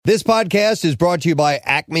This podcast is brought to you by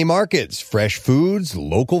Acme Markets, fresh foods,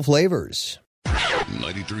 local flavors.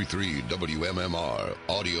 93.3 WMMR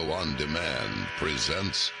Audio on Demand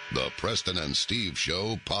presents the Preston and Steve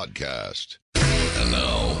Show podcast. And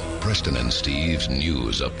now, Preston and Steve's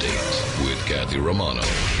news update with Kathy Romano.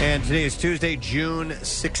 And today is Tuesday, June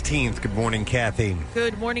 16th. Good morning, Kathy.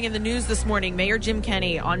 Good morning. In the news this morning, Mayor Jim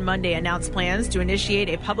Kenney on Monday announced plans to initiate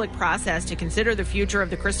a public process to consider the future of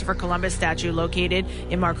the Christopher Columbus statue located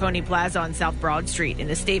in Marconi Plaza on South Broad Street. In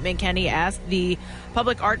a statement, Kenney asked the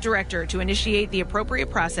public art director to initiate the appropriate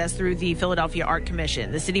process through the Philadelphia Art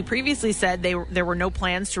Commission. The city previously said there were no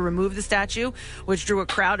plans to remove the statue, which drew a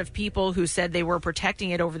crowd of people who said they were protecting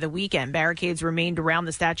it over the weekend. Barricades remained around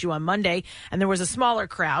the statue on Monday, and there was a smaller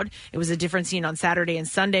crowd. It was a different scene on Saturday and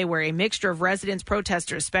Sunday, where a mixture of residents,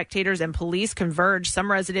 protesters, spectators, and police converged. Some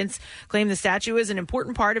residents claim the statue is an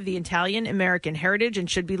important part of the Italian-American heritage and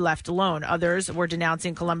should be left alone. Others were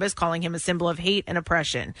denouncing Columbus, calling him a symbol of hate and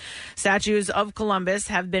oppression. Statues of Columbus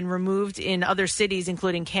have been removed in other cities,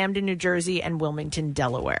 including Camden, New Jersey, and Wilmington,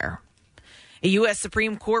 Delaware. A U.S.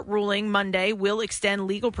 Supreme Court ruling Monday will extend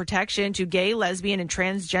legal protection to gay, lesbian, and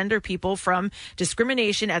transgender people from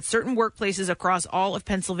discrimination at certain workplaces across all of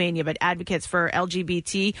Pennsylvania. But advocates for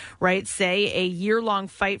LGBT rights say a year-long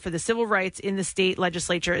fight for the civil rights in the state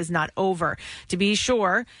legislature is not over. To be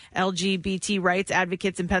sure, LGBT rights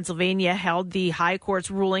advocates in Pennsylvania held the high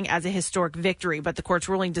court's ruling as a historic victory. But the court's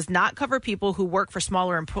ruling does not cover people who work for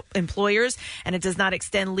smaller employers, and it does not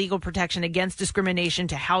extend legal protection against discrimination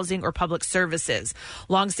to housing or public services.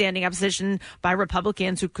 Longstanding opposition by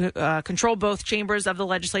Republicans who control both chambers of the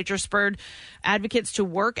legislature spurred advocates to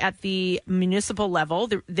work at the municipal level.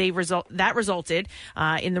 That resulted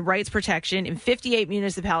in the rights protection in 58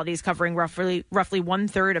 municipalities, covering roughly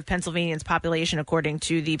one-third of Pennsylvania's population, according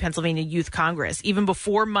to the Pennsylvania Youth Congress. Even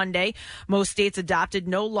before Monday, most states adopted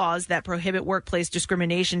no laws that prohibit workplace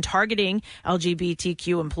discrimination targeting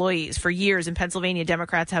LGBTQ employees. For years in Pennsylvania,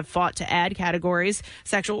 Democrats have fought to add categories,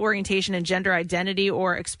 sexual orientation, and gender identity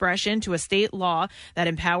or expression to a state law that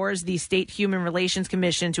empowers the State Human Relations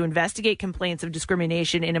Commission to investigate complaints of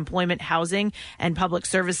discrimination in employment, housing, and public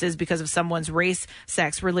services because of someone's race,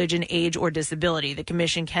 sex, religion, age, or disability. The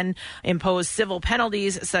commission can impose civil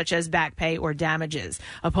penalties such as back pay or damages.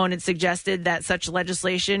 Opponents suggested that such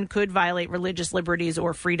legislation could violate religious liberties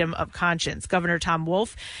or freedom of conscience. Governor Tom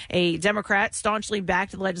Wolf, a Democrat, staunchly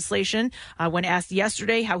backed the legislation. When asked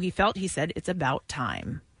yesterday how he felt, he said it's about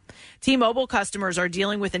time. T-Mobile customers are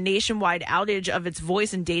dealing with a nationwide outage of its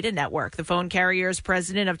voice and data network. The phone carrier's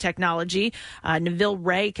president of technology, Neville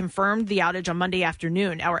Ray, confirmed the outage on Monday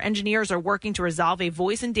afternoon. Our engineers are working to resolve a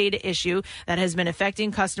voice and data issue that has been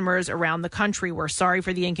affecting customers around the country. We're sorry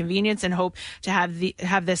for the inconvenience and hope to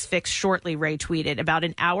have this fixed shortly, Ray tweeted. About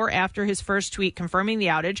an hour after his first tweet confirming the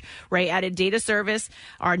outage, Ray added data service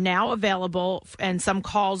are now available and some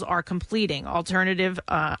calls are completing.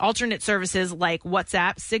 Alternate services like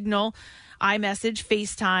WhatsApp, Signal, iMessage,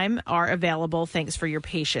 FaceTime are available. Thanks for your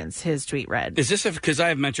patience, his tweet read. Is this because I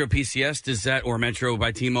have Metro PCS? Does that, or Metro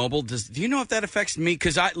by T-Mobile? Do you know if that affects me?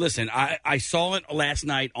 Because I saw it last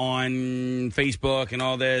night on Facebook and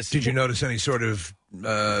all this. Did you notice any sort of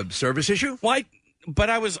service issue? Why? But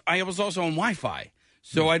I was also on Wi-Fi,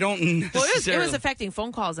 so I don't necessarily. Well, it was affecting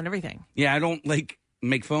phone calls and everything. Yeah, I don't make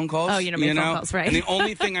phone calls. Oh, you don't make phone calls, right? And the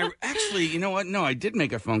only thing you know what? No, I did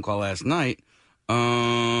make a phone call last night.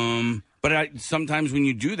 But sometimes when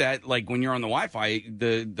you do that, like when you're on the Wi-Fi,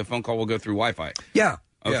 the phone call will go through Wi-Fi. Yeah.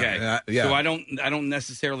 Okay. Yeah. So I don't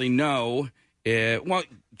necessarily know. Well,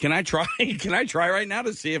 can I try? Can I try right now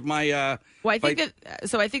to see if my? Well, I think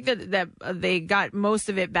that they got most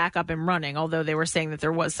of it back up and running. Although they were saying that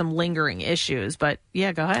there was some lingering issues. But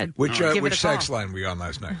yeah, go ahead. Which sex line were you on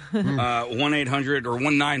last night? 1-800 or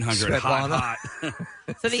 1-900 hot.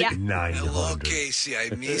 So the Hello, Casey. I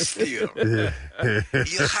missed you.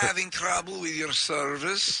 You're having trouble with your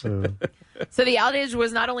service? So the outage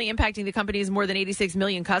was not only impacting the company's more than 86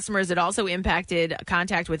 million customers, it also impacted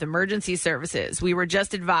contact with emergency services. We were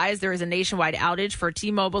just advised there is a nationwide outage for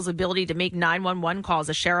T-Mobile's ability to make 911 calls,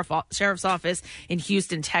 a sheriff's office in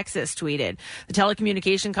Houston, Texas, tweeted. The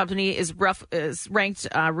telecommunication company is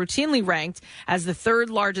routinely ranked as the third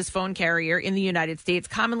largest phone carrier in the United States,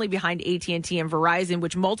 commonly behind AT&T and Verizon,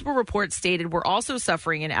 which multiple reports stated were also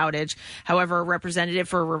suffering an outage. However, a representative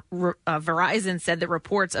for Verizon said that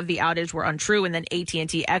reports of the outage were untrue, and then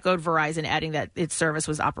AT&T echoed Verizon, adding that its service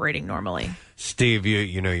was operating normally. Steve,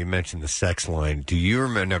 you mentioned the sex line. Do you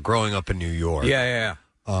remember, now, growing up in New York? Yeah.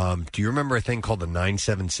 Do you remember a thing called the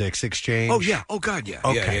 976 exchange? Oh, yeah. Oh, God, yeah.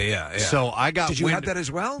 Okay. Yeah. So I got Did you have that as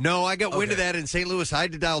well? No, I got wind of that in St. Louis. I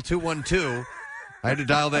had to dial 212. I had to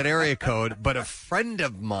dial that area code. But a friend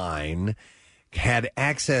of mine had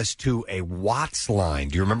access to a Watts line.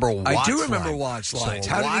 Do you remember Watts line? I do remember Watts lines.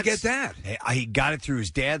 How did he get that? He got it through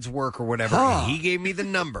his dad's work or whatever. Huh. And he gave me the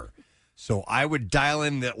number. So I would dial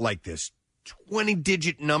in this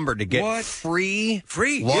 20-digit number to get free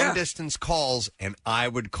long-distance calls, and I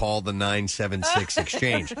would call the 976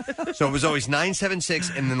 exchange. So it was always 976,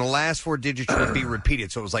 and then the last 4 digits would be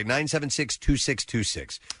repeated. So it was like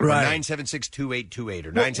 976-2626, or 976-2828,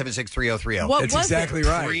 or 976-3030. That's exactly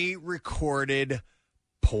right. Pre-recorded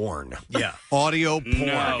porn. Yeah. Audio porn.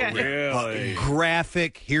 No, really?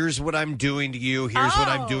 Graphic. Here's what I'm doing to you. Here's what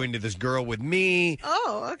I'm doing to this girl with me.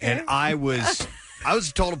 Oh, okay. And I was a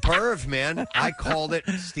total perv, man. I called it,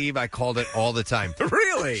 Steve, all the time.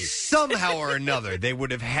 Really? Somehow or another, they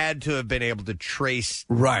would have had to have been able to trace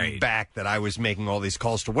back that I was making all these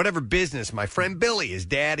calls to whatever business. My friend Billy, his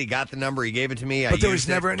dad, he got the number, he gave it to me. But there was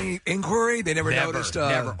never any inquiry? They never noticed?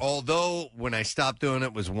 Never. Although, when I stopped doing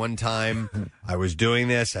it was one time I was doing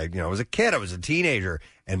this. I was a kid. I was a teenager.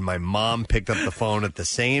 And my mom picked up the phone at the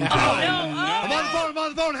same time. I'm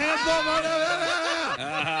on the phone. Hands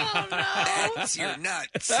You're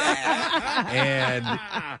nuts. And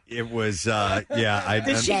it was,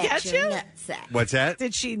 Did she get you? What's that?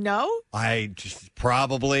 Did she know? I just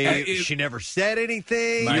probably, she never said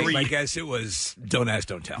anything. My guess it was don't ask,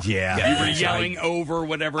 don't tell. Yeah. You were yelling over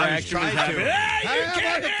whatever action was happening.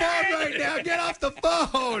 I'm on the phone right now. Get off the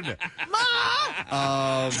phone.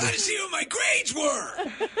 Mom! Trying to see what my grades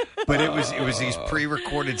were. But it was these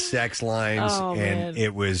pre-recorded sex lines, and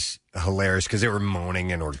it was hilarious because they were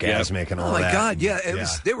moaning and orgasmic and all that. Oh my God! Yeah, it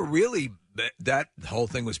was. They were really. That whole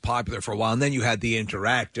thing was popular for a while, and then you had the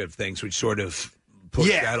interactive things, which sort of pushed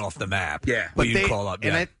that off the map. Yeah, but you call up.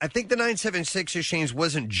 And I think the 976 exchange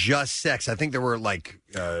wasn't just sex. I think there were like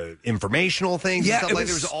informational things. Yeah, and stuff.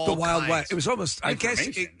 There was all the Wild kinds. West. It was almost. I guess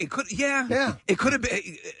it could. Yeah. It could have been.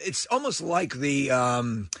 It's almost like the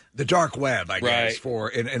dark web, I guess, for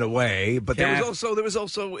in a way. But there was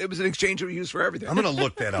also it was an exchange we used for everything. I'm going to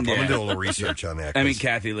look that up. I'm going to do a little research on that. I mean,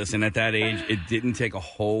 Kathy, listen, at that age, it didn't take a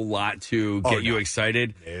whole lot to get you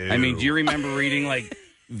excited. No. I mean, do you remember reading like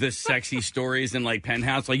the sexy stories in like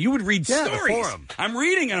Penthouse? Like you would read stories. I'm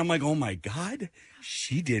reading and I'm like, oh my God,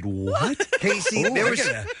 she did what? Casey, there was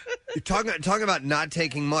talking about not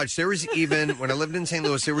taking much. There was even when I lived in St.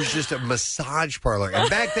 Louis, there was just a massage parlor, and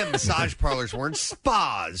back then massage parlors weren't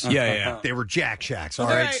spas. They were Jack Shacks. All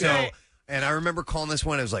right, so. And I remember calling this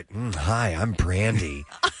one. I was like, "Hi, I'm Brandy,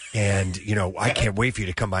 and I can't wait for you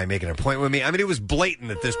to come by and make an appointment with me." I mean, it was blatant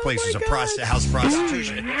that this place was a house of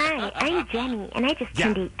prostitution. Hi, I'm Jenny, and I just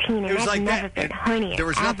turned 18, and I've never been horny. There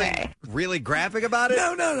was nothing really graphic about it.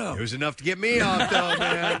 No. It was enough to get me off, though,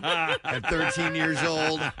 man. At 13 years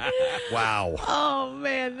old, wow. Oh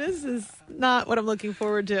man, this is not what I'm looking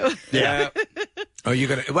forward to. Yeah. Oh, you're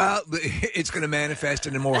gonna? Well, it's gonna manifest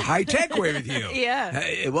in a more high tech way with you. Yeah.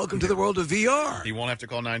 Hey, welcome to the world of VR. You won't have to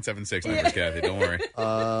call 976 numbers, Kathy. Don't worry.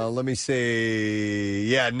 Let me see.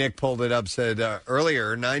 Yeah, Nick pulled it up. Said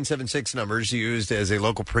earlier 976 numbers used as a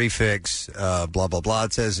local prefix. Blah blah blah.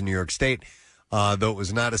 It says in New York State, though it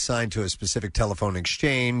was not assigned to a specific telephone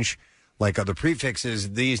exchange like other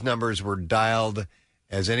prefixes. These numbers were dialed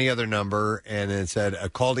as any other number, and it said a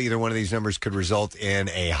call to either one of these numbers could result in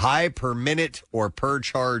a high per minute or per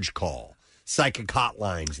charge call. Psychic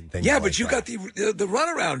hotlines and things. Yeah, like but you that. got the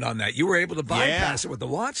runaround on that. You were able to bypass it with the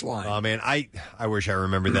Watts line. Oh man, I wish I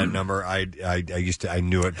remembered that number. I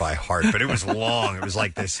knew it by heart, but it was long. It was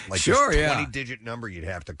like this, this 20-digit number you'd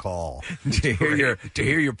have to call to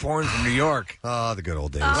hear your porn from New York. Oh, the good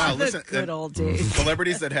old days. Wow, the good old days.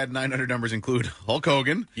 Celebrities that had 900 numbers include Hulk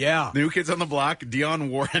Hogan, New Kids on the Block, Dionne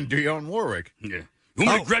Warwick. Yeah. You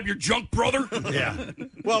want me to grab your junk, brother? Yeah.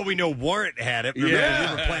 Well, we know Warrant had it.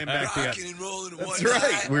 Remember, we were playing back Rocking and rolling That's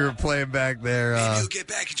right. We were playing back there. Maybe you'll get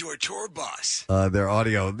back into our tour bus. Their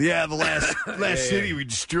audio. Yeah, the last city we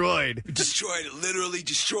destroyed. We destroyed it. Literally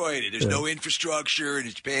destroyed it. There's no infrastructure, and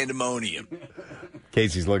it's pandemonium.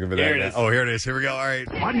 Casey's looking for that. Here it is. Oh, here it is. Here we go. All right.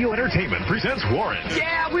 Audio Entertainment presents Warrant.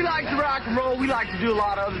 Yeah, we like to rock and roll. We like to do a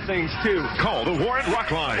lot of other things, too. Call the Warrant Rock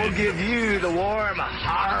Line. We'll give you the warm,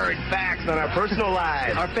 hard facts on our personal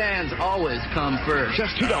lives. Our fans always come first.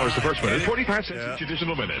 Just $2 the first minute, 45 cents each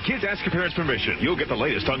additional minute. Kids ask your parents' permission. You'll get the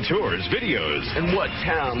latest on tours, videos. And what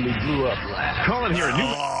town we blew up last. Call in here at New...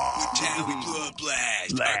 What town we blew up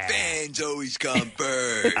last. Our fans always come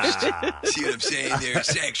first. See what I'm saying there?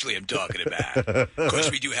 Sexually, I'm talking about. Of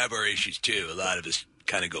course, we do have our issues, too. A lot of us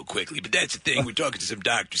kind of go quickly. But that's the thing. We're talking to some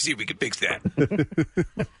doctors. See if we can fix that.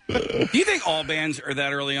 Do you think all bands are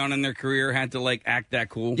that early on in their career had to, act that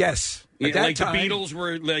cool? Yes. At that like time, the Beatles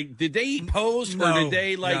were like, did they eat post or did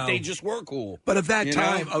they they just were cool? But of that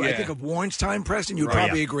time, know? I think of Warren's time, Preston, you'd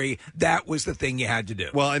probably agree that was the thing you had to do.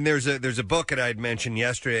 Well, and there's a book that I'd mentioned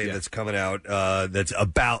yesterday that's coming out that's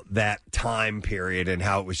about that time period and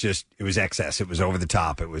how it was excess. It was over the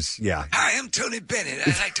top. It was, Hi, I'm Tony Bennett.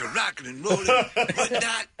 I like to rock and roll and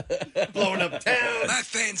whatnot. Blowing up town. My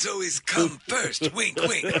fans always come first. Wink,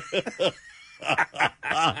 wink.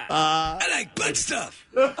 I like butt stuff.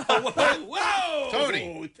 Whoa!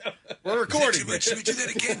 Tony, we're recording. Should we do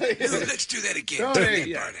that again? No, let's do that again.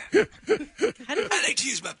 Tony. I like to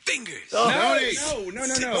use my fingers. Tony.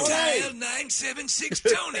 No. Dial 976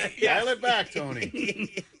 Tony. Dial it back,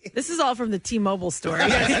 Tony. This is all from the T-Mobile store.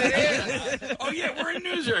 Oh, yeah, we're in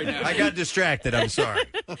news right now. I got distracted. I'm sorry.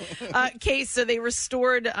 Case, so they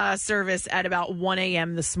restored service at about 1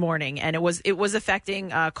 a.m. this morning, and it was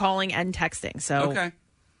affecting calling and texting. So okay.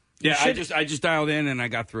 Yeah, I just dialed in and I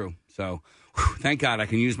got through. So thank God I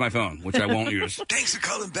can use my phone, which I won't use. Thanks for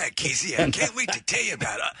calling back, Casey. I can't wait to tell you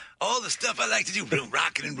about all the stuff I like to do,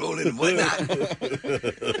 rocking and rolling and whatnot.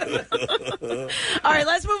 All right,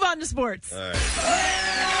 let's move on to sports. All right.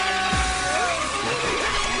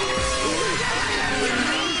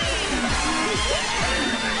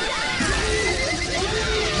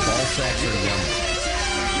 Ball sacks are yummy.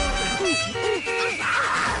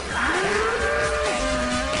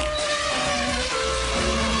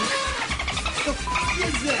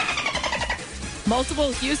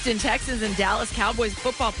 Multiple Houston Texans and Dallas Cowboys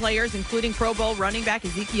football players, including Pro Bowl running back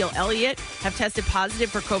Ezekiel Elliott, have tested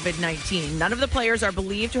positive for COVID-19. None of the players are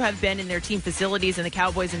believed to have been in their team facilities, and the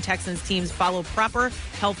Cowboys and Texans teams follow proper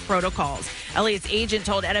health protocols. Elliott's agent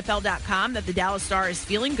told NFL.com that the Dallas Star is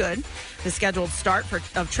feeling good. The scheduled start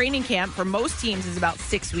of training camp for most teams is about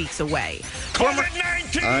 6 weeks away.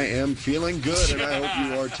 COVID-19! I am feeling good, and I hope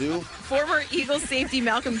you are too. Former Eagles safety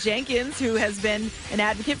Malcolm Jenkins, who has been an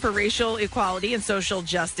advocate for racial equality and social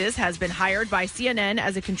justice, has been hired by CNN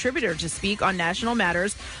as a contributor to speak on national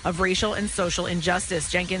matters of racial and social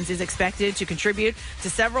injustice. Jenkins is expected to contribute to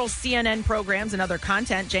several CNN programs and other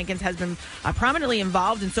content. Jenkins has been prominently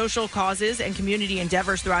involved in social causes and community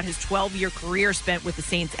endeavors throughout his 12-year career spent with the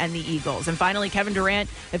Saints and the Eagles. And finally, Kevin Durant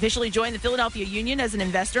officially joined the Philadelphia Union as an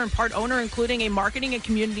investor and part owner, including a marketing and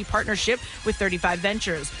community partnership with 35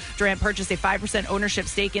 Ventures. Durant purchased a 5% ownership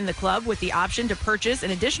stake in the club with the option to purchase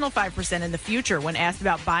an additional 5% in the future. When asked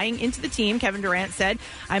about buying into the team, Kevin Durant said,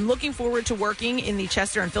 "I'm looking forward to working in the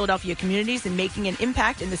Chester and Philadelphia communities and making an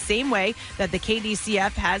impact in the same way that the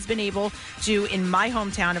KDCF has been able to in my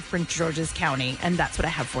hometown of Prince George's County." And that's what I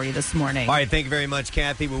have for you this morning. All right, thank you very much,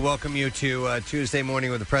 Kathy. We welcome you to Tuesday morning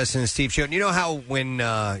with the Preston and Steve Show. And you know how when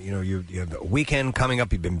you have a weekend coming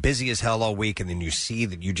up, you've been busy as hell all week, and then you see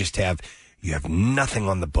that you have nothing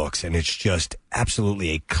on the books, and it's just absolutely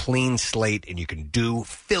a clean slate, and you can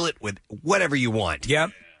fill it with whatever you want. Yep.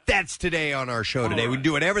 That's today on our show today. We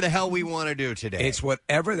do whatever the hell we want to do today. It's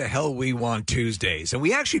whatever the hell we want Tuesdays, and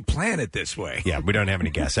we actually plan it this way. Yeah, we don't have any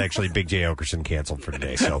guests. Actually, Big J. Okerson canceled for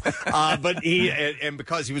today. So, but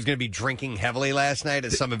because he was going to be drinking heavily last night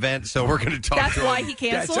at some event, so we're going to talk. That's to him. why he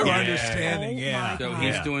canceled. That's our understanding. So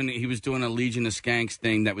he was doing a Legion of Skanks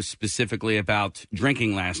thing that was specifically about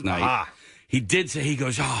drinking last night. He did say, he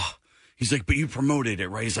goes, he's like, but you promoted it,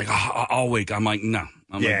 right? He's like, all week. I'm like, no.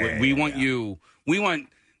 We want you. We want.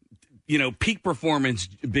 Peak performance,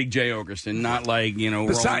 Big J. Okerson, not like,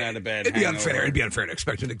 rolling out of bed. It'd be unfair to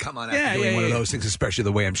expect him to come on after doing one of those things, especially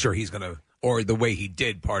the way I'm sure he's going to, or the way he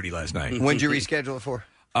did party last night. When'd you reschedule it for?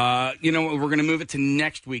 We're going to move it to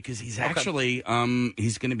next week because he's actually,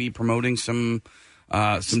 he's going to be promoting some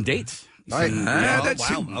dates. All right. That's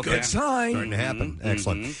a good sign. Starting to happen.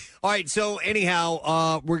 Excellent. All right. So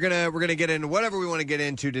anyhow, we're gonna get into whatever we want to get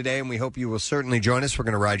into today, and we hope you will certainly join us. We're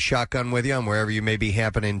gonna ride shotgun with you on wherever you may be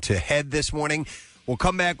happening to head this morning. We'll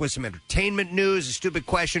come back with some entertainment news, a stupid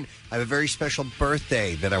question. I have a very special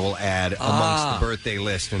birthday that I will add amongst the birthday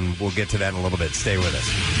list, and we'll get to that in a little bit. Stay with us.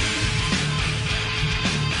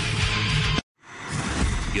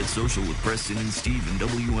 Get social with Preston and Steve and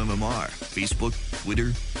WMMR. Facebook,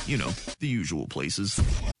 Twitter, the usual places.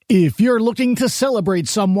 If you're looking to celebrate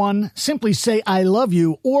someone, simply say I love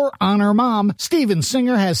you or honor mom. Steven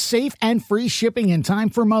Singer has safe and free shipping in time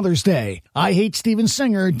for Mother's Day.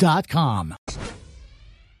 IHateStevenSinger.com.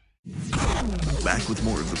 Back with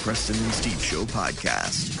more of the Preston and Steve Show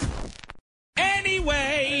podcast.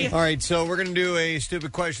 Anyway. All right, so we're going to do a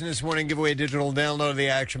stupid question this morning, give away a digital download of the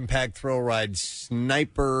action-packed thrill ride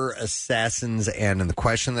Sniper Assassins. And the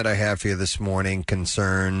question that I have for you this morning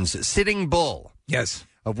concerns Sitting Bull. Yes.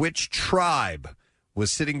 Of which tribe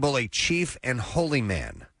was Sitting Bull a chief and holy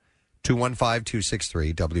man?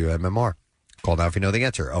 215-263-WMMR. Call now if you know the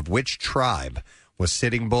answer. Of which tribe was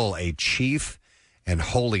Sitting Bull a chief and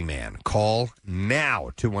holy man? Call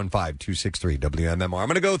now, 215-263-WMMR. I'm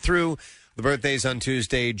going to go through the birthdays on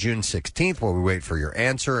Tuesday, June 16th, while we wait for your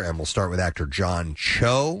answer, and we'll start with actor John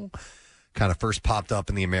Cho. Kind of first popped up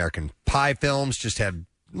in the American Pie films, just had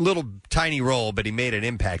little tiny role, but he made an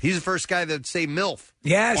impact. He's the first guy that say MILF.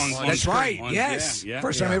 Yes, that's right. Yes. Yeah.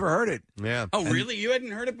 First time I ever heard it. Yeah. Oh, really? You hadn't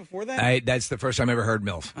heard it before that? That's the first time I ever heard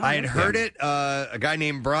MILF. I had heard it. A guy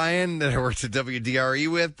named Brian that I worked at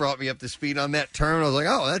WDRE with brought me up to speed on that term. I was like,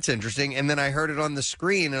 oh, that's interesting. And then I heard it on the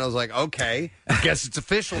screen, and I was like, okay, I guess it's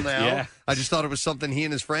official now. Yeah. I just thought it was something he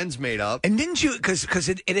and his friends made up. And didn't you, because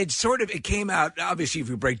it had sort of, it came out, obviously if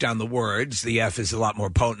you break down the words, the F is a lot more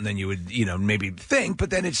potent than you would, maybe think, but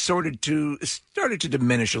then it started to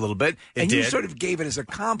diminish a little bit. And you sort of gave it as a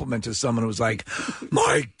compliment to someone who was like,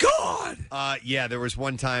 my God! Yeah, there was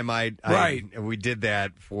one time we did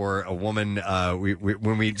that for a woman,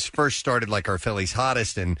 when we first started like our Philly's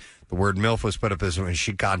Hottest, and the word MILF was put up as when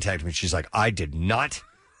she contacted me, she's like, I did not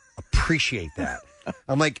appreciate that.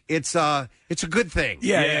 I'm like, it's a good thing.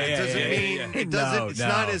 It doesn't mean it doesn't. It's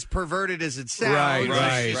not as perverted as it sounds.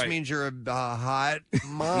 Right. It just means you're a hot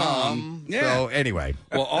mom. Yeah. So anyway,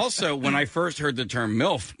 well, also when I first heard the term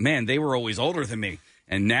MILF, man, they were always older than me,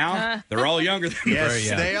 and now they're all younger than me.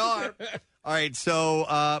 Yes, they are. All right, so,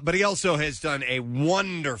 but he also has done a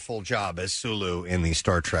wonderful job as Sulu in the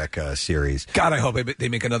Star Trek series. God, I hope they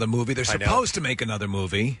make another movie. They're supposed to make another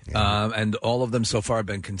movie, and all of them so far have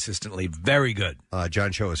been consistently very good.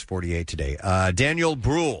 John Cho is 48 today. Daniel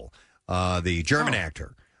Bruhl, the German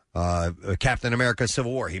actor, Captain America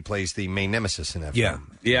Civil War. He plays the main nemesis in that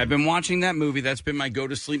film. Yeah, I've been watching that movie. That's been my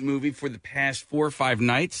go-to-sleep movie for the past 4 or 5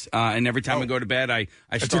 nights, and every time I go to bed, I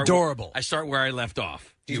start adorable. I start where I left off.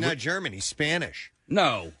 He's not German. He's Spanish.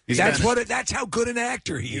 No. That's how good an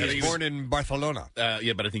actor he is. He was born in Barcelona.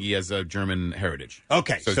 Yeah, but I think he has a German heritage.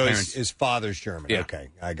 Okay, so his his father's German. Yeah. Okay,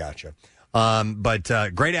 I gotcha.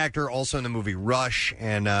 But great actor, also in the movie Rush,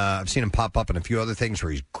 and I've seen him pop up in a few other things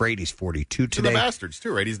where he's great. He's 42 today. The Bastards,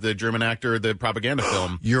 too, right? He's the German actor, the propaganda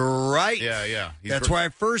film. You're right. Yeah. That's where I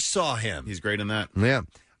first saw him. He's great in that. Yeah.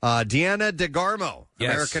 Deanna DeGarmo,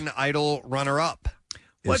 American Idol runner-up.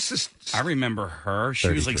 What's this? I remember her.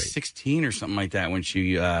 She was like 16 or something like that when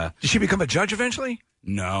she... Did she become a judge eventually?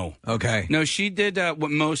 No. Okay. No, she did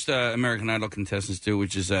what most American Idol contestants do,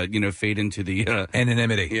 which is, fade into the...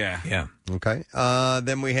 anonymity. Yeah. Okay.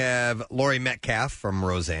 Then we have Laurie Metcalf from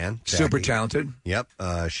Roseanne. Super talented. Yep.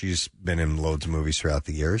 She's been in loads of movies throughout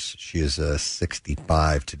the years. She is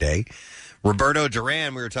 65 today. Roberto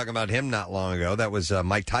Duran, we were talking about him not long ago. That was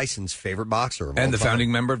Mike Tyson's favorite boxer. And the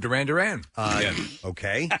founding member of Duran Duran.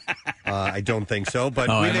 Okay. I don't think so, but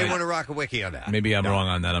we may want to rock a wiki on that. Maybe I'm wrong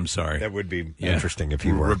on that. I'm sorry. That would be interesting if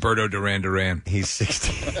you were. Roberto Duran Duran. He's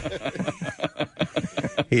 60.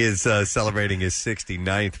 He is celebrating his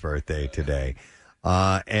 69th birthday today.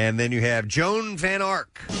 And then you have Joan Van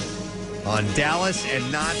Ark on Dallas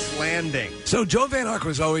and Knots Landing. So Joan Van Ark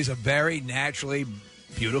was always a very naturally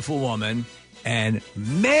beautiful woman, and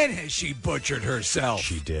man, has she butchered herself.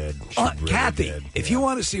 She did. She really Kathy, did. if you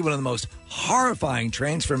want to see one of the most horrifying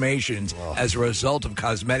transformations as a result of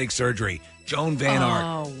cosmetic surgery, Joan Van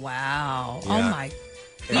Ark. Oh, wow. Yeah. Oh, my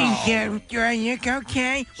okay?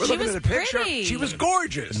 We're looking at a picture. Pretty. She was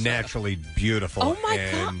gorgeous. Naturally beautiful. Oh, my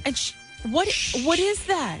God. And what is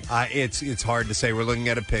that? It's hard to say. We're looking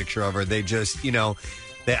at a picture of her. They just,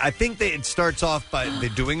 I think it starts off by they're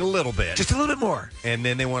doing a little bit. Just a little bit more. And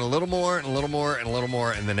then they want a little more and a little more and a little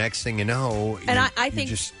more. And the next thing you know, I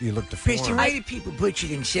think you look deformed. Why do people butcher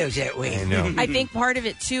themselves that way? I know. I think part of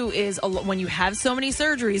it, too, is when you have so many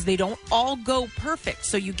surgeries, they don't all go perfect.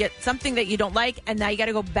 So you get something that you don't like, and now you got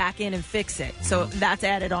to go back in and fix it. So that's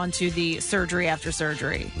added on to the surgery after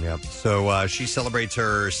surgery. Yep. So she celebrates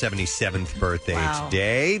her 77th birthday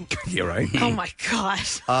today. You're right. Oh, my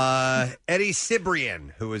gosh. Eddie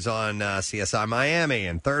Cibrian, who is on CSI Miami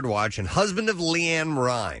and Third Watch, and husband of Leanne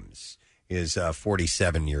Rimes, is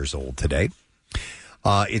 47 years old today.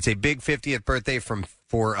 It's a big 50th birthday for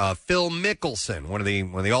Phil Mickelson, one of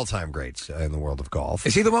the all-time greats in the world of golf.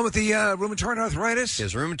 Is he the one with the rheumatoid arthritis? He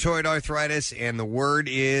has rheumatoid arthritis, and the word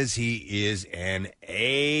is he is an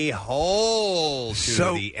a-hole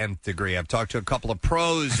to the nth degree. I've talked to a couple of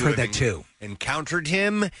pros who heard that too. Encountered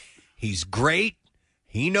him. He's great.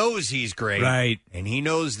 He knows he's great. Right. And he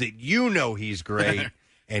knows that you know he's great.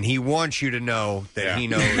 And he wants you to know that he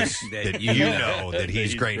knows that you know that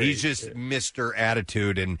he's great. He's just Mr.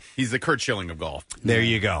 Attitude, and he's the Kurt Schilling of golf. There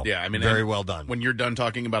you go. Yeah, I mean, very well done. When you're done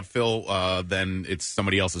talking about Phil, then it's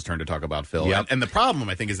somebody else's turn to talk about Phil. Yep. And the problem,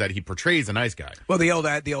 I think, is that he portrays a nice guy. Well, the old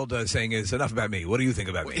saying is, enough about me. What do you think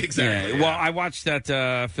about me? Exactly. Yeah. Well, I watched that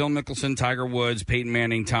Phil Mickelson, Tiger Woods, Peyton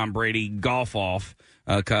Manning, Tom Brady golf off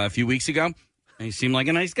a few weeks ago. And he seemed like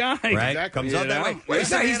a nice guy. Right. Exactly. Comes out that way. Well,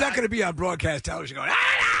 he's not going to be on broadcast television going,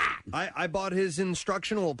 I bought his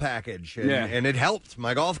instructional package, and it helped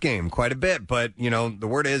my golf game quite a bit. But, the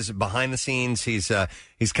word is, behind the scenes, he's kind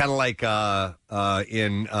of like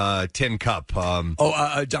in Tin Cup. Don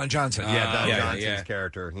Johnson. Yeah, Don Johnson's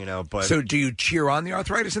character, But So do you cheer on the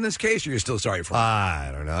arthritis in this case, or you're still sorry for him?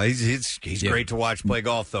 I don't know. He's great to watch play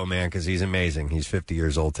golf, though, man, because he's amazing. He's 50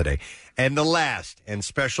 years old today. And the last and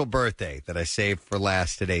special birthday that I saved for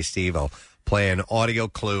last today, Steve, I'll play an audio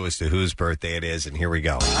clue as to whose birthday it is, and here we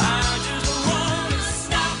go.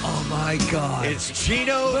 Oh, my God. It's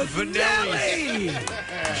Gino Vanelli.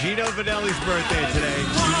 Gino Vanelli's birthday today.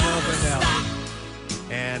 Gino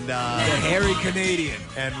Vanelli. And the hairy Canadian.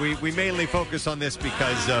 And we mainly focus on this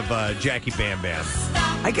because of Jackie Bam Bam.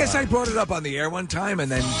 I guess I brought it up on the air one time,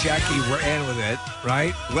 and then Jackie ran with it,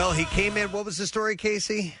 right? Well, he came in. What was the story,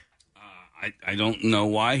 Casey? I don't know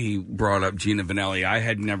why he brought up Gino Vanelli. I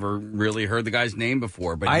had never really heard the guy's name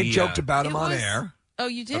before, but I joked about him on air. Oh,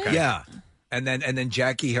 you did? Okay. Yeah. And then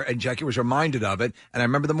Jackie was reminded of it. And I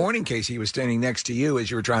remember the morning, Casey, he was standing next to you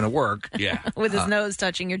as you were trying to work. Yeah, with his nose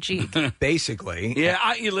touching your cheek. Basically. Yeah.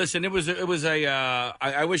 Listen, it was a.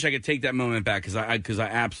 I wish I could take that moment back because I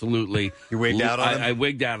absolutely you wigged out on him? I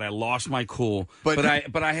wigged out. I lost my cool. But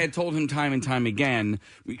I had told him time and time again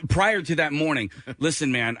prior to that morning.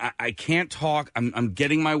 Listen, man, I can't talk. I'm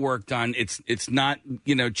getting my work done. It's not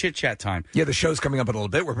chit chat time. Yeah, the show's coming up in a little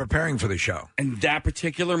bit. We're preparing for the show. And that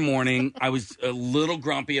particular morning, I was a little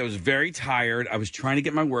grumpy. I was very tired. I was trying to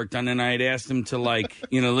get my work done, and I had asked him to,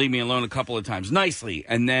 leave me alone a couple of times, nicely.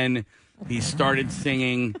 And then he started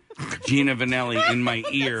singing Gina Vanelli in my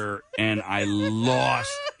ear, and I lost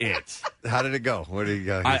it. How did it go? What did he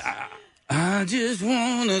go? I just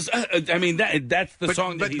want to. I mean, that's the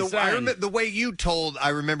song that he sang. The way you told, I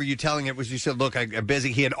remember you telling it was you said, "Look, I'm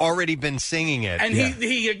busy." He had already been singing it, and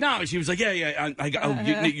he acknowledged. He was like, "Yeah."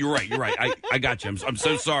 You're right. I got you. I'm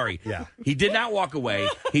so sorry. Yeah. He did not walk away.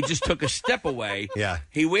 He just took a step away. Yeah.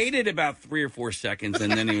 He waited about 3 or 4 seconds,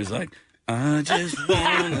 and then he was like, I just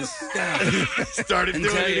want to stop. Started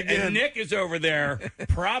doing it again. And Nick is over there,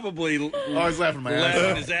 probably. I was laughing my ass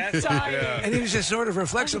off. His ass off. Yeah. And he was just sort of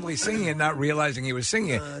reflexively singing and not realizing he was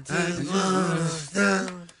singing it.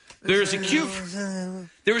 There was a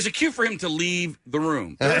cue for him to leave the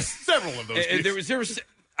room. There's several of those. There was.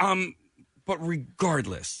 But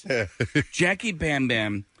regardless, Jackie Bam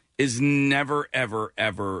Bam is never, ever,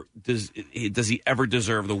 ever does he ever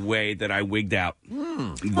deserve the way that I wigged out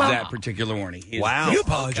that particular morning. You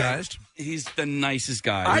apologized. He's the nicest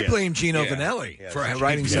guy. I blame Gino Vanelli for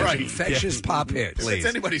writing such infectious pop hits. It's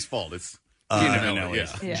anybody's fault. It's Gino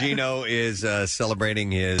Vanelli. Yeah. Gino is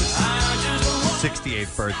celebrating his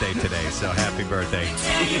 68th birthday today, so happy birthday.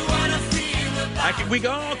 We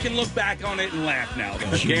all can look back on it and laugh now.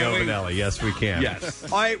 Gino Vanelli, yes, we can.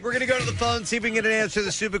 Yes. All right, we're going to go to the phone, see if we can get an answer to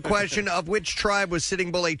the stupid question of which tribe was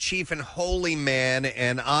Sitting Bull a chief and holy man,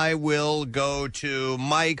 and I will go to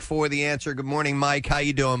Mike for the answer. Good morning, Mike. How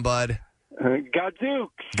you doing, bud?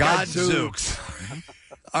 Godzooks.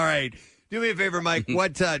 All right. Do me a favor, Mike.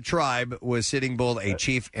 What tribe was Sitting Bull a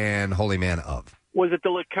chief and holy man of? Was it the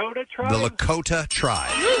Lakota tribe? The Lakota tribe.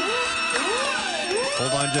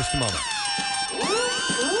 Hold on just a moment.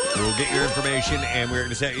 We'll get your information, and we're going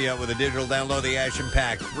to set you up with a digital download, the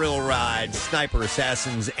action-packed Thrill Ride, Sniper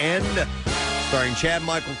Assassin's End, starring Chad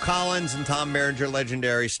Michael Collins and Tom Berenger,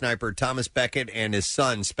 legendary sniper Thomas Beckett and his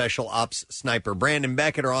son, Special Ops Sniper Brandon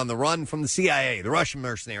Beckett, are on the run from the CIA, the Russian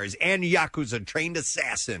mercenaries, and Yakuza trained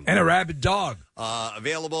assassin. And a rabid dog.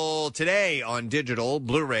 Available today on digital,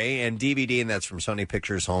 Blu-ray, and DVD, and that's from Sony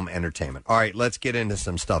Pictures Home Entertainment. All right, let's get into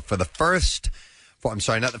some stuff. The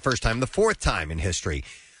fourth time in history,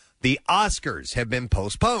 the Oscars have been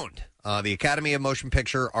postponed. The Academy of Motion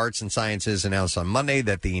Picture Arts and Sciences announced on Monday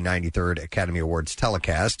that the 93rd Academy Awards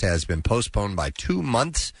telecast has been postponed by 2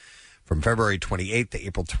 months from February 28th to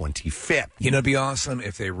April 25th. You know, it'd be awesome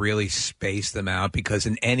if they really spaced them out, because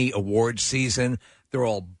in any award season, they're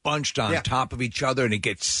all bunched on top of each other, and it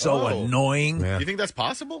gets so annoying. You think that's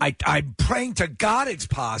possible? I'm praying to God it's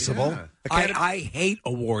possible. Yeah. I hate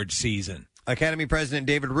award season. Academy President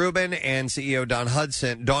David Rubin and CEO Dawn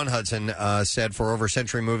Hudson said for over a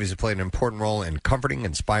century, movies have played an important role in comforting,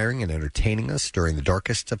 inspiring, and entertaining us during the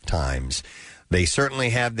darkest of times. They certainly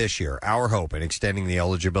have this year. Our hope in extending the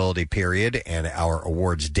eligibility period and our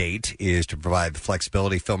awards date is to provide the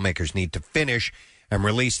flexibility filmmakers need to finish and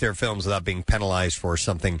release their films without being penalized for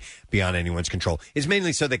something beyond anyone's control. It's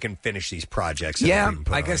mainly so they can finish these projects. Yeah,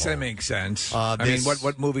 I guess that makes sense. I mean,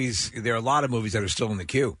 what movies? There are a lot of movies that are still in the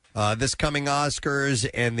queue. This coming Oscars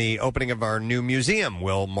and the opening of our new museum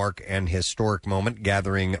will mark an historic moment,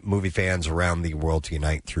 gathering movie fans around the world to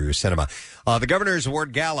unite through cinema. The Governor's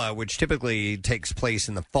Award Gala, which typically takes place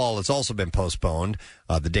in the fall, has also been postponed.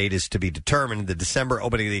 The date is to be determined. The December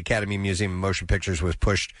opening of the Academy Museum of Motion Pictures was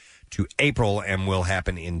pushed to April and will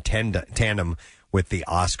happen in tandem with the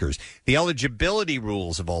Oscars. The eligibility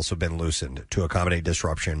rules have also been loosened to accommodate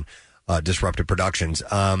disrupted productions.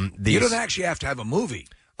 You don't actually have to have a movie.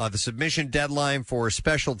 The submission deadline for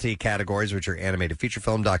specialty categories, which are animated feature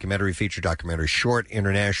film, documentary, feature documentary, short,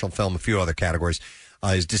 international film, a few other categories,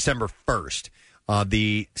 is December 1st.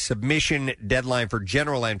 The submission deadline for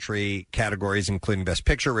general entry categories, including Best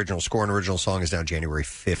Picture, Original Score, and Original Song, is now January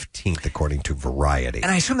 15th, according to Variety.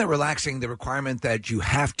 And I assume they're relaxing the requirement that you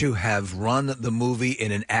have to have run the movie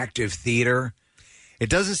in an active theater. It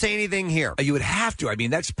doesn't say anything here. You would have to. I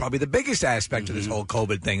mean, that's probably the biggest aspect of this whole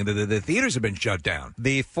COVID thing. The theaters have been shut down.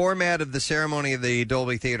 The format of the ceremony of the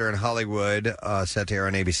Dolby Theater in Hollywood, set to air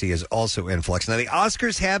on ABC, is also in flux. Now, the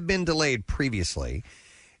Oscars have been delayed previously.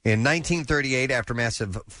 In 1938, after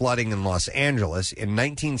massive flooding in Los Angeles. In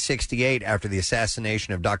 1968, after the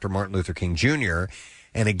assassination of Dr. Martin Luther King Jr.,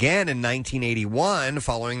 and again in 1981,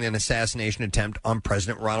 following an assassination attempt on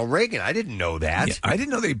President Ronald Reagan. I didn't know that. Yeah, I didn't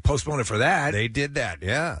know they postponed it for that. They did that,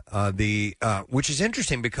 yeah. Which is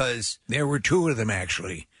interesting because there were two of them,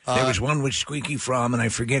 actually. There was one with Squeaky Fromm, and I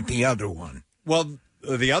forget the other one. Well,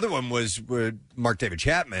 the other one was with Mark David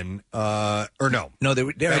Chapman, or no. No, they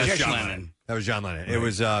were John Lennon. That was John Lennon. Right. It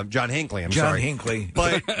was John Hinckley. John Hinckley.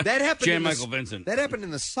 But that happened. Jan Michael Vincent. That happened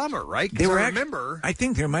in the summer, right? They were. I remember. I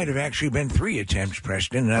think there might have actually been 3 attempts,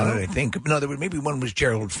 Preston. Now that I think, no, maybe one was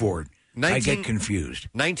Gerald Ford. I get confused.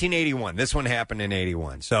 1981. This one happened in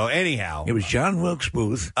 81. So anyhow, it was John Wilkes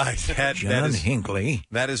Booth. John Hinckley.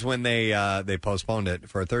 That is when they postponed it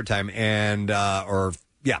for a third time, and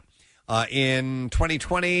in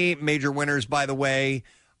 2020, major winners, by the way.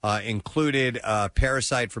 Included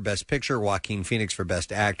Parasite for Best Picture, Joaquin Phoenix for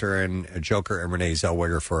Best Actor, and Joker and Renee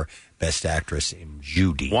Zellweger for Best Actress in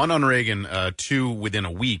Judy. 1 on Reagan, 2 within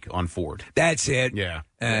a week on Ford. That's it. Yeah.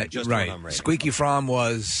 Just right. 1 on Reagan. Squeaky Fromm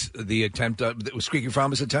was the attempt. Was Squeaky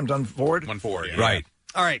Fromm's attempt on Ford? On Ford, yeah. Right.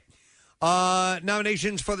 All right.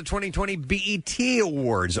 Nominations for the 2020 BET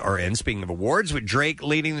Awards are in. Speaking of awards, with Drake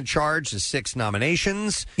leading the charge, the 6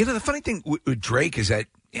 nominations. You know, the funny thing with Drake is that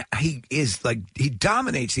he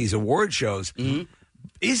dominates these award shows. Mm-hmm.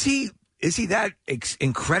 Is he that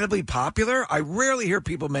incredibly popular? I rarely hear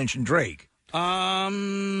people mention Drake. I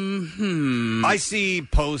see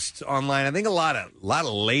posts online. I think a lot of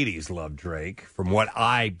ladies love Drake, from what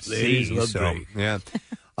I ladies see. Love Drake. Yeah.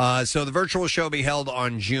 So the virtual show will be held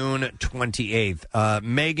on June 28th.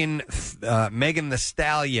 Megan Thee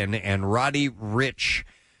Stallion and Roddy Ricch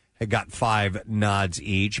got 5 nods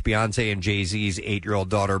each. Beyonce and Jay-Z's 8-year-old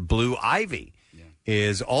daughter, Blue Ivy,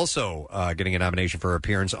 is also getting a nomination for her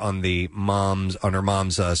appearance on her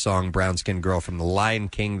mom's song "Brown Skin Girl" from the Lion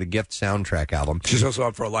King: The Gift soundtrack album. She's also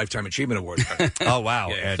up for a Lifetime Achievement Award. Oh wow!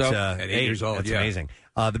 Yeah, at 8 years old, that's amazing.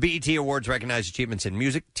 The BET Awards recognize achievements in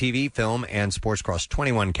music, TV, film, and sports across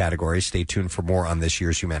 21 categories. Stay tuned for more on this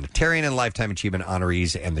year's Humanitarian and Lifetime Achievement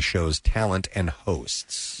honorees and the show's talent and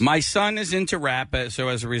hosts. My son is into rap, so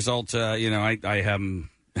as a result, I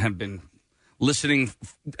have been listening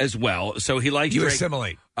as well. So he likes you Drake.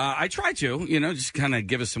 Assimilate. I try to, just kind of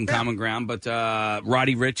give us some common ground. But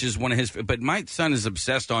Roddy Ricch is one of his. But my son is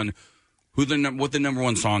obsessed on what the number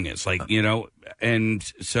one song is, and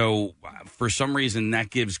so for some reason that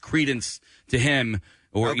gives credence to him.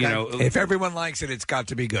 Or okay. If everyone likes it, it's got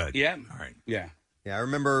to be good. Yeah. All right. Yeah. Yeah, I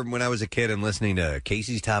remember when I was a kid and listening to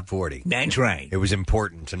Casey's Top 40. That's right. It was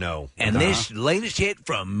important to know. And this latest hit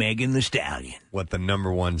from Megan Thee Stallion. What the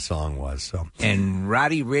number one song was. So. And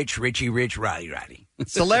Roddy Ricch, Richie Rich, Roddy.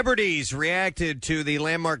 Celebrities reacted to the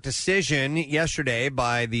landmark decision yesterday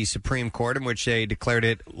by the Supreme Court in which they declared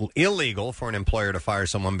it illegal for an employer to fire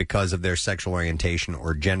someone because of their sexual orientation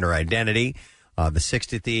or gender identity. The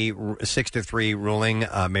 6-3 ruling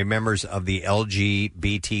made members of the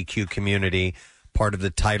LGBTQ community part of the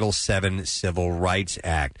Title VII Civil Rights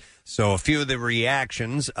Act. So a few of the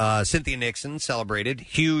reactions. Cynthia Nixon celebrated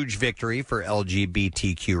huge victory for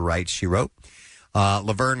LGBTQ rights, she wrote.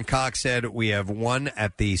 Laverne Cox said, we have won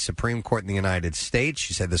at the Supreme Court in the United States.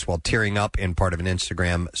 She said this while tearing up in part of an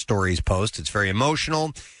Instagram stories post. It's very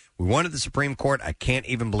emotional. We won at the Supreme Court. I can't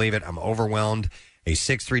even believe it. I'm overwhelmed. A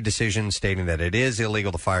 6-3 decision stating that it is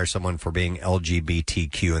illegal to fire someone for being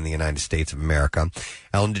LGBTQ in the United States of America.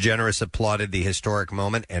 Ellen DeGeneres applauded the historic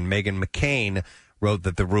moment, and Meghan McCain wrote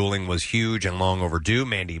that the ruling was huge and long overdue.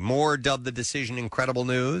 Mandy Moore dubbed the decision incredible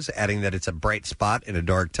news, adding that it's a bright spot in a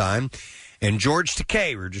dark time. And George Takei,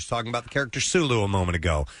 we were just talking about the character Sulu a moment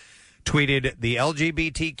ago, tweeted, the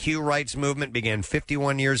LGBTQ rights movement began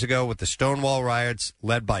 51 years ago with the Stonewall riots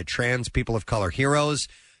led by trans people of color heroes.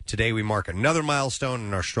 Today we mark another milestone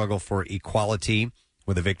in our struggle for equality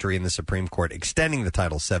with a victory in the Supreme Court extending the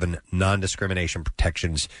Title VII non-discrimination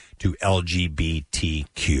protections to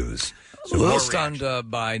LGBTQs. So a little stunned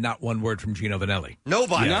by not one word from Gino Vanelli.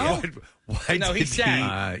 Nobody. No? Why No, he did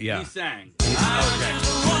sang. Yeah. He sang.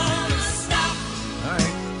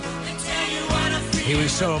 He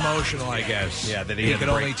was so emotional, I guess. Yeah, that he had could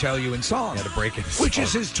to break- only tell you in song. He had to break it. Which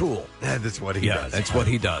is his tool. That's what he does. That's what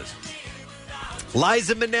he does.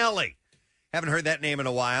 Liza Minnelli. Haven't heard that name in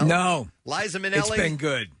a while. No. Liza Minnelli. It's been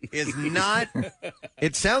good. Is not.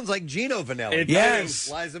 It sounds like Gino Vanelli.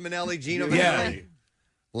 Yes. Liza Minnelli, Gino Yeah. Vanelli.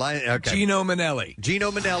 Okay. Gino Minnelli. Gino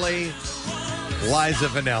Minnelli, Liza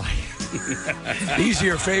Vanelli. These are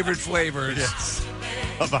your favorite flavors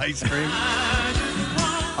of ice cream.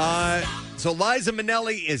 So Liza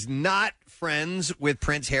Minnelli is not friends with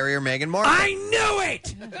Prince Harry or Meghan Markle. I knew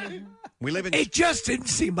it! We live in. It just didn't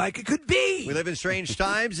seem like it could be. We live in strange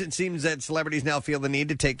times. It seems that celebrities now feel the need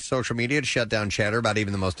to take to social media to shut down chatter about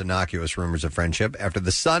even the most innocuous rumors of friendship. After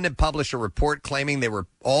The Sun had published a report claiming they were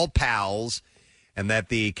all pals and that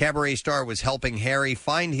the cabaret star was helping Harry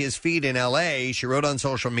find his feet in L.A., she wrote on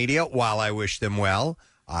social media, while I wish them well,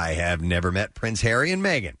 I have never met Prince Harry and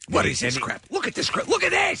Meghan. What is this crap? Look at this crap. Look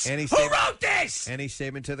at this. Who wrote this? Any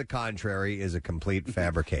statement to the contrary is a complete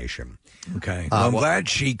fabrication. Okay. Well, I'm glad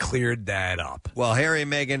she cleared that up. While Harry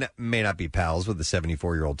and Meghan may not be pals with the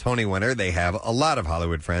 74-year-old Tony winner, they have a lot of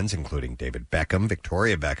Hollywood friends, including David Beckham,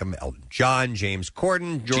 Victoria Beckham, Elton John, James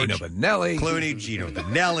Corden, George Gino Vanelli, Clooney, Gino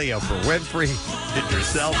Vanelli, Oprah Winfrey,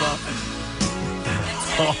 Idris Elba.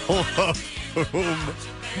 All of whom...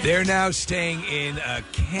 They're now staying in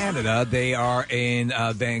Canada. They are in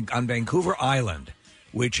on Vancouver Island,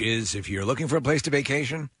 which is, if you're looking for a place to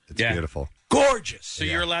vacation, it's beautiful. Gorgeous. So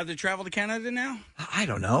you're allowed to travel to Canada now? I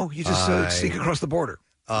don't know. You just sneak across the border.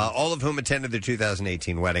 All of whom attended their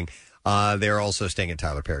 2018 wedding. They're also staying at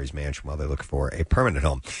Tyler Perry's mansion while they look for a permanent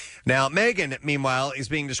home. Now, Meghan, meanwhile, is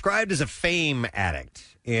being described as a fame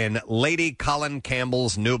addict in Lady Colin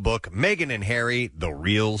Campbell's new book, Meghan and Harry, The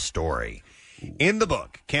Real Story. In the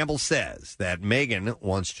book, Campbell says that Meghan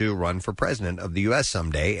wants to run for president of the U.S.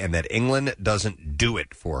 someday and that England doesn't do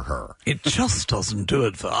it for her. It just doesn't do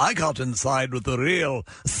it for her. I got inside with the real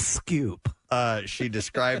scoop. She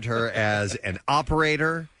described her as an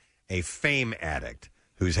operator, a fame addict,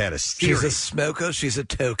 who's had a series. She's a smoker, she's a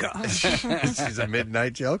toker. She's a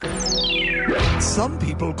midnight joker. Some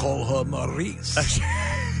people call her Maurice.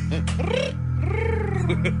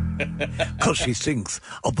 Because she sings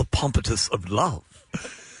of the pompousness of love.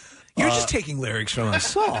 You're just taking lyrics from a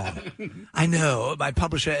song. I know. My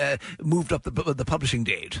publisher moved up the publishing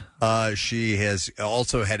date. She has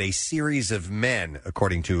also had a series of men,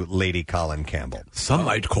 according to Lady Colin Campbell. Some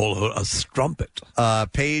might call her a strumpet.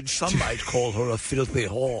 Some might call her a filthy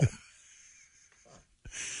whore.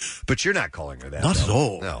 But you're not calling her that. Not at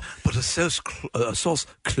all. No. But a source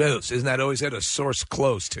close. Isn't that always said a source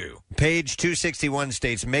close to? Page 261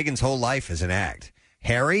 states Meghan's whole life is an act.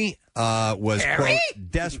 Harry was, quote,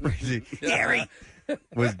 desperate. Harry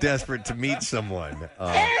was desperate to meet someone.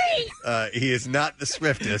 Harry! He is not the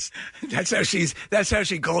swiftest. That's how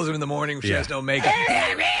she calls him in the morning when she has no makeup.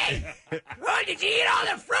 Harry! Why did you eat all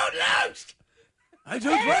the Fruit Loops? I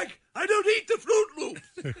don't eat the Fruit Loops.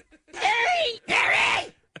 Harry!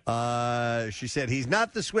 She said he's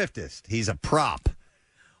not the swiftest. He's a prop.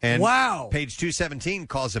 And wow. Page 217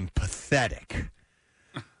 calls him pathetic.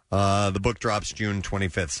 The book drops June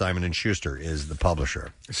 25th. Simon & Schuster is the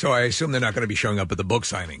publisher. So I assume they're not going to be showing up at the book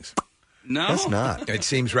signings. No. That's not. It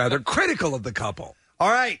seems rather critical of the couple. All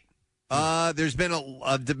right. There's been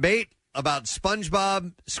a debate about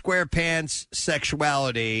SpongeBob SquarePants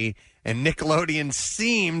sexuality, and Nickelodeon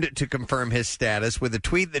seemed to confirm his status with a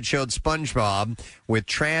tweet that showed SpongeBob with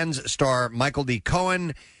trans star Michael D.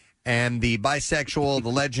 Cohen and the bisexual The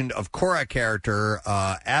Legend of Korra character,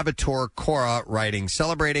 Avatar Korra, writing,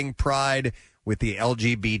 celebrating Pride with the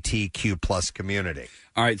LGBTQ plus community.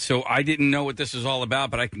 All right, so I didn't know what this is all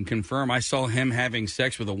about, but I can confirm I saw him having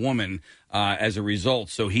sex with a woman as a result,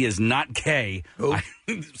 so he is not gay.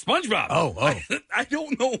 SpongeBob. I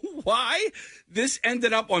don't know why this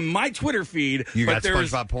ended up on my Twitter feed. You but got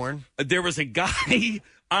SpongeBob porn? There was a guy,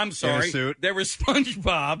 I'm sorry, in a suit? There was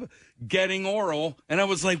SpongeBob getting oral, and I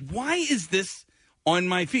was like, why is this on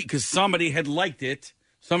my feed? Because somebody had liked it.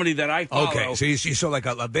 Somebody that I follow. Okay, so you saw like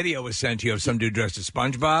a video was sent to you of some dude dressed as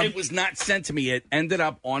SpongeBob? It was not sent to me. It ended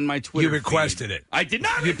up on my Twitter You requested feed. it. I did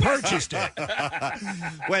not. You purchased it.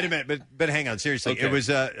 Wait a minute, but hang on. Seriously, Okay. it was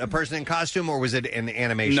a person in costume or was it an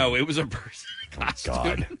animation? No, it was a person in costume.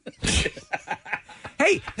 God.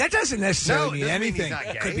 Hey, that doesn't necessarily mean doesn't mean he's anything.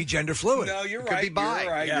 not gay. Could be gender fluid. No, you're Could right. be bi.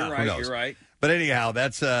 You're right. Yeah. You're Who right. knows? You're right. But anyhow,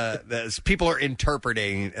 that's people are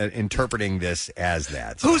interpreting this as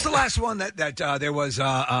that. Who's the last one that there was?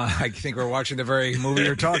 I think we're watching the very movie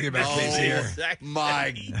you're talking about. Here.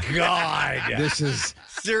 My God! This is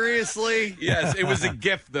seriously. Yes, it was a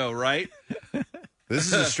gift, though, right? This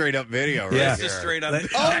is a straight up video, right? Yeah. This is straight up.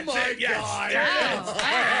 Oh my God!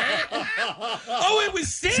 Oh, it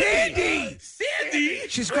was Sandy. Sandy.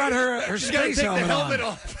 She's got her She's got to space take the helmet helmet on.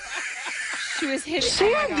 off. She was hitting.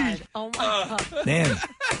 Oh my God! Oh my God! Man,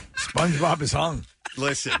 SpongeBob is hung.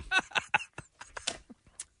 Listen.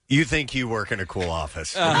 You think you work in a cool office.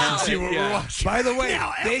 See what we're watching. By the way,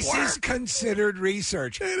 Yeah, at this work. is considered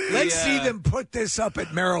research. Let's see them put this up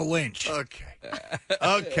at Merrill Lynch. Okay.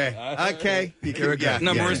 You Here we go.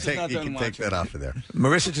 No, you Marissa's can not take, you done can take watching. that off of there.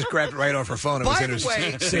 Marissa just grabbed it right off her phone. It was By in her the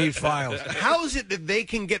way- saved files. How is it that they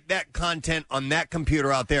can get that content on that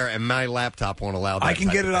computer out there and my laptop won't allow that? I can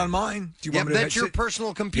type get of it thing? on mine. Do you Yeah, want but me to that's your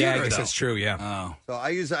personal computer. Yeah, I guess though. that's true. Yeah. Oh. So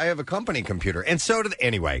I have a company computer, and so do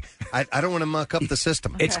anyway. I don't want to muck up the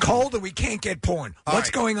system. It's cold and we can't get porn. All What's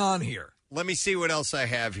right. going on here? Let me see what else I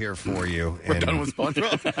have here for you. We're done with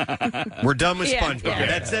SpongeBob. We're done with Yeah, SpongeBob.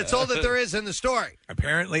 yeah. That's all that there is in the story.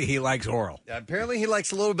 Apparently, he likes oral. Apparently, he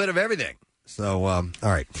likes a little bit of everything. So, all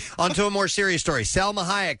right. On to a more serious story. Salma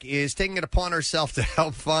Hayek is taking it upon herself to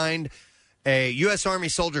help find a U.S. Army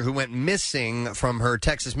soldier who went missing from her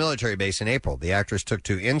Texas military base in April. The actress took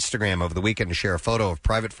to Instagram over the weekend to share a photo of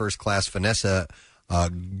Private First Class Vanessa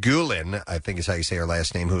Guilin, I think is how you say her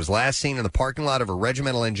last name, who was last seen in the parking lot of her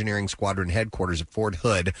Regimental Engineering Squadron headquarters at Fort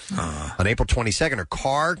Hood on April 22nd. Her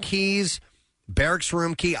car keys, barracks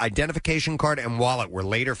room key, identification card, and wallet were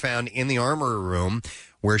later found in the armory room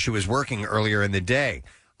where she was working earlier in the day.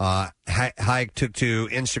 Hayek took to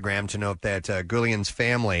Instagram to note that Guillin's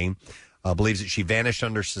family believes that she vanished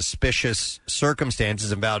under suspicious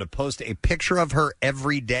circumstances and vowed to post a picture of her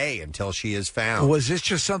every day until she is found. Was this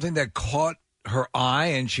just something that caught her eye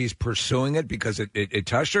and she's pursuing it because it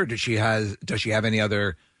touched her? Does she have any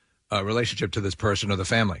other relationship to this person or the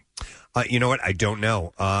family? You know what? I don't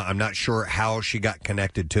know. I'm not sure how she got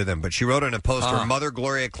connected to them, but she wrote in a post, her mother,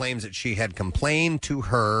 Gloria, claims that she had complained to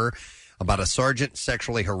her about a sergeant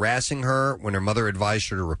sexually harassing her. When her mother advised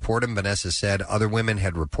her to report him, Vanessa said other women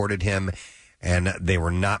had reported him and they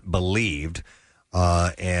were not believed.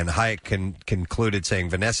 And Hayek concluded saying,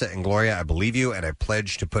 Vanessa and Gloria, I believe you, and I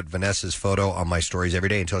pledge to put Vanessa's photo on my stories every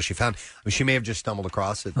day until she found. I mean, she may have just stumbled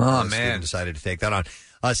across it. Oh, man. Stephen decided to take that on.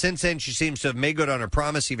 Since then, she seems to have made good on her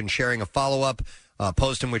promise, even sharing a follow-up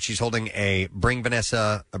post in which she's holding a Bring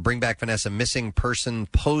Back Vanessa Missing Person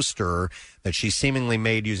poster that she seemingly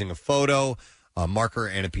made using a photo, a marker,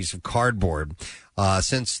 and a piece of cardboard.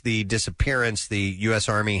 Since the disappearance, the U.S.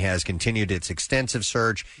 Army has continued its extensive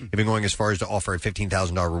search, even going as far as to offer a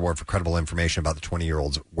 $15,000 reward for credible information about the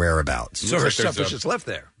 20-year-old's whereabouts. So her stuff is just left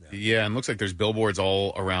there. Yeah, and looks like there's billboards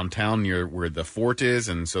all around town near where the fort is,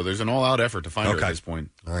 and so there's an all-out effort to find her at this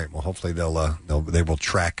point. All right. Well, hopefully they will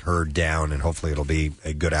track her down, and hopefully it'll be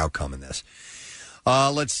a good outcome in this.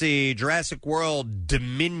 Let's see. Jurassic World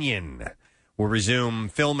Dominion will resume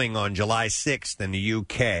filming on July 6th in the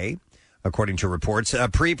UK, according to reports.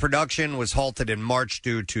 Pre-production was halted in March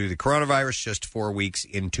due to the coronavirus, just 4 weeks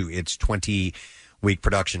into its 20-week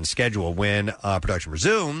production schedule. When production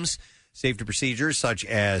resumes, safety procedures such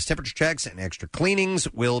as temperature checks and extra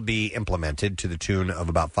cleanings will be implemented to the tune of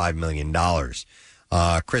about $5 million.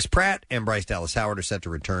 Chris Pratt and Bryce Dallas Howard are set to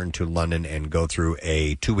return to London and go through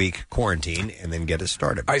a 2-week quarantine and then get us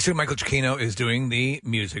started. I assume Michael Giacchino is doing the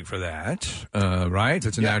music for that, right?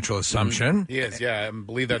 It's a natural assumption. He is, yeah. I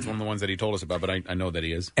believe that's one of the ones that he told us about, but I know that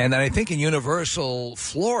he is. And then I think in Universal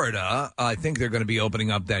Florida, I think they're going to be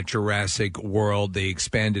opening up that Jurassic World, the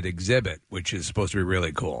expanded exhibit, which is supposed to be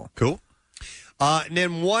really cool. Cool. And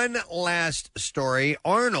then one last story.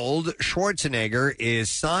 Arnold Schwarzenegger is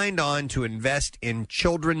signed on to invest in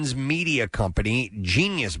children's media company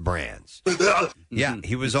Genius Brands. Yeah,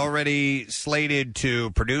 he was already slated to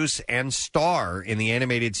produce and star in the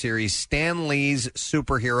animated series Stan Lee's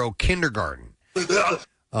Superhero Kindergarten.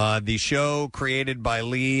 The show, created by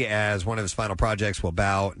Lee as one of his final projects, will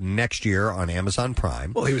bow next year on Amazon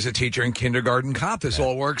Prime. Well, he was a teacher in Kindergarten Cop. This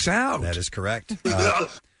all works out. That is correct.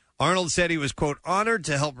 Arnold said he was, quote, honored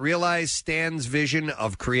to help realize Stan's vision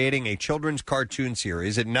of creating a children's cartoon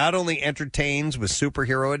series. It not only entertains with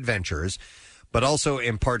superhero adventures, but also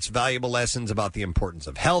imparts valuable lessons about the importance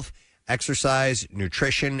of health, exercise,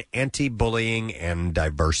 nutrition, anti-bullying, and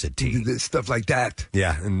diversity. Stuff like that.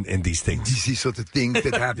 Yeah, and these things. These sort of things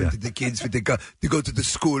that happen to the kids when they go to the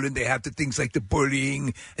school and they have the things like the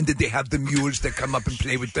bullying, and then they have the mules that come up and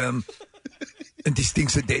play with them. And these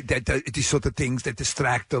things these sort of things that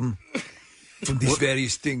distract them from these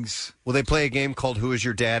various things. Will they play a game called Who is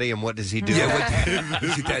Your Daddy and What Does He Do? Yeah, what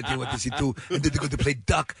is your daddy? What does he do? And then they're going to play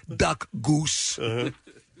duck, goose. And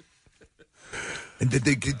then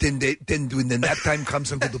when the nap time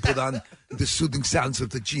comes, I'm going to put on the soothing sounds of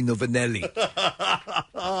the Gino Vanelli.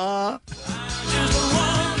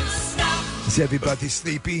 Is everybody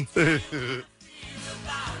sleepy?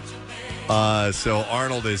 So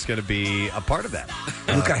Arnold is going to be a part of that.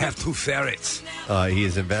 Look, I have 2 ferrets. He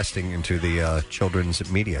is investing into the children's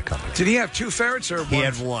media company. Did he have 2 ferrets or one? He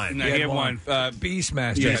had one. No, he had one.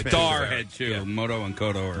 Beastmaster. Yeah, Dar had 2. Moto and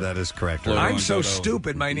Kodo. That is correct. I'm so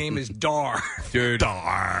stupid. My name is Dar. Dude.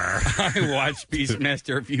 Dar. I watched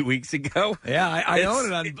Beastmaster a few weeks ago. Yeah, I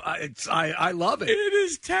own it. I love it. It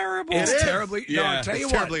is terrible. It's terribly. Yeah. No, I'll tell you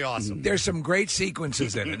It's what. terribly awesome. There's some great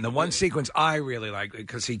sequences in it, and the one sequence I really like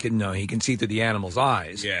because he can see through the animal's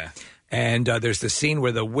eyes. Yeah. And there's the scene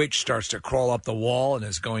where the witch starts to crawl up the wall and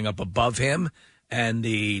is going up above him, and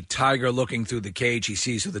the tiger looking through the cage, he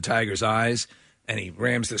sees through the tiger's eyes, and he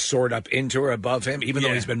rams the sword up into her above him, even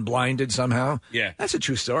though he's been blinded somehow. Yeah. That's a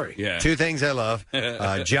true story. Yeah. 2 things I love.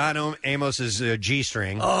 John Amos's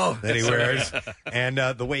G-string that he wears, and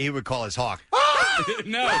the way he would call his hawk.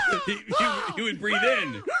 No, he would breathe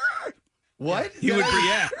in. What? He would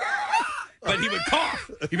breathe out. But he would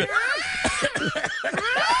cough. He would...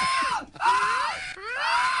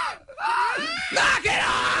 Knock it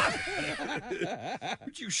off!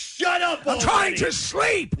 Would you shut up I'm trying to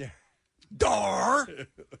sleep! Dar.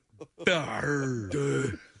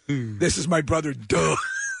 This is my brother, Duh.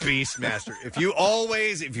 Beastmaster. If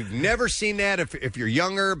you've never seen that, if you're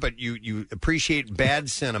younger but you appreciate bad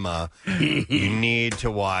cinema, you need to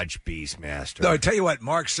watch Beastmaster. No, I tell you what,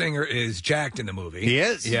 Mark Singer is jacked in the movie. He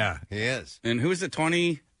is. Yeah. He is. And who is it?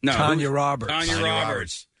 Tanya Roberts. Tanya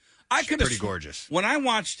Roberts. I could pretty gorgeous. When I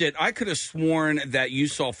watched it, I could have sworn that you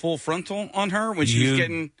saw full frontal on her when she was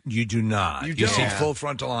getting. You do not. You see full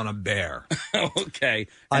frontal on a bear. Okay.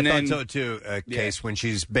 I thought so too, Case, when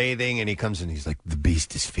she's bathing and he comes in, he's like, the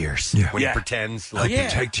beast is fierce. Yeah. When he pretends like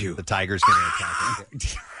protect you. The tiger's going to attack him.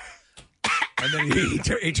 And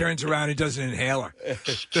then he turns around and does an inhaler.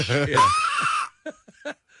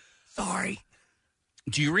 Sorry.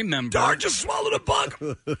 Do you remember? Dar just swallowed a bug.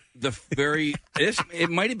 It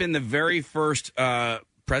might have been the very first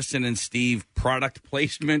Preston and Steve product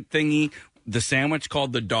placement thingy. The sandwich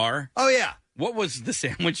called the Dar. Oh yeah. What was the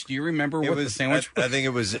sandwich? Do you remember the sandwich was? I think it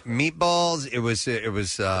was meatballs. It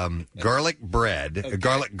was garlic bread,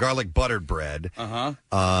 garlic buttered bread.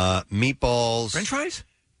 Meatballs, French fries.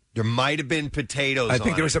 There might have been potatoes. I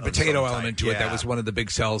think there was a of potato some element type. to it. That was one of the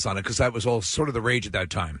big sells on it because that was all sort of the rage at that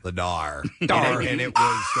time. The Dar. Dar. And it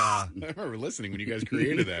was. I remember listening when you guys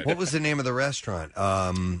created that. What was the name of the restaurant?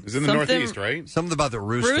 It was in the Northeast, right? Something about the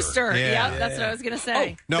Rooster. Rooster. Yeah, that's what I was going to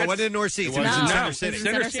say. No, it wasn't in Northeast. It was in Center City.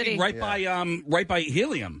 Center City, right by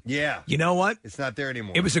Helium. Yeah. You know what? It's not there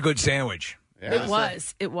anymore. It was a good sandwich. Yeah.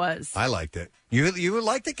 It was. I liked it. You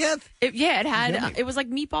liked it, Kev? It had. It was like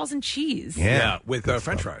meatballs and cheese. Yeah, with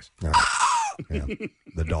French fries. Yeah.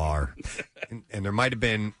 The Dar. And there might have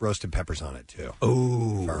been roasted peppers on it, too.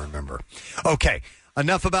 Oh. If I remember. Okay,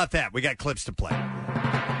 enough about that. We got clips to play.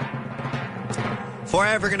 4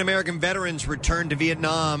 African-American veterans returned to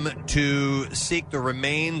Vietnam to seek the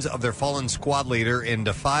remains of their fallen squad leader in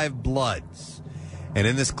Da 5 Bloods. And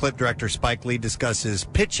in this clip, director Spike Lee discusses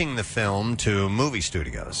pitching the film to movie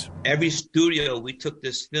studios. Every studio we took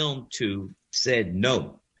this film to said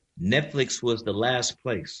no. Netflix was the last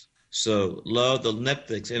place. So love the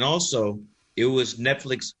Netflix. And also, it was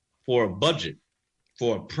Netflix for a budget,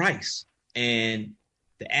 for a price. And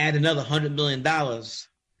to add another $100 million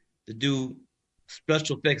to do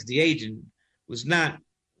special effects de-aging the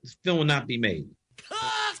film will not be made.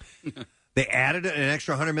 They added an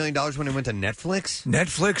extra $100 million when it went to Netflix?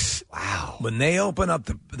 Netflix, wow. When they open up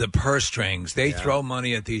the purse strings, they throw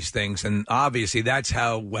money at these things, and obviously that's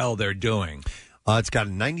how well they're doing. It's got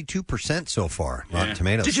 92% so far. Rotten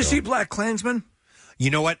Tomatoes. Did you see Black Klansman? You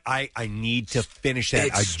know what? I need to finish that.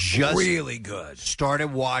 It's I just really good.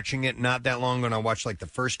 Started watching it not that long ago, and I watched like the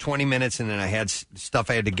first 20 minutes, and then I had stuff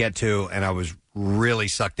I had to get to, and I was really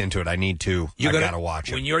sucked into it. I need to. I got to watch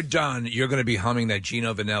it. When you're done, you're going to be humming that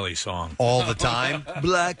Gino Vanelli song. All the time?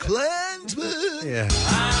 Black Klansman. Yeah.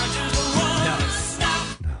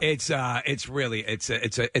 It's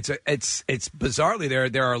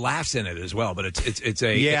bizarrely there are laughs in it as well, but it's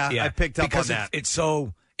I picked up on that. It's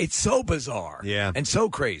so bizarre, and so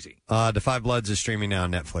crazy. Defy Bloods is streaming now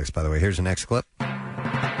on Netflix. By the way, here's the next clip.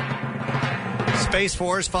 Space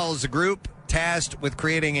Force follows a group tasked with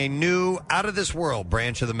creating a new, out-of-this-world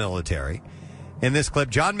branch of the military. In this clip,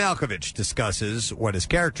 John Malkovich discusses what his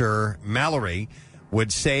character Mallory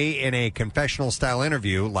would say in a confessional-style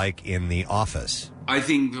interview, like in The Office. I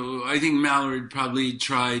think Mallory would probably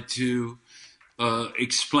try to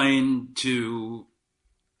explain to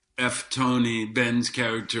F. Tony, Ben's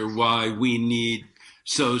character, why we need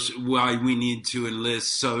to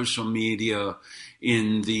enlist social media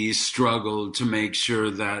in the struggle to make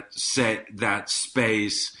sure that that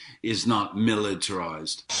space is not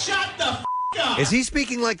militarized. Shut the f*** up! Is he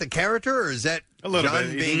speaking like the character, or is that a little John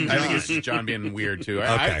bit? being I John? think it's John being weird too.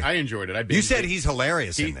 Okay. I enjoyed it. You said he's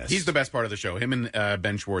hilarious in this. He's the best part of the show. Him and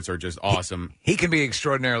Ben Schwartz are just awesome. He can be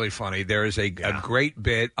extraordinarily funny. There is a great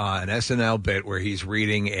bit, an SNL bit, where he's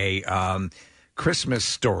reading a Christmas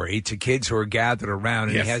story to kids who are gathered around,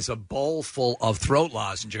 and he has a bowl full of throat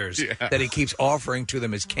lozenges that he keeps offering to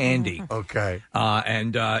them as candy. Okay.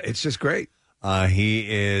 And it's just great. He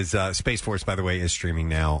is Space Force, by the way, is streaming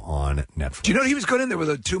now on Netflix. Do you know he was good in there with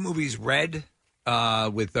the two movies, Red,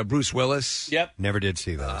 with Bruce Willis? Yep. Never did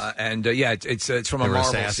see those. And it's from a They were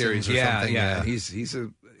Marvel assassins series. or Yeah, something? yeah.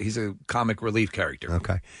 Yeah. He's a comic relief character.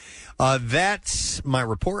 Okay. That's my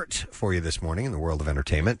report for you this morning in the world of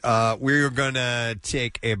entertainment. We're going to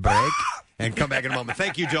take a break and come back in a moment.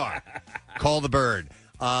 Thank you, John. Call the bird.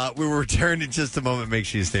 We will return in just a moment. Make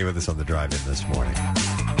sure you stay with us on the drive-in this morning.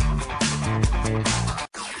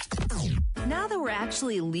 Now that we're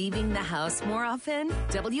actually leaving the house more often,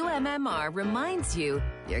 WMMR reminds you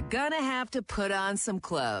you're gonna have to put on some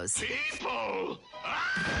clothes. People!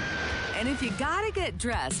 And if you gotta get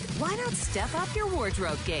dressed, why not step up your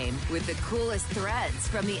wardrobe game with the coolest threads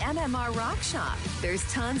from the MMR Rock Shop? There's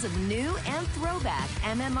tons of new and throwback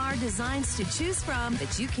MMR designs to choose from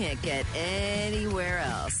that you can't get anywhere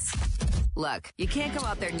else. Look, you can't go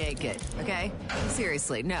out there naked, okay?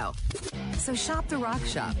 Seriously, no. So shop the Rock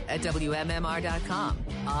Shop at WMMR.com.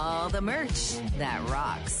 All the merch that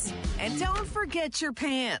rocks. And don't forget your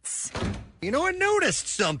pants. You know, I noticed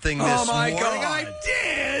something this Oh, my morning. God. I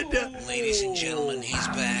did. Ladies and gentlemen, he's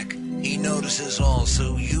back. He notices all,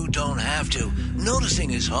 so you don't have to. Noticing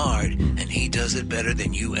is hard, and he does it better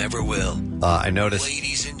than you ever will. I noticed.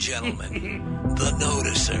 Ladies and gentlemen, the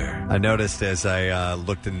Noticer. I noticed as I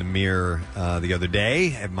looked in the mirror the other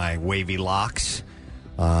day at my wavy locks,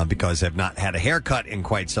 because I've not had a haircut in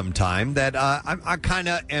quite some time, that I kind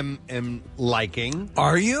of am liking.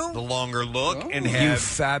 Are you? The longer look and You have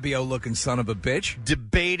Fabio-looking son of a bitch.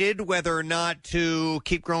 debated whether or not to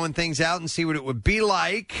keep growing things out and see what it would be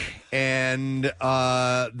like. And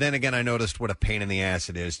then again, I noticed what a pain in the ass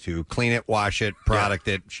it is to clean it, wash it, product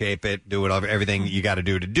it, shape it, do it, everything you got to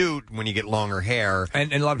do when you get longer hair.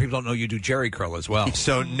 And a lot of people don't know you do Jerry curl as well.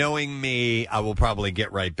 So knowing me, I will probably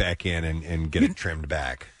get right back in and get it trimmed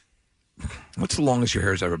back. What's the longest your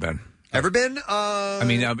hair's ever been? Ever been? I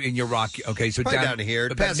mean, in your rock. Okay, so Probably down to here,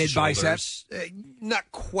 about past the mid bicep. shoulders.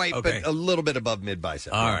 Not quite, Okay. but a little bit above mid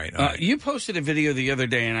bicep. All right. You posted a video the other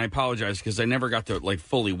day, and I apologize because I never got to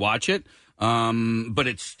fully watch it. But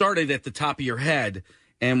it started at the top of your head,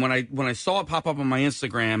 and when I saw it pop up on my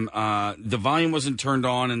Instagram, the volume wasn't turned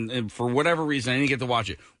on, and for whatever reason, I didn't get to watch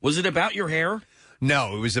it. Was it about your hair?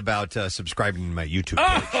 No, it was about subscribing to my YouTube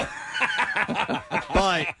page.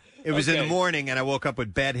 But it was in the morning, and I woke up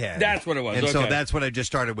with bedhead. That's what it was. And so Okay. that's what I just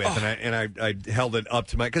started with, and I held it up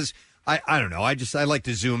to my because. I don't know. I like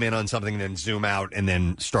to zoom in on something and then zoom out and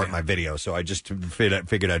then start my video. So I just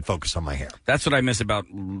figured I'd focus on my hair. That's what I miss about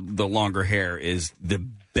the longer hair is the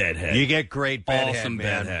bedhead. You get great bedhead, awesome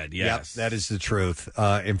man. bedhead. Yes, Yep, that is the truth.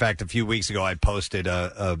 In fact, a few weeks ago, I posted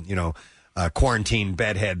a quarantine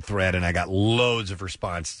bedhead thread, and I got loads of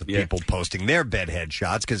responses of people posting their bedhead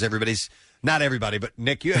shots because everybody's Not everybody, but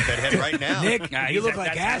Nick, you have that head right now. Nick, you look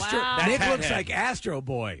like Astro. Wow. Nick looks like Astro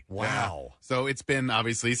Boy. Wow. So it's been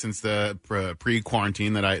obviously since the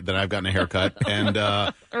pre-quarantine that I've gotten a haircut, and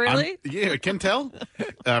Really? I can tell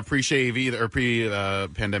pre-shave either or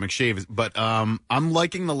pre-pandemic shave, but I'm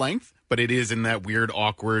liking the length. But it is in that weird,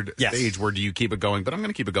 awkward stage where do you keep it going? But I'm going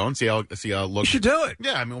to keep it going. See how it looks. You should do it.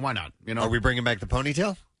 Yeah, I mean, why not? Are we bringing back the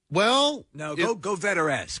ponytail? Well, no. Go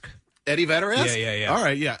Vedder-esque. Eddie Vedder-esque? Yeah. All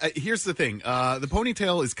right, yeah. Here's the thing. The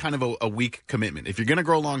ponytail is kind of a weak commitment. If you're going to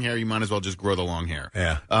grow long hair, you might as well just grow the long hair.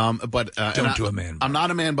 Yeah. But don't do a man bun. I'm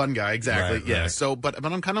not a man bun guy, exactly. Right, yeah. right. So, but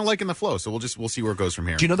I'm kind of liking the flow. So we'll see where it goes from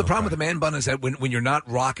here. Do you know the problem with the man bun is that when you're not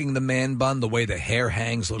rocking the man bun, the way the hair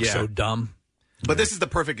hangs looks so dumb. But this is the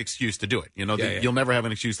perfect excuse to do it. You'll never have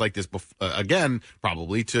an excuse like this again,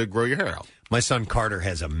 probably, to grow your hair out. My son Carter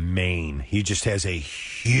has a mane. He just has a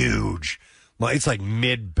huge. Well, it's like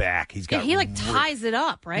mid-back. He's got. He ties it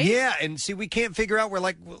up, right? Yeah, and see, we can't figure out. We're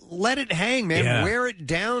like, let it hang, man. Yeah. Wear it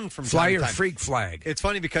down from Fly time your to time. freak flag. It's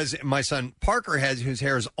funny because my son Parker whose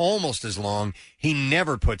hair is almost as long. He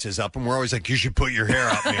never puts his up, and we're always like, you should put your hair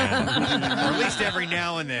up, man. Or at least every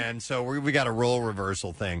now and then. So we got a role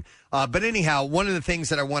reversal thing. But anyhow, one of the things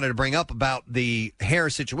that I wanted to bring up about the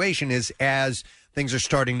hair situation is as things are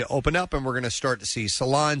starting to open up, and we're going to start to see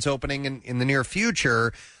salons opening in the near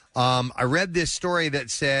future. I read this story that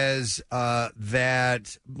says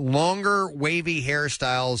that longer, wavy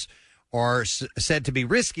hairstyles are said to be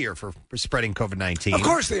riskier for spreading COVID-19. Of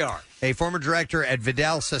course they are. A former director at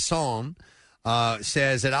Vidal Sassoon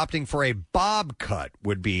says that opting for a bob cut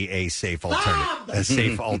would be a safe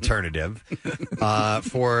alternative to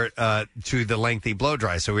the lengthy blow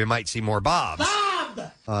dry. So we might see more bobs.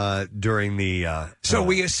 During the so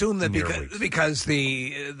we assume that weeks. because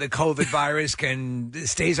the COVID virus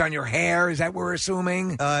stays on your hair. Is that what we're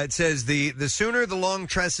assuming? It says the sooner the long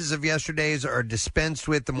tresses of yesterdays are dispensed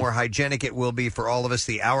with, the more hygienic it will be for all of us.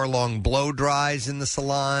 The hour-long blow dries in the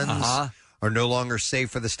salons are no longer safe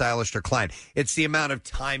for the stylist or client. It's the amount of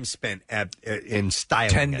time spent in styling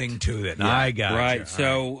tending to it. Yeah. I got right. you.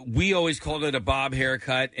 So we always called it a bob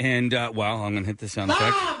haircut, and I'm going to hit the sound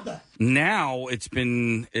effect. Now it's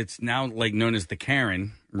now like known as the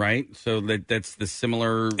Karen, right? So that's the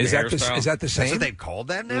similar hairstyle. Is that the same? That's what they've called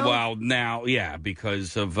that now? Well, now, yeah,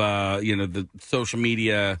 because of the social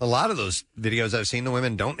media. A lot of those videos I've seen, the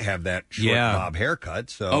women don't have that short bob haircut.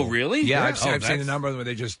 So, oh, really? Yeah, I've seen a number of them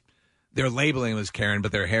where they're labeling them as Karen,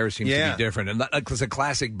 but their hair seems to be different. And because a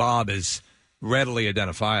classic bob is readily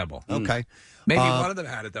identifiable. Okay. Maybe one of them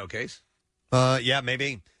had it, though, Case. Yeah,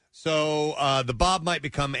 maybe. So the bob might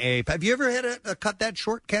become have you ever had a cut that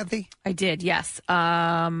short, Kathy? I did, yes.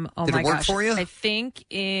 Did it work for you? I think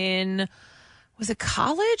was it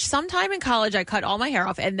college? Sometime in college, I cut all my hair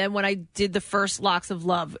off. And then when I did the first Locks of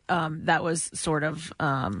Love, that was sort of...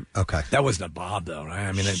 okay. That wasn't a bob, though, right?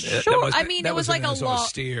 I mean, sure. it was like a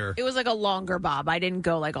austere. It was like a longer bob. I didn't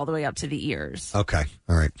go all the way up to the ears. Okay.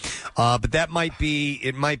 All right. But that might be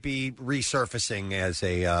resurfacing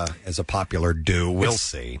as a popular do. We'll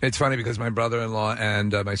see. It's funny because my brother-in-law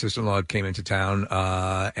and my sister-in-law came into town,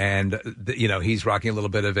 and he's rocking a little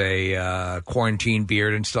bit of a quarantine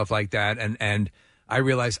beard and stuff like that, and I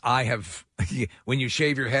realize I have. When you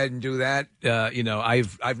shave your head and do that,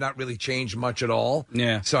 I've not really changed much at all.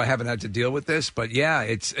 Yeah. So I haven't had to deal with this. But yeah,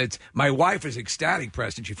 it's my wife is ecstatic,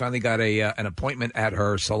 Preston. She finally got an appointment at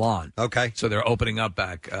her salon. Okay. So they're opening up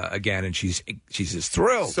back again, and she's just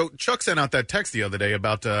thrilled. So Chuck sent out that text the other day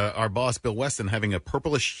about our boss Bill Weston having a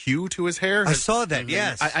purplish hue to his hair. I saw that.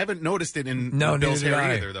 Yes. I haven't noticed it in No, Bill's neither hair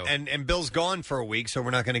did I. either, though. And Bill's gone for a week, so we're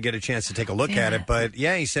not going to get a chance to take a look at it. But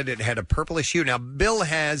yeah, he said it had a purplish hue. Now Bill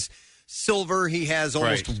has silver. He has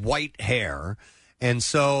almost white hair, and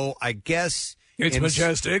so I guess it's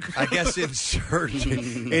majestic. I guess it's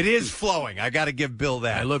it is flowing. I got to give Bill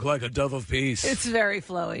that. I look like a dove of peace. It's very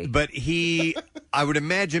flowy. But I would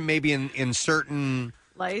imagine maybe in certain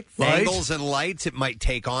angles and lights, it might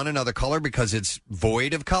take on another color because it's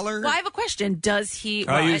void of color. Well, I have a question. Does he?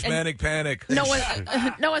 I use Manic Panic. No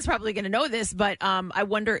one's probably going to know this, but I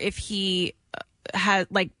wonder if he has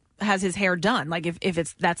his hair done, like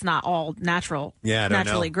if that's not all natural,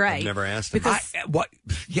 naturally gray. I've never asked him. Because what?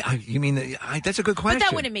 Yeah, you mean that's a good question. But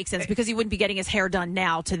that wouldn't make sense because he wouldn't be getting his hair done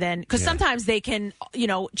now to then. Because sometimes they can,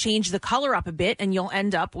 change the color up a bit, and you'll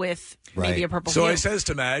end up with maybe a purple. So hue. I says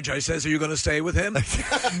to Madge, are you going to stay with him?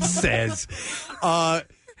 Says.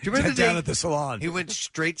 Do you remember down at the salon? He went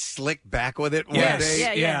straight slick back with it one Yes.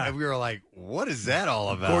 day. Yeah. And we were like, what is that all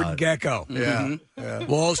about? Gordon Gekko. Yeah. Yeah.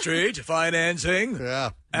 Wall Street, financing. Yeah.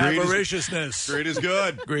 Avariciousness. Greed is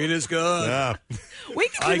good. Greed is good. Yeah. We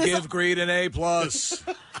can do I this give greed an A+.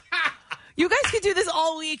 You guys could do this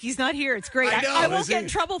all week. He's not here. It's great. I know, I won't is get he? in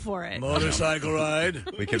trouble for it. Motorcycle ride.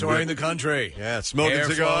 We can touring the country. Yeah, smoking Hair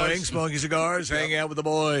cigars. flowing, smoking cigars, hanging out with the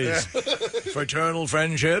boys. Fraternal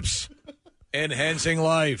friendships. Enhancing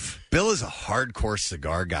life. Bill is a hardcore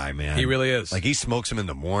cigar guy, man. He really is. Like, he smokes them in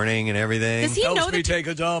the morning and everything. Does he Helps know me the take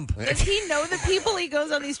a dump. Does he know the people he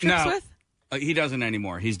goes on these trips No. with? He doesn't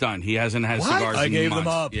anymore. He's done. He hasn't had What? cigars I in gave them months.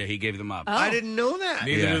 up. Yeah, he gave them up. Oh. I didn't know that.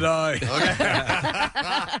 Neither Yeah. did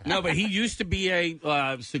I. No, but he used to be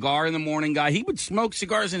a cigar in the morning guy. He would smoke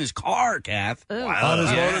cigars in his car, Kath. On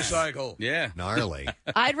his Yeah. motorcycle. Yeah. Gnarly.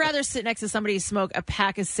 I'd rather sit next to somebody who smoke a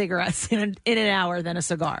pack of cigarettes in an hour than a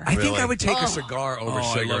cigar. I think Really? I would take a cigar over I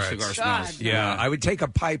love cigarettes. cigar God, smells. Yeah, I would take a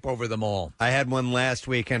pipe over them all. I had one last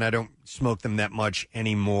weekend. I don't smoke them that much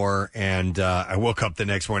anymore. And I woke up the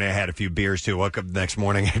next morning. I had a few beers, too. Woke up the next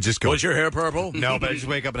morning. I just go. Was your hair purple? No, but I just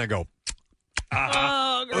wake up and I go.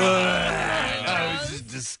 Oh, gross. That was just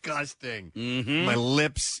disgusting. My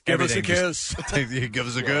lips. Give us a everything kiss. just- Give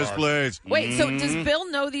us a kiss, please. Wait, so does Bill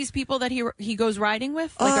know these people that he goes riding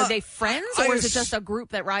with? Like, are they friends, or is it just a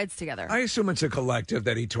group that rides together? I assume it's a collective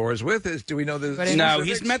that he tours with. Do we know the No, specifics?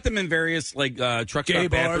 he's met them in various truck Gay stop bars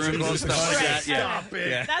bathrooms and across the stuff like country. that. Stop it.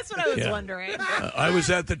 Yeah. That's what I was Yeah. wondering. I was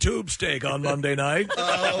at the tube steak on Monday night.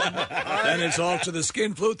 Then it's off to the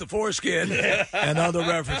skin flute, the foreskin, and other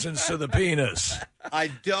references to the penis. I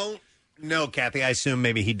don't know, Kathy. I assume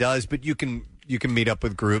maybe he does, but you can meet up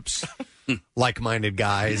with groups, like-minded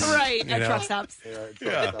guys, Right, you at know? truck stops.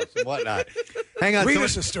 Yeah, and whatnot. Hang on, Read someone,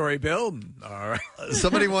 us a story, Bill. All right.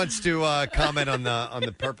 somebody wants to comment on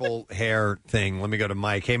the purple hair thing. Let me go to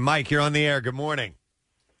Mike. Hey, Mike, you're on the air. Good morning.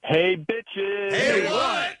 Hey, bitches. Hey,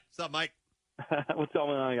 what? What's up, Mike? What's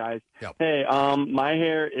going on, guys? Yep. Hey, my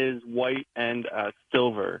hair is white and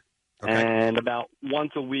silver, and about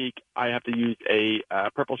once a week I have to use a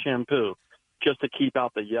purple shampoo just to keep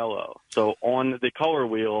out the yellow. So on the color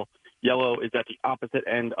wheel, yellow is at the opposite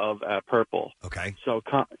end of purple. Okay. So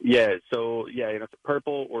it's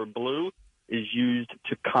purple or blue is used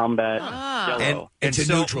to combat yellow. And It's a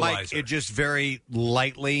so, neutralizer. Mike, it just very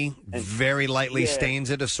lightly stains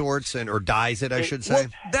it of sorts, or dyes it, I should say.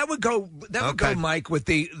 Well, that would go, Mike, with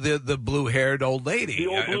the blue-haired old lady. The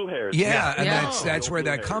old blue-haired. Yeah, and Yeah. that's where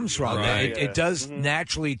that comes from. Right. It does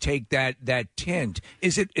naturally take that tint.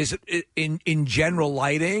 Is it in general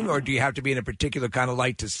lighting, or do you have to be in a particular kind of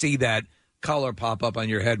light to see that color pop up on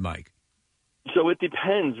your head, Mike? So it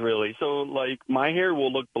depends, really. So, like, my hair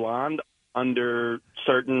will look blonde under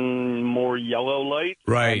certain more yellow light.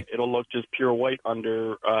 Right. And it'll look just pure white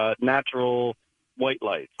under natural white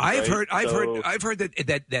light. I've heard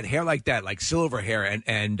that hair like that, like silver hair,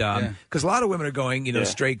 and because a lot of women are going,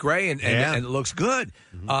 straight gray, and it looks good,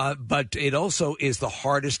 but it also is the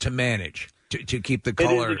hardest to manage to keep the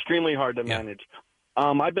color. It is extremely hard to manage.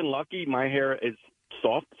 I've been lucky; my hair is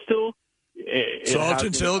soft still. It Soft hasn't,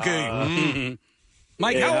 and silky.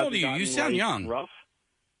 Mike, it how hasn't old are you? You gotten, sound like, young. Rough.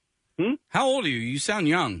 How old are you? You sound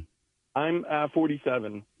young. I'm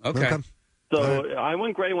 47. Okay. So I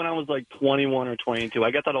went gray when I was like 21 or 22.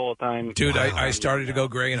 I get that all the time. Dude, I started to go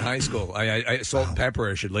gray in high school. I salt and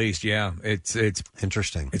pepperish at least. Yeah, it's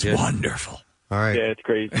interesting. It's wonderful. All right. Yeah, it's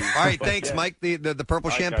crazy. All right, thanks, Mike. The purple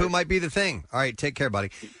shampoo guys. might be the thing. All right, take care, buddy.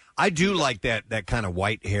 I do like that kind of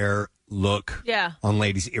white hair look on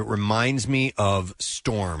ladies. It reminds me of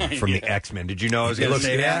Storm from the X-Men. Did you know I was going to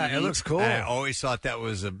say that? Yeah, it looks cool. I always thought that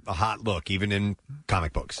was a hot look, even in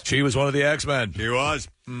comic books. She was one of the X-Men. She was.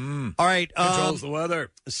 All right. Controls the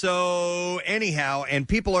weather. So anyhow, and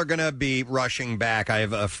people are going to be rushing back. I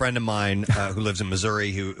have a friend of mine who lives in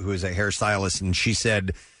Missouri who is a hairstylist, and she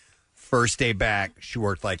said first day back, she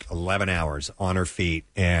worked like 11 hours on her feet,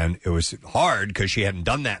 and it was hard because she hadn't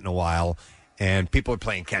done that in a while, and people are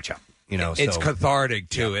playing catch up. It's cathartic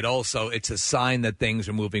too. It's a sign that things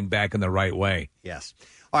are moving back in the right way. Yes.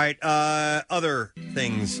 All right. Other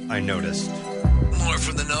things I noticed. More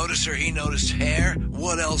from the noticer. He noticed hair.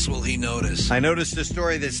 What else will he notice? I noticed a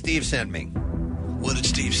story that Steve sent me. What did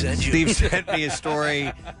Steve send you? Steve sent me a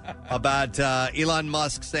story about Elon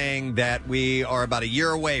Musk saying that we are about a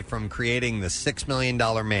year away from creating the $6 million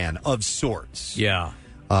man of sorts. Yeah.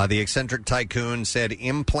 The eccentric tycoon said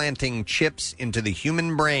implanting chips into the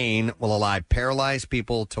human brain will allow paralyzed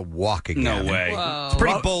people to walk again. No way. Whoa. It's a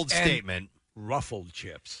pretty bold statement. Ruffled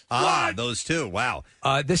chips. Those two. Wow.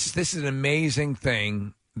 This is an amazing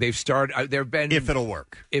thing. They've started. There've been if it'll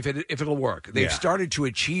work. If it'll work. They've started to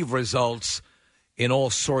achieve results in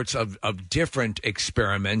all sorts of different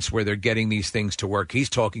experiments where they're getting these things to work.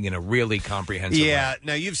 He's talking in a really comprehensive way.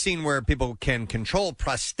 Now you've seen where people can control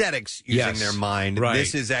prosthetics using their mind. Right.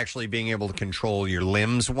 This is actually being able to control your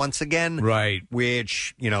limbs once again. Right.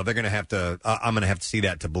 Which, they're going to have to, I'm going to have to see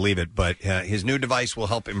that to believe it. But his new device will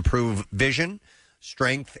help improve vision,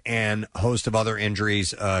 strength, and a host of other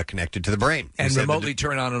injuries connected to the brain. And remotely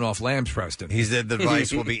turn on and off lamps, Preston. He said the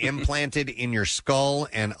device will be implanted in your skull,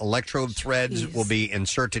 and electrode threads will be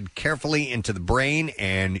inserted carefully into the brain,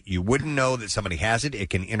 and you wouldn't know that somebody has it.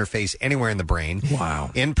 It can interface anywhere in the brain.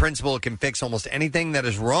 Wow. In principle, it can fix almost anything that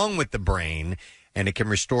is wrong with the brain, and it can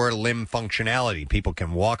restore limb functionality. People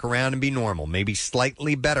can walk around and be normal, maybe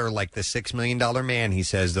slightly better like the $6 million man, he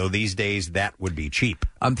says, though these days that would be cheap.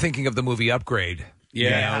 I'm thinking of the movie Upgrade.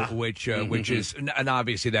 Yeah. Which is, and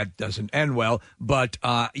obviously that doesn't end well, but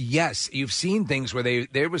yes, you've seen things where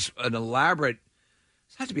there was an elaborate,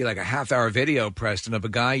 it had to be like a half-hour video, Preston, of a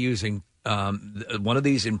guy using one of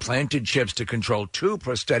these implanted chips to control two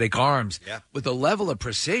prosthetic arms with a level of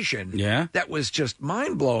precision that was just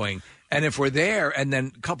mind-blowing. And if we're there, and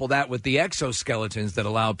then couple that with the exoskeletons that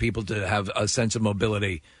allow people to have a sense of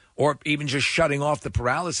mobility, or even just shutting off the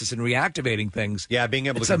paralysis and reactivating things. Yeah, being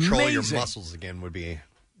able to control your muscles again would be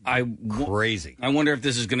crazy. I wonder if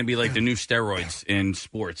this is going to be like the new steroids in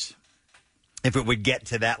sports. If it would get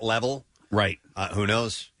to that level. Right. Who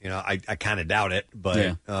knows? I kind of doubt it,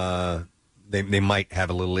 but they might have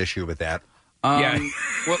a little issue with that.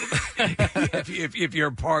 Well, if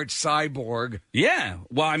you're part cyborg,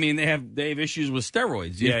 Well, I mean, they have issues with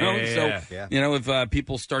steroids. You know? So if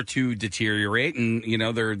people start to deteriorate and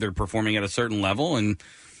they're performing at a certain level, and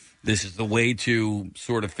this is the way to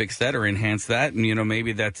sort of fix that or enhance that, and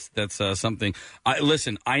maybe that's something.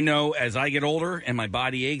 Listen, I know as I get older and my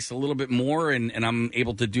body aches a little bit more, and I'm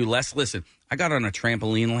able to do less. Listen, I got on a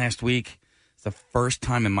trampoline last week. It's the first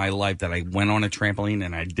time in my life that I went on a trampoline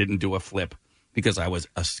and I didn't do a flip. Because I was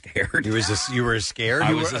scared. You were scared?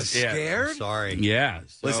 You were scared? I'm sorry. Yeah.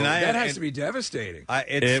 So, Listen, that has to be devastating.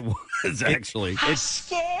 It was actually. It's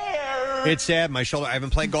scared. It's sad. My shoulder. I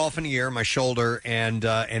haven't played golf in a year. My shoulder, and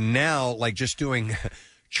now, like, just doing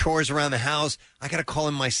chores around the house, I got to call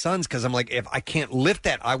in my sons because I'm like, if I can't lift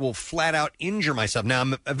that, I will flat out injure myself. Now,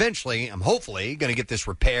 I'm hopefully going to get this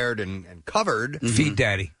repaired and covered. Feed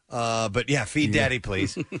daddy. But yeah, feed daddy,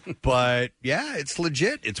 please. But yeah, it's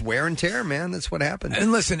legit. It's wear and tear, man. That's what happens.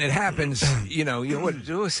 And listen, it happens.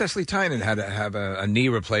 Cecily Tynan had to have a knee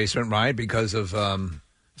replacement, right? Because of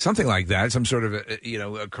something like that, some sort of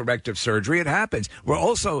a corrective surgery. It happens.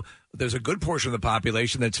 There's a good portion of the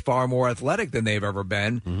population that's far more athletic than they've ever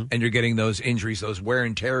been, and you're getting those injuries, those wear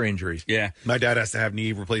and tear injuries. Yeah, my dad has to have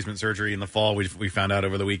knee replacement surgery in the fall. We found out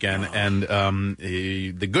over the weekend, and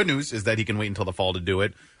the good news is that he can wait until the fall to do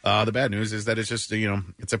it. The bad news is that it's just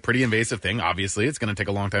it's a pretty invasive thing. Obviously, it's going to take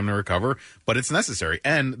a long time to recover, but it's necessary.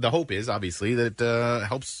 And the hope is obviously that it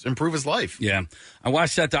helps improve his life. Yeah, I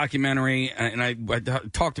watched that documentary, and I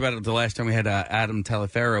talked about it the last time we had Adam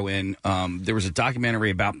Teleferro in. There was a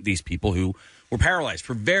documentary about these people who were paralyzed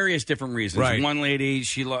for various different reasons. Right. One lady,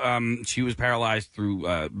 she was paralyzed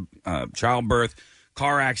through childbirth,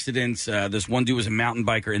 car accidents. This one dude was a mountain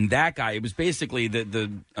biker, and that guy, it was basically the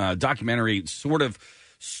documentary sort of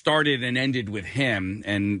started and ended with him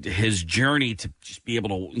and his journey to just be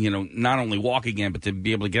able to, not only walk again, but to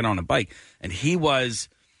be able to get on a bike. And he was,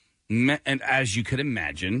 and as you could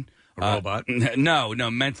imagine, a robot? No,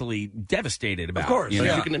 mentally devastated about. Of course, you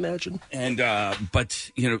can imagine. And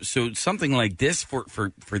but so something like this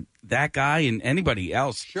for that guy and anybody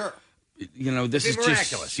else, sure. This is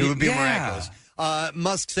miraculous. It would be miraculous.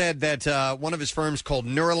 Musk said that one of his firms called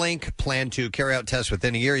Neuralink planned to carry out tests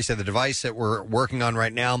within a year. He said the device that we're working on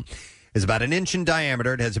right now is about an inch in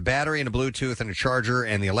diameter. It has a battery and a Bluetooth and a charger,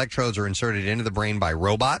 and the electrodes are inserted into the brain by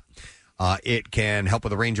robot. It can help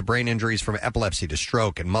with a range of brain injuries from epilepsy to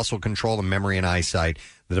stroke and muscle control and memory and eyesight.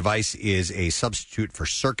 The device is a substitute for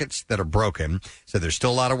circuits that are broken, so there's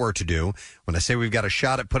still a lot of work to do. When I say we've got a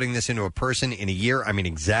shot at putting this into a person in a year, I mean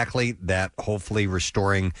exactly that, hopefully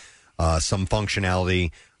restoring some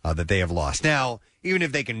functionality that they have lost. Now, even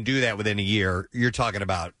if they can do that within a year, you're talking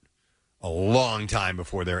about a long time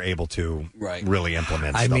before they're able to really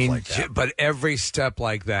implement stuff like that. But every step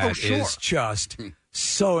like that is just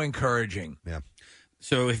so encouraging. Yeah.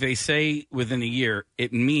 So if they say within a year,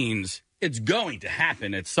 it means it's going to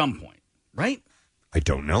happen at some point, right? I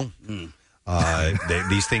don't know.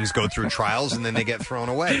 These things go through trials and then they get thrown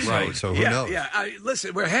away. So who knows? Yeah.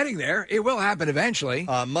 Listen, we're heading there. It will happen eventually.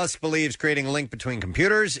 Musk believes creating a link between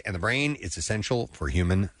computers and the brain is essential for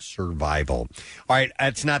human survival. All right,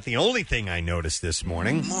 that's not the only thing I noticed this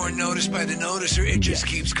morning. More noticed by the noticer. It just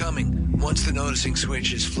keeps coming. Once the noticing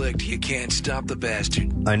switch is flicked, you can't stop the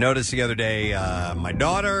bastard. I noticed the other day my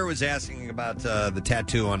daughter was asking about the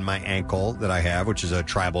tattoo on my ankle that I have, which is a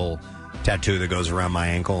tribal tattoo that goes around my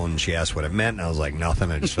ankle, and she asked what it meant, and I was like,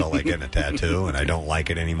 nothing. I just felt like getting a tattoo, and I don't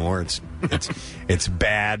like it anymore. It's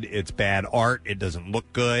bad. It's bad art. It doesn't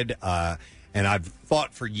look good. And I've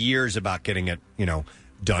thought for years about getting it,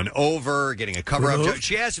 done over, getting a cover up.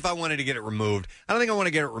 She asked if I wanted to get it removed. I don't think I want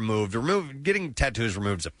to get it removed. Getting tattoos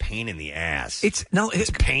removed is a pain in the ass. It's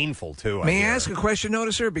painful too. May I ask a question,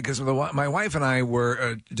 noticer? Because my wife and I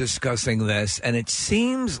were discussing this, and it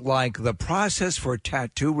seems like the process for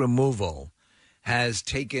tattoo removal has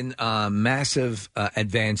taken massive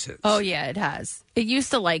advances. Oh yeah, it has. It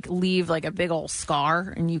used to leave a big old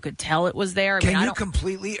scar, and you could tell it was there. Can you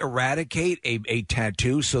completely eradicate a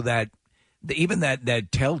tattoo so that even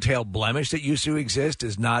that telltale blemish that used to exist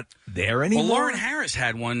is not there anymore? Well, Lauren Harris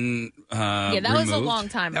had one that was a long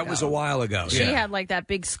time ago. That was a while ago. She had that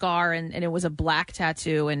big scar, and it was a black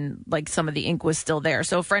tattoo, and some of the ink was still there.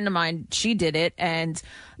 So a friend of mine, she did it, and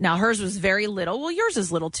now hers was very little. Well, yours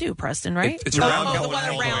is little too, Preston, right? It's around the one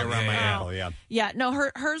around my ankle, yeah. Yeah, no,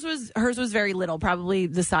 hers was very little, probably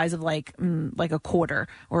the size of like a quarter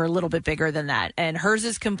or a little bit bigger than that. And hers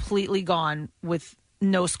is completely gone with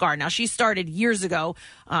no scar. Now, she started years ago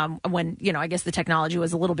when, I guess the technology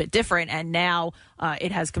was a little bit different, and now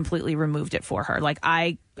it has completely removed it for her.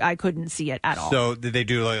 I couldn't see it at all. So did they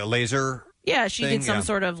do a laser? Yeah, she did some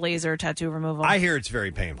sort of laser tattoo removal. I hear it's very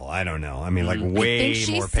painful. I don't know. I mean, way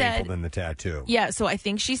more painful than the tattoo. Yeah, so I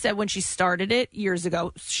think she said when she started it years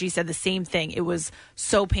ago, she said the same thing. It was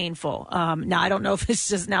so painful. Now, I don't know if it's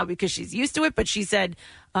just now because she's used to it, but she said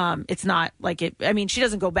it's not like it. I mean, she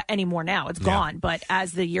doesn't go back anymore now. It's gone. But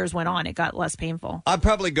as the years went on, it got less painful. I'd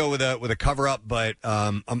probably go with a cover up, but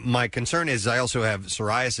my concern is I also have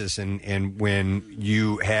psoriasis, and when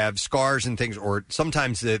you have scars and things, or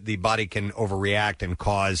sometimes the body can overreact and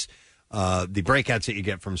cause the breakouts that you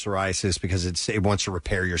get from psoriasis because it wants to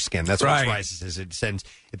repair your skin. That's what psoriasis is.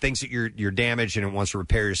 It thinks that you're damaged and it wants to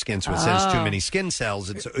repair your skin, so it sends too many skin cells.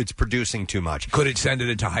 It's producing too much. Could it send it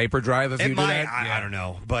into hyperdrive if you do that? I don't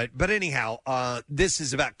know. But anyhow, this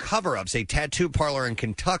is about cover-ups. A tattoo parlor in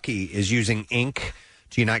Kentucky is using ink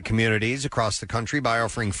to unite communities across the country by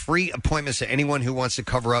offering free appointments to anyone who wants to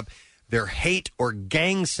cover up their hate or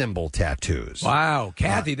gang symbol tattoos. Wow.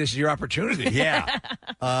 Kathy, this is your opportunity. Yeah.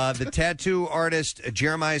 The tattoo artist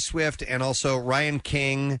Jeremiah Swift and also Ryan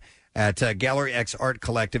King at Gallery X Art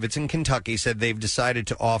Collective, it's in Kentucky, said they've decided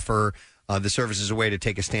to offer the service as a way to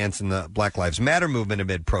take a stance in the Black Lives Matter movement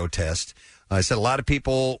amid protest. Said a lot of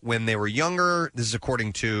people, when they were younger, this is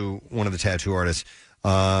according to one of the tattoo artists,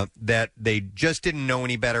 that they just didn't know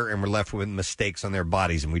any better and were left with mistakes on their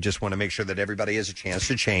bodies. And we just want to make sure that everybody has a chance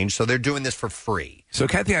to change. So they're doing this for free. So,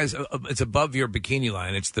 Kathy, it's above your bikini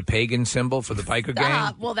line. It's the pagan symbol for the biker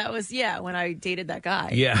gang? Well, that was, when I dated that guy.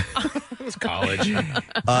 Yeah. It was college.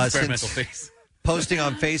 Experimental face. Posting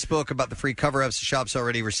on Facebook about the free cover-ups, the shop's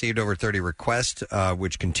already received over 30 requests,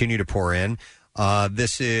 which continue to pour in.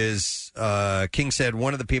 This is, King said,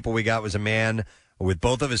 one of the people we got was a man with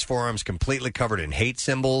both of his forearms completely covered in hate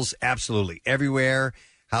symbols, absolutely everywhere.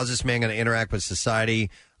 How's this man going to interact with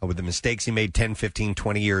society with the mistakes he made 10, 15,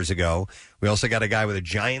 20 years ago? We also got a guy with a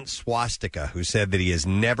giant swastika who said that he has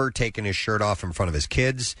never taken his shirt off in front of his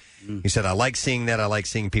kids. He said, I like seeing that. I like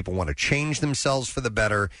seeing people want to change themselves for the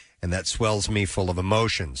better, and that swells me full of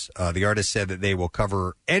emotions. The artist said that they will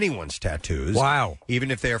cover anyone's tattoos. Wow.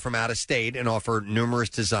 Even if they're from out of state, and offer numerous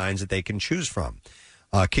designs that they can choose from.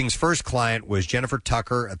 King's first client was Jennifer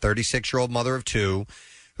Tucker, a 36-year-old mother of two,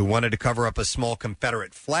 who wanted to cover up a small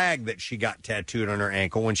Confederate flag that she got tattooed on her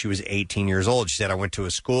ankle when she was 18 years old. She said, I went to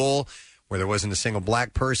a school where there wasn't a single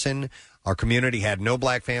black person. Our community had no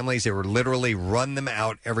black families. They were literally run them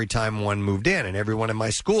out every time one moved in. And everyone in my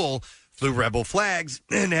school flew rebel flags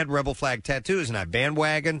and had rebel flag tattoos. And I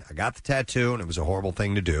bandwagoned. I got the tattoo, and it was a horrible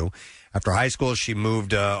thing to do. After high school, she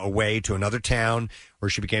moved away to another town where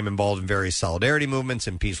she became involved in various solidarity movements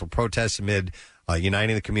and peaceful protests amid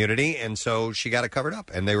uniting the community. And so she got it covered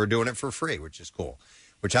up, and they were doing it for free, which is cool.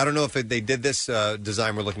 Which I don't know if they did this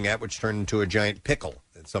design we're looking at, which turned into a giant pickle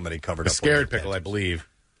that somebody covered up. A scared pickle, I believe.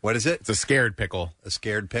 What is it? It's a scared pickle. A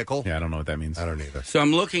scared pickle? Yeah, I don't know what that means. I don't either. So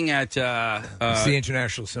I'm looking at it's the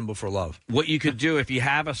international symbol for love. What you could do if you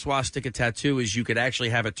have a swastika tattoo is you could actually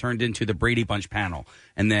have it turned into the Brady Bunch panel,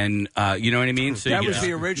 and then you know what I mean. So that you was could-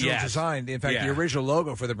 the original Yes. design. In fact, Yeah. the original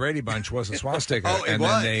logo for the Brady Bunch was a swastika, Oh, it and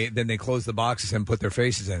was. then they closed the boxes and put their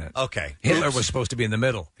faces in it. Okay. Hitler Oops. was supposed to be in the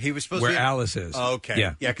middle. He was supposed where to be Alice is. Okay.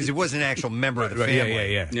 Yeah. Yeah, because he wasn't an actual member of the Right,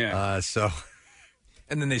 family. yeah. So.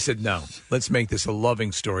 And then they said, no, let's make this a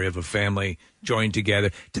loving story of a family joined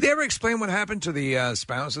together. Did they ever explain what happened to the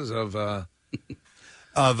spouses of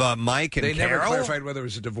Mike and They never Carol? clarified whether it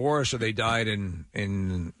was a divorce or they died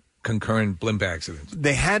in concurrent blimp accidents.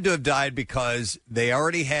 They had to have died because they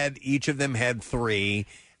already had, each of them had 3,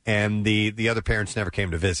 and the other parents never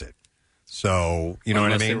came to visit. So, you know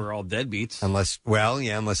what I Unless mean? they were all deadbeats. Unless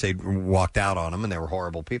they walked out on them and they were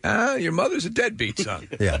horrible people. Your mother's a deadbeat, son.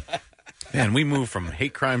 Yeah. Man, we move from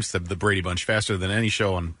hate crimes to the Brady Bunch faster than any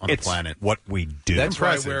show on the planet. What we do. That's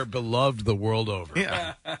why Impressive. we're beloved the world over.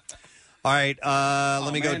 Yeah. All right,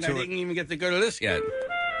 let me go man, to I didn't even get to go to this yet.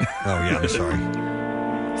 Oh, yeah, I'm sorry.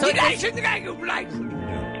 So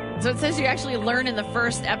it says you actually learn in the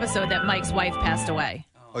first episode that Mike's wife passed away.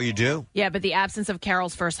 Oh, you do? Yeah, but the absence of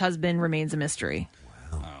Carol's first husband remains a mystery.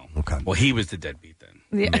 Okay. Well, he was the deadbeat then.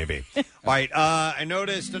 Yeah. Maybe. All right, I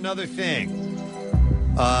noticed another thing.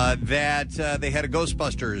 That they had a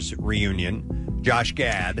Ghostbusters reunion. Josh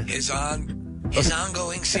Gad. His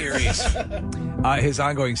ongoing series. His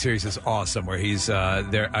ongoing series is awesome, where he's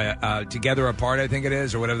they're together apart, I think it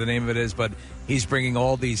is, or whatever the name of it is. But he's bringing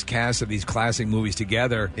all these casts of these classic movies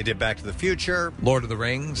together. He did Back to the Future, Lord of the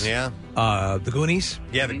Rings, yeah, The Goonies.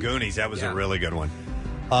 Yeah, The Goonies. That was a really good one.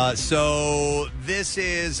 So this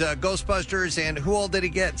is Ghostbusters, and who all did he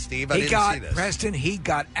get, Steve? I He didn't got see this. Preston. He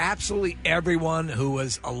got absolutely everyone who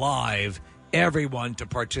was alive, everyone to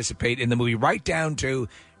participate in the movie, right down to.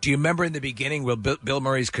 Do you remember in the beginning where Bill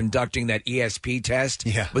Murray's conducting that ESP test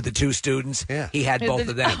with the 2 students? Yeah. He had both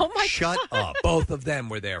of them. Oh, my Shut up. Both of them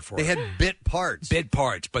were there for They it. had bit parts.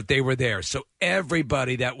 But they were there. So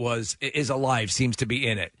everybody that is alive seems to be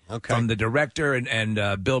in it. Okay. From the director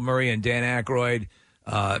and Bill Murray and Dan Aykroyd,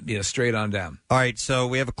 straight on down. All right, so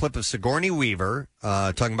we have a clip of Sigourney Weaver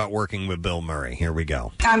talking about working with Bill Murray. Here we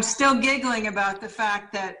go. I'm still giggling about the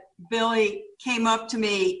fact that Billy came up to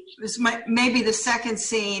me. It was maybe the second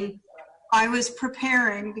scene. I was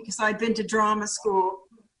preparing because I'd been to drama school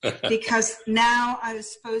because now I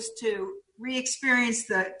was supposed to re-experience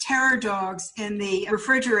the terror dogs in the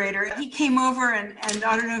refrigerator. He came over and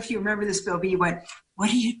I don't know if you remember this, Bill, but he went,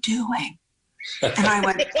 "What are you doing?" And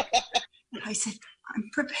I said, "I'm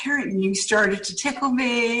preparing." And you started to tickle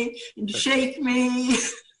me and shake me.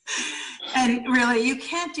 And really, you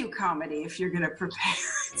can't do comedy if you're going to prepare.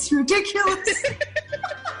 It's ridiculous.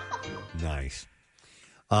 Nice.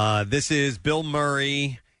 This is Bill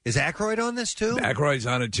Murray. Is Aykroyd on this too? Aykroyd's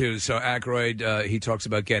on it too. So Aykroyd, he talks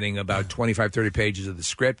about getting about 25, 30 pages of the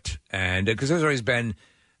script. And because there's always been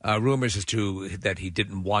rumors as to that he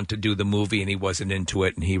didn't want to do the movie and he wasn't into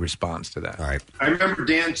it, and he responds to that. All right. I remember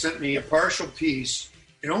Dan sent me a partial piece.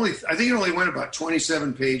 I think it only went about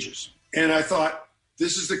 27 pages. And I thought,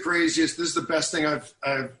 this is the craziest, this is the best thing I've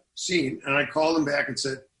seen. And I called him back and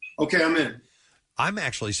said, okay, I'm in. I'm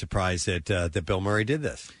actually surprised that Bill Murray did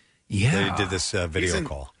this. Yeah. That he did this video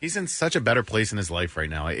call. He's in such a better place in his life right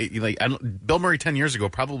now. Bill Murray 10 years ago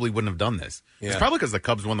probably wouldn't have done this. Yeah. It's probably because the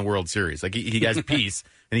Cubs won the World Series. Like he has peace,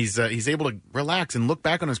 and he's able to relax and look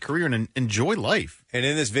back on his career and enjoy life. And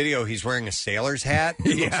in this video, he's wearing a sailor's hat,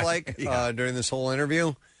 it looks like, during this whole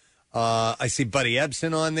interview. I see Buddy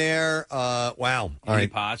Ebsen on there. Wow. All Annie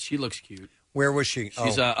right. Potts, she looks cute. Where was she?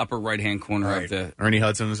 She's upper right-hand corner of the... Ernie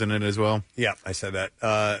Hudson's in it as well. Yeah, I said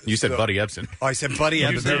that. You said Buddy Ebsen. Oh, I said Buddy You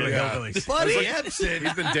Ebsen. said it, Yeah. yeah. Buddy Ebsen.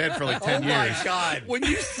 He's been dead for like 10 oh years. my God. When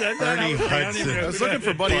you said that, Ernie Hudson. I was looking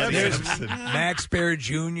for Buddy Ebsen. Max Baer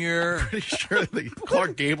Jr. Pretty sure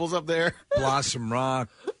Clark Gable's up there. Blossom Rock.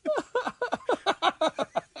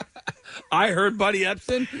 I heard Buddy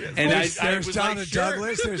Ebsen, and There's I was Donna like, sure,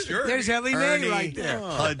 Douglas. sure. There's Ellie Mae Ernie right there.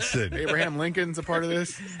 Hudson. Abraham Lincoln's a part of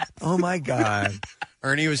this. Oh, my God.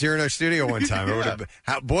 Ernie was here in our studio one time.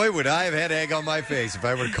 Boy, would I have had egg on my face if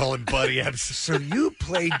I would have called him Buddy Ebsen. So you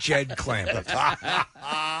played Jed Clampett.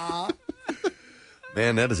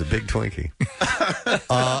 Man, that is a big Twinkie.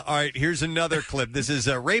 All right, here's another clip. This is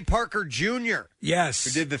Ray Parker Jr. Yes.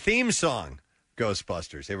 Who did the theme song,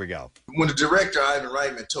 Ghostbusters. Here we go. When the director, Ivan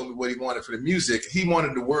Reitman, told me what he wanted for the music, he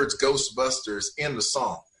wanted the words Ghostbusters in the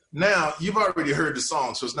song. Now, you've already heard the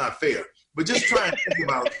song, so it's not fair. But just try and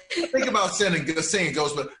think about singing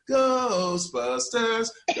Ghostbusters.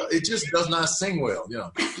 It just does not sing well,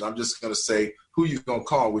 I'm just going to say who you going to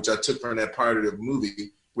call, which I took from that part of the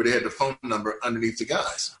movie where they had the phone number underneath the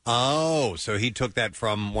guys. Oh, so he took that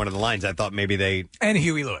from one of the lines. I thought maybe they and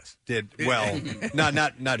Huey Lewis did well.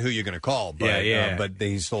 not who you're going to call, but but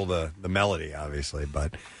he stole the melody, obviously.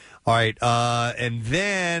 But all right, and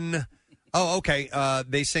then okay,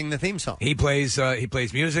 they sing the theme song. He plays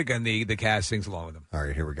music, and the cast sings along with him. All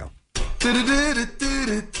right, here we go.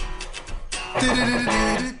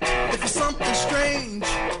 If it's something strange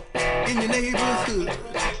in your neighborhood,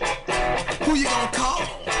 who you gonna call?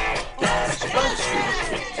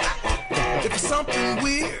 If it's something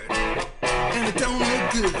weird and it don't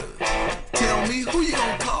look good, tell me who you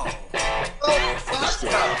gonna call.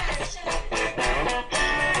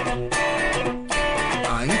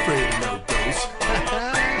 I ain't afraid of no ghosts.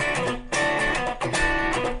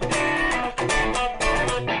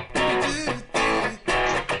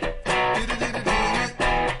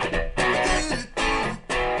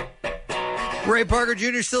 Ray Parker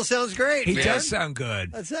Jr. still sounds great. He man. does sound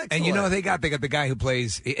good. That's excellent. And they got the guy who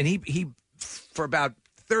plays, and he for about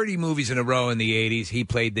 30 movies in a row in the 80s, he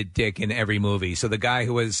played the dick in every movie. So the guy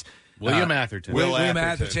who was William Atherton. William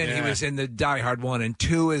Atherton. Yeah. He was in the Die Hard 1 and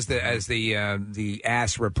 2 as the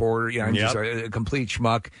ass reporter. Just a complete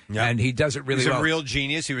schmuck. Yep. And he does it really well. He's a real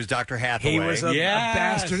genius. He was Dr. Hathaway. He was a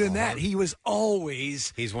bastard in that. He was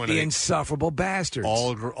always one the of insufferable bastards.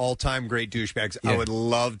 All-time great douchebags. Yeah. I would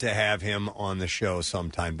love to have him on the show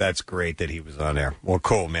sometime. That's great that he was on there. Well,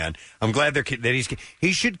 cool, man. I'm glad that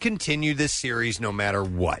he should continue this series no matter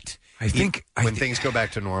what. I think when things go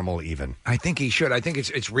back to normal, even I think he should. I think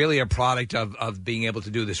it's really a product of being able to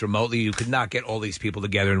do this remotely. You could not get all these people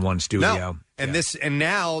together in one studio. No. And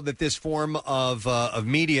now that this form of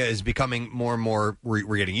media is becoming more and more,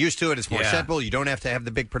 we're getting used to it. It's more simple. You don't have to have the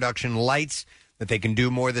big production lights. That they can do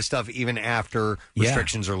more of this stuff even after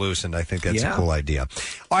restrictions are loosened. I think that's a cool idea.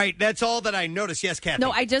 All right, that's all that I noticed. Yes, Kathy? No,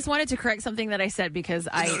 I just wanted to correct something that I said because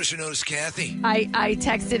Notice, Kathy. I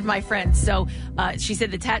texted my friend. So she said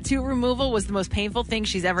the tattoo removal was the most painful thing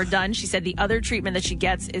she's ever done. She said the other treatment that she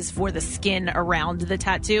gets is for the skin around the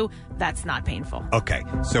tattoo. That's not painful. Okay,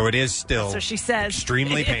 so it is still so she says,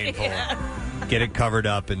 extremely painful. Get it covered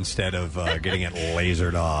up instead of getting it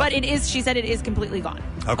lasered off. But it is, she said it is completely gone.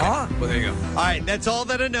 Okay. Well, there you go. All right, that's all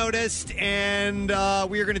that I noticed, and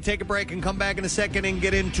we are going to take a break and come back in a second and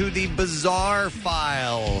get into the bizarre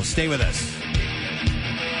file. Stay with us.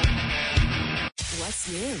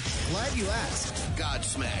 What's new? Glad you asked.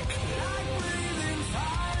 Godsmack.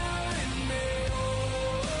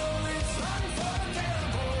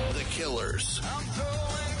 The Killers.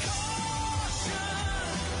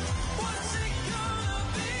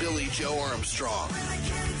 Billy Joe Armstrong.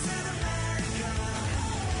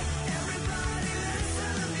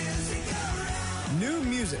 New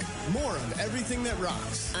music, more of everything that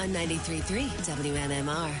rocks. On 93.3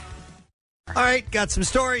 WMMR. All right, got some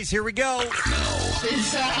stories. Here we go.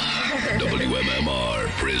 WMMR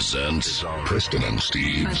presents Preston and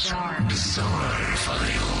Steve's Bizarre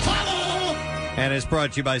File. And it's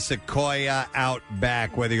brought to you by Sequoia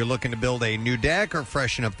Outback. Whether you're looking to build a new deck or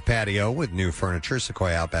freshen up the patio with new furniture,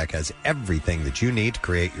 Sequoia Outback has everything that you need to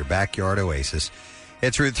create your backyard oasis.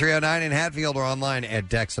 It's Route 309 in Hatfield or online at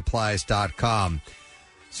decksupplies.com.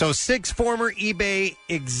 So 6 former eBay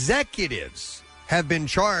executives have been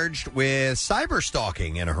charged with cyber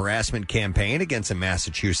stalking and a harassment campaign against a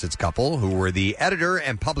Massachusetts couple who were the editor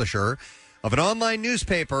and publisher of an online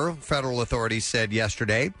newspaper, federal authorities said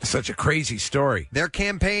yesterday. Such a crazy story. Their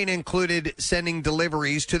campaign included sending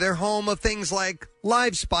deliveries to their home of things like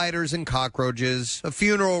live spiders and cockroaches, a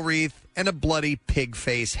funeral wreath, and a bloody pig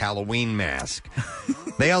face Halloween mask.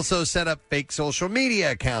 They also set up fake social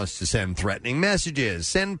media accounts to send threatening messages,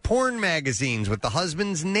 send porn magazines with the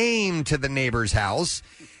husband's name to the neighbor's house,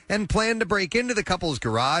 and planned to break into the couple's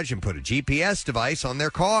garage and put a GPS device on their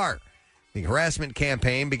car. The harassment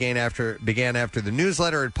campaign began after the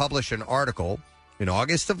newsletter had published an article in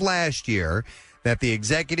August of last year that the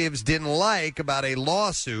executives didn't like about a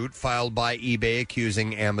lawsuit filed by eBay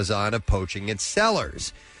accusing Amazon of poaching its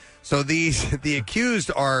sellers. So the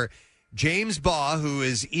accused are James Baugh, who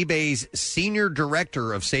is eBay's Senior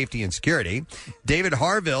Director of Safety and Security, David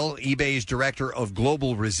Harville, eBay's Director of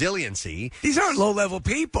Global Resiliency. These aren't low-level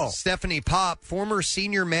people. Stephanie Popp, former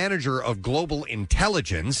Senior Manager of Global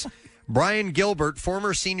Intelligence. Brian Gilbert,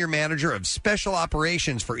 former Senior Manager of Special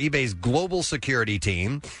Operations for eBay's Global Security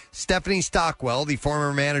Team. Stephanie Stockwell, the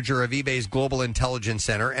former Manager of eBay's Global Intelligence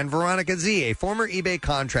Center. And Veronica Z, a former eBay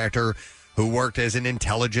contractor who worked as an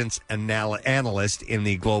intelligence analyst in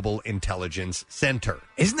the Global Intelligence Center.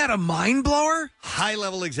 Isn't that a mind blower?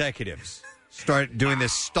 High-level executives start doing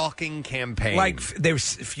this stalking campaign. Like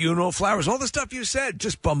there's funeral flowers, all the stuff you said,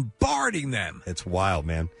 just bombarding them. It's wild,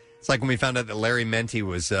 man. It's like when we found out that Larry Menti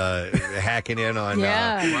was hacking in on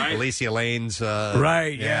Right. Alicia Lane's.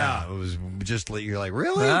 Right, yeah. It was just, you're like,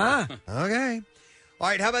 really? Okay. All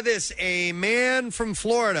right, how about this? A man from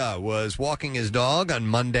Florida was walking his dog on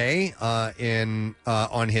Monday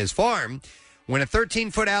on his farm when a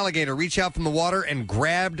 13-foot alligator reached out from the water and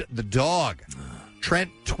grabbed the dog.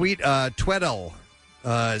 Trent Tweddle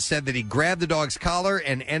said that he grabbed the dog's collar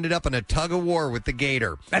and ended up in a tug-of-war with the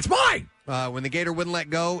gator. That's mine! When the gator wouldn't let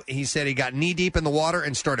go, he said he got knee-deep in the water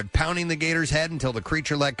and started pounding the gator's head until the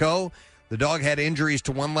creature let go. The dog had injuries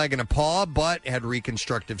to one leg and a paw, but had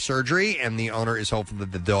reconstructive surgery, and the owner is hopeful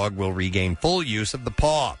that the dog will regain full use of the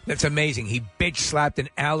paw. That's amazing. He bitch-slapped an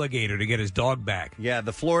alligator to get his dog back. Yeah,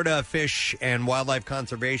 the Florida Fish and Wildlife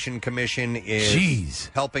Conservation Commission is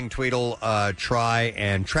helping Tweedle try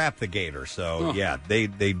and trap the gator. So, yeah, they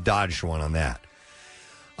dodged one on that.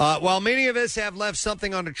 While many of us have left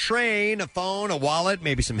something on a train, a phone, a wallet,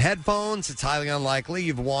 maybe some headphones, it's highly unlikely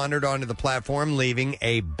you've wandered onto the platform leaving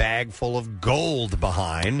a bag full of gold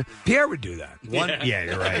behind. Pierre would do that. Yeah,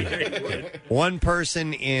 you're right. One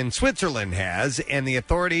person in Switzerland has, and the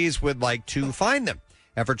authorities would like to find them.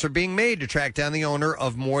 Efforts are being made to track down the owner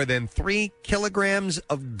of more than 3 kilograms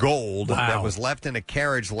of gold that was left in a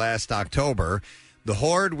carriage last October. The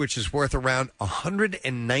hoard, which is worth around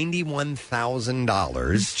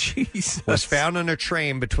 $191,000, was found on a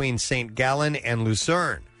train between St. Gallen and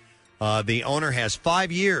Lucerne. The owner has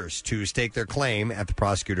 5 years to stake their claim at the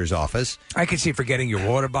prosecutor's office. I can see forgetting your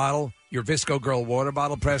water bottle, your Visco Girl water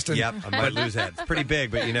bottle, Preston. Yep, I might lose that. It's pretty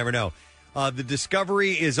big, but you never know. The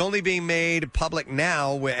discovery is only being made public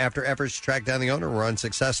now after efforts to track down the owner were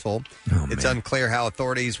unsuccessful. It's unclear how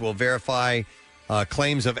authorities will verify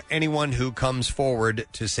claims of anyone who comes forward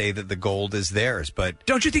to say that the gold is theirs. But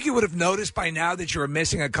don't you think you would have noticed by now that you were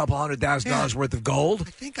missing a couple $100,000 worth of gold?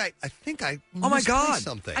 I think I oh my God! misplaced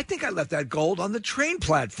something. I think I left that gold on the train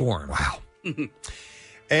platform. Wow.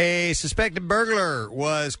 A suspected burglar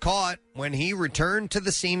was caught when he returned to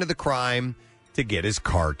the scene of the crime to get his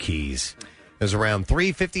car keys. It was around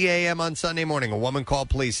 3:50 a.m. on Sunday morning. A woman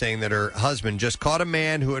called police saying that her husband just caught a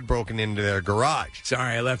man who had broken into their garage.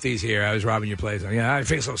 Sorry, I left these here. I was robbing your place. Yeah, I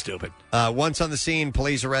feel so stupid. Once on the scene,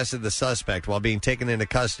 police arrested the suspect. While being taken into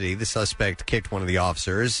custody, the suspect kicked one of the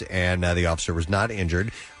officers, and the officer was not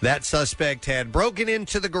injured. That suspect had broken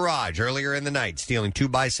into the garage earlier in the night, stealing 2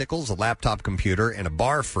 bicycles, a laptop computer, and a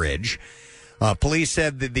bar fridge. Police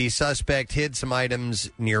said that the suspect hid some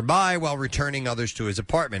items nearby while returning others to his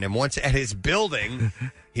apartment. And once at his building,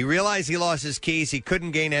 he realized he lost his keys. He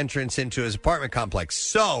couldn't gain entrance into his apartment complex.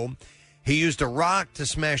 So he used a rock to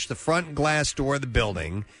smash the front glass door of the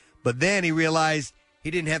building. But then he realized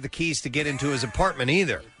he didn't have the keys to get into his apartment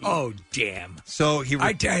either. Oh, damn. So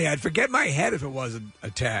I tell you, I'd forget my head if it wasn't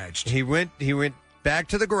attached. He went back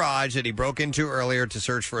to the garage that he broke into earlier to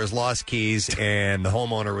search for his lost keys, and the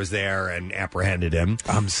homeowner was there and apprehended him.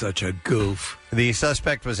 I'm such a goof. The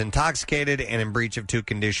suspect was intoxicated and in breach of 2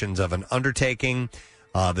 conditions of an undertaking.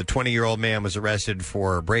 The 20-year-old man was arrested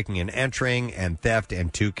for breaking and entering and theft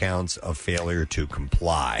and 2 counts of failure to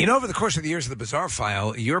comply. You know, over the course of the years of the Bizarre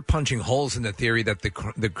File, you're punching holes in the theory that the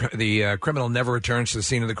criminal never returns to the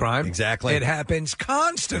scene of the crime. Exactly. It happens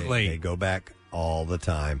constantly. They go back all the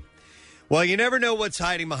time. Well, you never know what's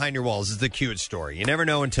hiding behind your walls. Is the cute story. You never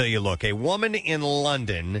know until you look. A woman in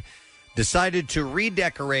London decided to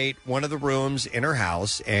redecorate one of the rooms in her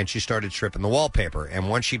house, and she started stripping the wallpaper. And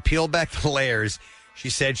once she peeled back the layers, she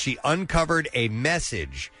said she uncovered a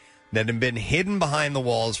message that had been hidden behind the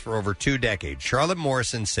walls for over 2 decades. Charlotte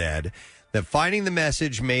Morrison said that finding the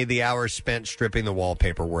message made the hours spent stripping the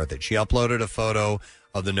wallpaper worth it. She uploaded a photo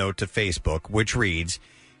of the note to Facebook, which reads,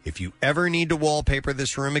 "If you ever need to wallpaper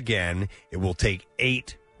this room again, it will take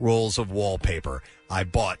 8 rolls of wallpaper. I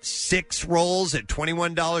bought 6 rolls at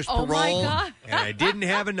 $21 per Oh, my roll, God. and I didn't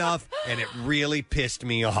have enough, and it really pissed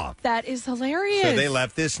me off." That is hilarious. So they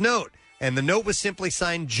left this note, and the note was simply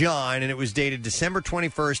signed John, and it was dated December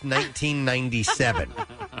 21st, 1997.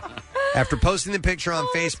 After posting the picture on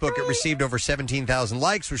Facebook, it received over 17,000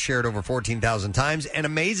 likes, was shared over 14,000 times, and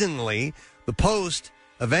amazingly, the post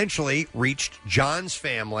eventually reached John's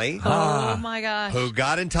family. Oh, my gosh. Who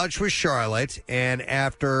got in touch with Charlotte, and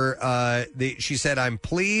after she said, "I'm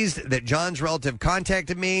pleased that John's relative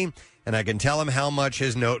contacted me, and I can tell him how much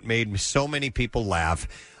his note made so many people laugh."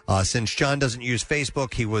 Since John doesn't use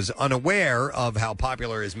Facebook, he was unaware of how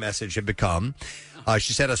popular his message had become.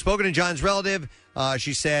 She said, I've spoken to John's relative.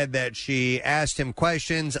 She said that she asked him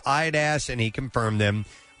questions I'd asked, and he confirmed them.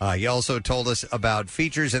 He also told us about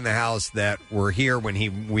features in the house that were here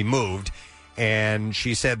when we moved. And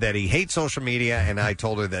she said that he hates social media, and I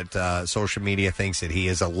told her that social media thinks that he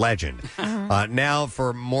is a legend. Now,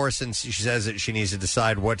 for Morrison, she says that she needs to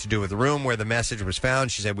decide what to do with the room where the message was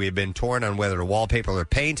found. She said we had been torn on whether to wallpaper or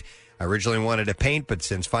paint. I originally wanted to paint, but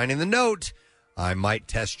since finding the note, I might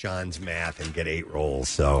test John's math and get 8 rolls.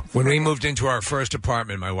 So when we moved into our first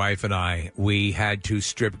apartment, my wife and I, we had to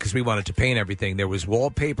strip because we wanted to paint everything. There was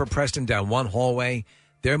wallpaper, Preston, down one hallway.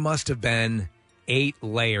 There must have been 8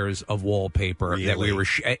 layers of wallpaper that we were.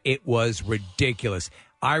 It was ridiculous.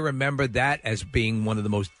 I remember that as being one of the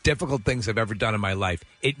most difficult things I've ever done in my life.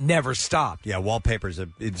 It never stopped. Yeah, wallpaper's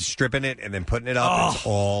it's stripping it and then putting it up.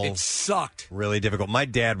 It sucked. Really difficult. My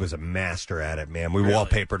dad was a master at it, man. We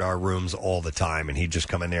wallpapered our rooms all the time, and he'd just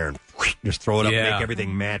come in there and just throw it up and make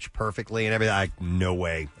everything match perfectly and everything. No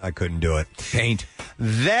way. I couldn't do it. Paint.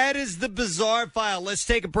 That is the Bizarre File. Let's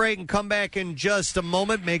take a break and come back in just a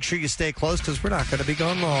moment. Make sure you stay close because we're not going to be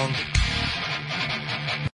gone long.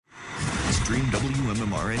 Stream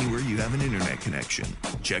WMMR anywhere you have an internet connection.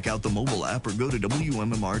 Check out the mobile app or go to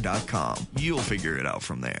WMMR.com. You'll figure it out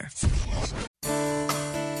from there.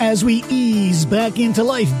 As we ease back into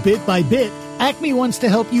life bit by bit, Acme wants to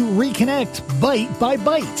help you reconnect bite by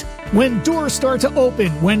bite. When doors start to open,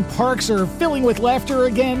 when parks are filling with laughter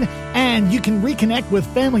again, and you can reconnect with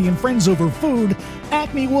family and friends over food,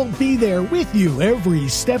 Acme will be there with you every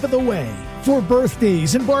step of the way. For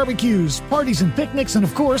birthdays and barbecues, parties and picnics, and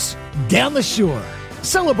of course, down the shore.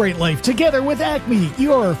 Celebrate life together with Acme,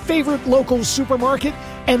 your favorite local supermarket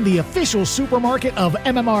and the official supermarket of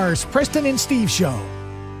MMR's Preston and Steve Show.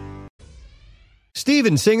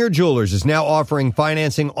 Steven Singer Jewelers is now offering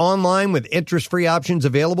financing online with interest-free options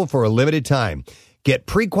available for a limited time. Get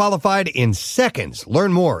pre-qualified in seconds.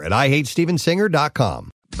 Learn more at IHateStevenSinger.com.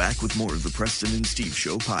 Back with more of the Preston and Steve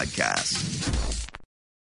Show podcast.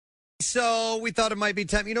 So we thought it might be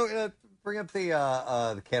time. Bring up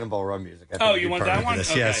the Cannonball Run music. You want that one?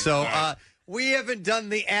 Okay. Yeah. So we haven't done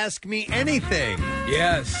the Ask Me Anything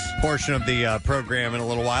portion of the program in a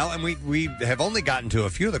little while, and we have only gotten to a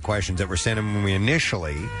few of the questions that were sent in when we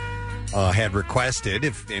initially had requested.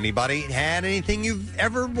 If anybody had anything you've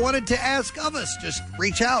ever wanted to ask of us, just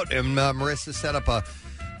reach out. And Marissa set up a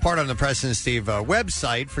part on the Preston and Steve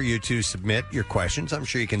website for you to submit your questions. I'm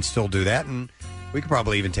sure you can still do that, and we could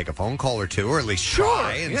probably even take a phone call or two, or at least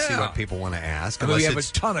try and see what people want to ask. We have a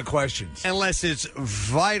ton of questions. Unless it's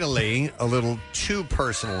vitally a little too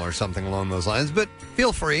personal or something along those lines. But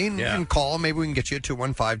feel free and call. Maybe we can get you at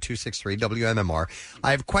 215-263-WMMR.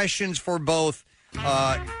 I have questions for both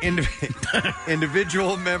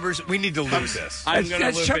individual members. We need to lose this.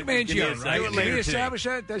 That's Chuck Mangione, right? Can we establish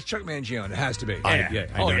that? That's Chuck Mangione. It has to be. I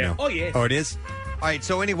don't know. Oh, it is? All right,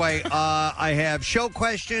 so anyway, I have show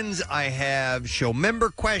questions. I have show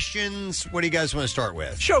member questions. What do you guys want to start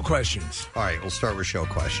with? Show questions. All right, we'll start with show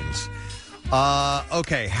questions.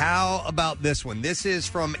 Okay, how about this one? This is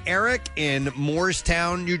from Eric in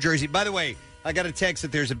Moorestown, New Jersey. By the way, I got a text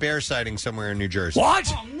that there's a bear sighting somewhere in New Jersey.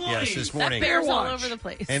 What? Oh, nice. Yes, this morning. That bear's all over the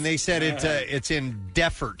place. And they said it's in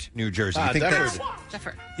Deptford, New Jersey.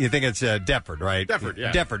 Deptford. You think it's Deptford, right? Deptford,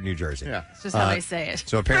 yeah. Deptford, New Jersey. Yeah. It's just how I say it.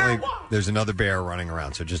 So apparently there's another bear running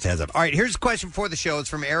around, so just heads up. All right, here's a question for the show. It's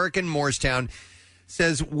from Eric in Moorestown.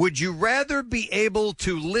 Says, would you rather be able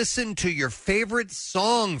to listen to your favorite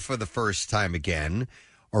song for the first time again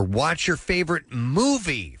or watch your favorite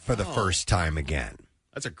movie for the first time again?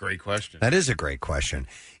 That's a great question. That is a great question.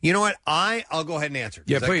 You know what? I'll go ahead and answer.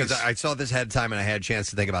 Yeah, please. Because I saw this ahead of time and I had a chance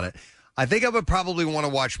to think about it. I think I would probably want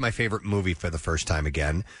to watch my favorite movie for the first time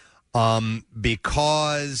again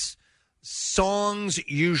because songs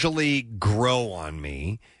usually grow on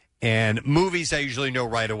me and movies I usually know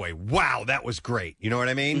right away. Wow, that was great. You know what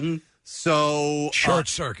I mean? Mm-hmm. So short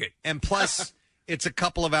circuit. And plus... It's a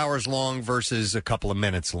couple of hours long versus a couple of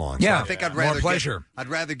minutes long. Yeah, so I think I'd rather more pleasure. I'd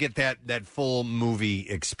rather get that full movie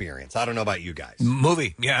experience. I don't know about you guys.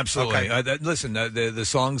 Movie, yeah, absolutely. Okay. Listen, the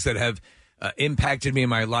songs that have impacted me in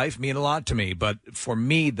my life mean a lot to me. But for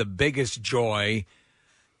me, the biggest joy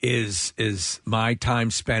is my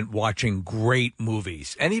time spent watching great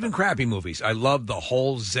movies and even crappy movies. I love the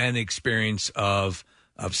whole Zen experience of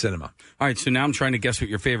cinema. All right, so now I'm trying to guess what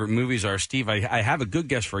your favorite movies are. Steve, I have a good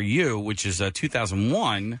guess for you, which is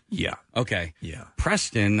 2001. Yeah. Okay. Yeah.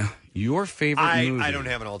 Preston, your favorite movie. I don't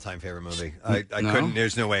have an all-time favorite movie. I couldn't.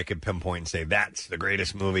 There's no way I could pinpoint and say that's the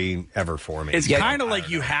greatest movie ever for me. It's kind of like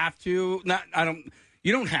you have to.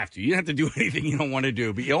 You don't have to. You don't have to do anything you don't want to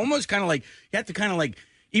do. But you almost kind of like, you have to kind of like,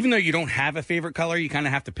 even though you don't have a favorite color, you kind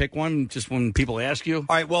of have to pick one just when people ask you. All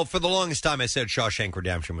right, well, for the longest time, I said Shawshank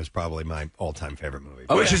Redemption was probably my all-time favorite movie.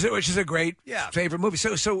 Oh, which is a great favorite movie.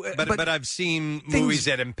 But I've seen movies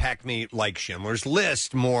that impact me like Schindler's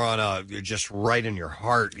List more on a just right in your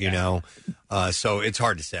heart, you know. So it's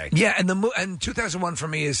hard to say. Yeah, and 2001 for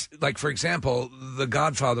me is like, for example, The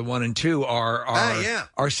Godfather 1 and 2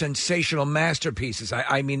 are sensational masterpieces.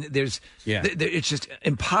 I mean, it's just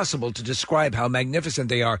impossible to describe how magnificent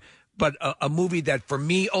they are. But a movie that for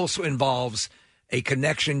me also involves a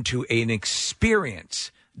connection to an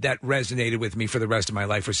experience that resonated with me for the rest of my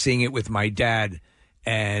life, or seeing it with my dad,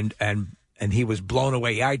 and he was blown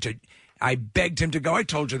away. I begged him to go. I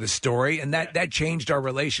told you the story, and that changed our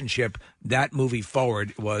relationship. That movie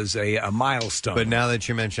forward was a milestone. But now that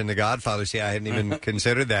you mentioned The Godfather, see, I hadn't even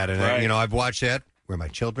considered that. And, I've watched that where my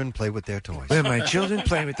children play with their toys. Where my children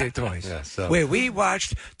play with their toys. Yeah, where we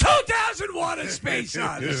watched 2001: A Space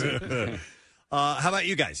Odyssey. How about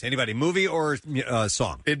you guys? Anybody, movie or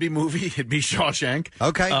song? It'd be movie. It'd be Shawshank.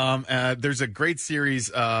 Okay. There's a great series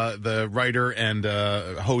the writer and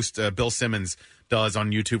host Bill Simmons does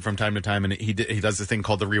on YouTube from time to time, and he does this thing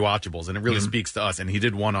called the Rewatchables, and it really speaks to us. And he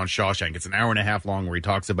did one on Shawshank. It's an hour and a half long where he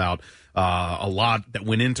talks about a lot that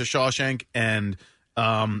went into Shawshank, and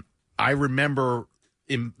I remember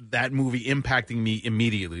that movie impacting me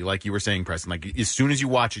immediately, like you were saying, Preston. Like as soon as you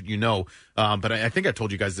watch it, you know. But I think I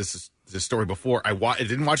told you guys this story before. I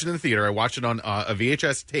didn't watch it in the theater. I watched it on a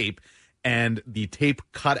VHS tape, and the tape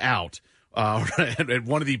cut out at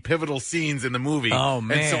one of the pivotal scenes in the movie. Oh,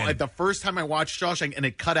 man. And so at the first time I watched Shawshank, and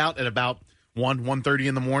it cut out at about 1:30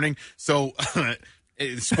 in the morning. So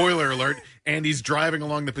spoiler alert, Andy's driving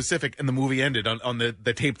along the Pacific, and the movie ended on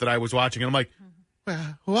the tape that I was watching. And I'm like,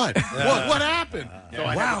 what? What happened? So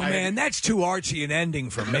man, that's too artsy an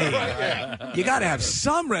ending for me. You got to have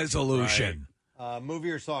some resolution.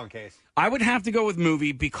 Movie or song, Case? I would have to go with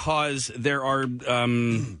movie because there are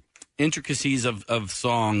intricacies of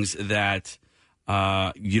songs that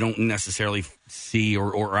you don't necessarily see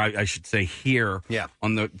or I should say hear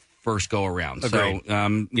on the first go around. Agreed.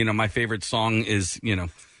 So, my favorite song is,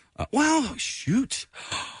 shoot.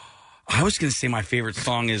 I was going to say my favorite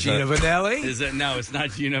song is Gina Vanelli? No, it's not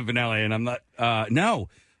Gina Vanelli, and I'm not. No,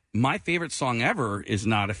 my favorite song ever is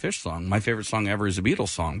not a Fish song. My favorite song ever is a Beatles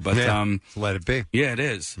song. But Let It Be. Yeah, it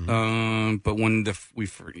is. But when we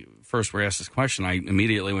first were asked this question, I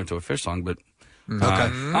immediately went to a Fish song. But Okay.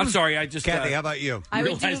 I'm sorry. I just Kathy, how about you? I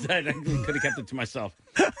realized that I could have kept it to myself.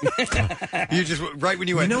 You just right when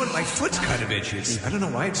you went. You know what? My foot's kind of itchy. I don't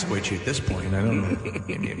know why it's so itchy at this point. I don't know.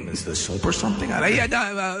 Maybe it's the soap or something.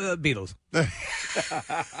 Beatles.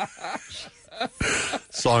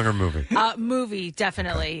 Song or movie? Movie,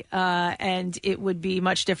 definitely. And it would be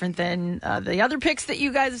much different than the other picks that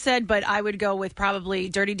you guys have said, but I would go with probably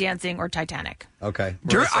Dirty Dancing or Titanic. Okay.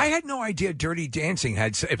 I had no idea Dirty Dancing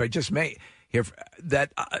had, if I just may,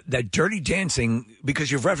 that Dirty Dancing,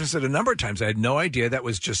 because you've referenced it a number of times, I had no idea that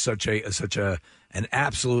was just such an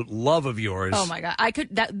absolute love of yours. Oh my God.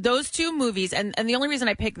 Those two movies, and the only reason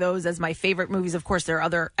I pick those as my favorite movies, of course, there are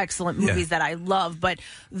other excellent movies that I love, but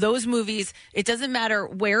those movies, it doesn't matter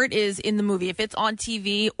where it is in the movie. If it's on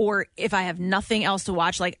TV or if I have nothing else to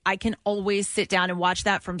watch, like I can always sit down and watch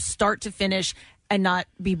that from start to finish and not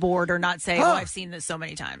be bored or not say, I've seen this so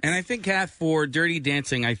many times. And I think, Kath, for Dirty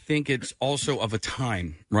Dancing, I think it's also of a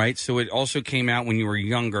time, right? So it also came out when you were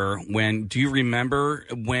younger. Do you remember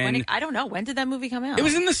when I don't know. When did that movie come out? It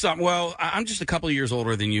was in the summer. Well, I'm just a couple of years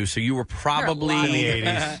older than you, so you were probably in the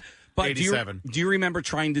 80s. But 87. Do you remember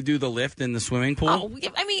trying to do the lift in the swimming pool? Oh,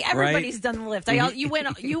 I mean, everybody's done the lift. You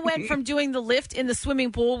went from doing the lift in the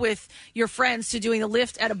swimming pool with your friends to doing the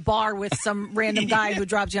lift at a bar with some random guy who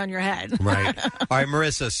dropped you on your head. Right. All right,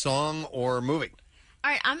 Marissa, song or movie?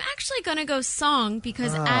 All right, I'm actually going to go song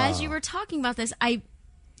because as you were talking about this, I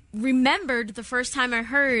remembered the first time I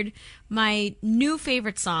heard my new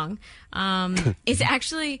favorite song is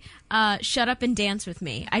actually Shut Up and Dance With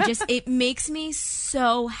Me. It makes me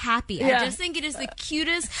so happy. Yeah. I just think it is the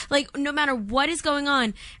cutest, like no matter what is going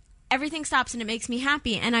on, everything stops and it makes me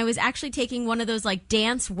happy. And I was actually taking one of those like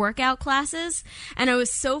dance workout classes, and I was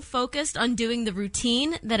so focused on doing the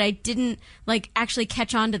routine that I didn't like actually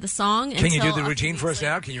catch on to the song. Can you do the routine for us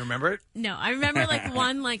now? Can you remember it? No, I remember like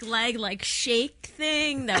one like leg like shake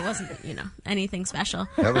thing that wasn't anything special.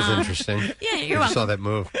 That was interesting. Yeah, you're welcome. Saw that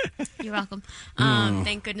move. You're welcome.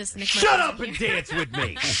 Thank goodness Nick. Shut up and dance with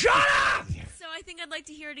me. Shut up. So I think I'd like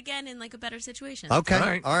to hear it again in like a better situation.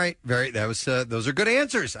 Okay. All right. Those are good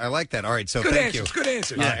answers. I like that. All right. So good thank answers, you. Good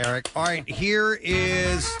answers. Eric. All right. Here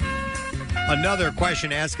is Another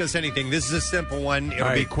question, ask us anything. This is a simple one.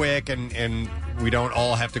 It'll be quick, and we don't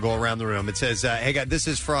all have to go around the room. It says, hey, guys, this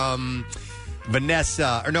is from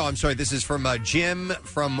Vanessa. Or no, I'm sorry. This is from Jim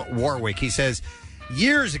from Warwick. He says,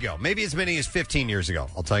 years ago, maybe as many as 15 years ago.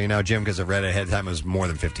 I'll tell you now, Jim, because I've read it ahead of time. It was more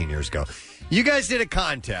than 15 years ago. You guys did a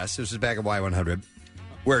contest. This was back at Y100.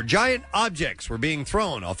 Where giant objects were being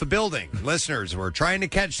thrown off a building. Listeners were trying to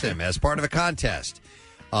catch them as part of a contest.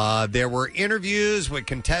 There were interviews with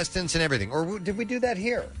contestants and everything. Or did we do that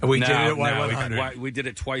here? We did it at Y100. We did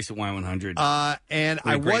it twice at Y100. And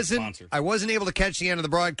I wasn't able to catch the end of the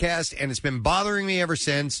broadcast, and it's been bothering me ever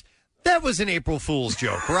since. That was an April Fool's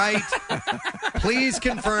joke, right? Please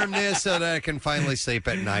confirm this so that I can finally sleep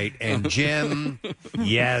at night. And Jim,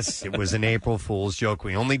 yes, it was an April Fool's joke.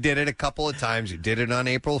 We only did it a couple of times. We did it on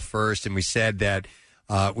April 1st, and we said that,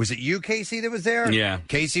 was it you, Casey, that was there? Yeah.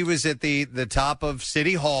 Casey was at the top of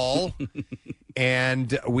City Hall,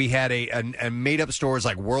 and we had a made-up store. It was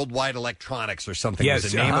like Worldwide Electronics or something. Yes, it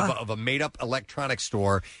was the name of a made-up electronics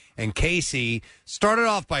store. And Casey started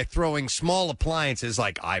off by throwing small appliances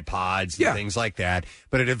like iPods and things like that,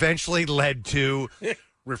 but it eventually led to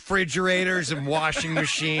refrigerators and washing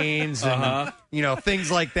machines and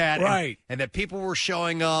things like that. Right. And that people were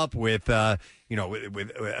showing up with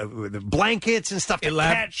with blankets and stuff to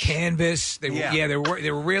catch canvas. They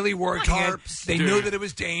were really working tarps. They knew that it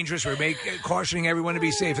was dangerous. We're cautioning everyone to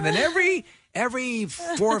be safe. And then every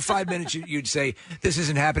 4 or 5 minutes you'd say, "This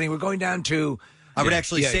isn't happening. We're going down to." I would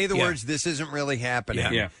actually say the words, "This isn't really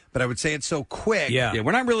happening." Yeah. But I would say it so quick. Yeah,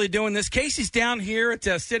 we're not really doing this. Casey's down here at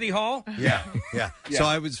City Hall. Yeah. So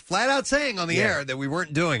I was flat out saying on the air that we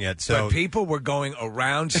weren't doing it. So but people were going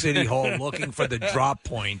around City Hall looking for the drop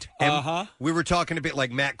point. And we were talking a bit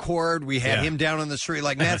like Matt Cord. We had him down on the street.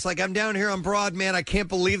 Like, Matt's like, "I'm down here on Broad, man. I can't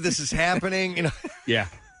believe this is happening." Yeah.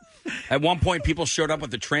 At one point, people showed up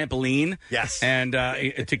with the trampoline. Yes. And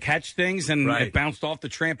to catch things, and it bounced off the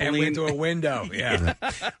trampoline. And went through a window. Yeah.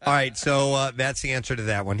 All right, so that's the answer to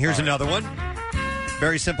that one. Here's another one.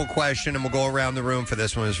 Very simple question, and we'll go around the room for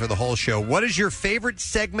this one. It's for the whole show. What is your favorite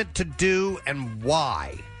segment to do, and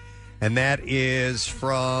why? And that is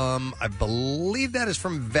from, I believe that is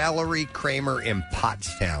from Valerie Kramer in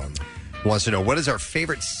Pottstown. Wants to know, what is our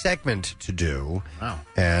favorite segment to do,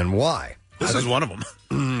 and why? This is one of them.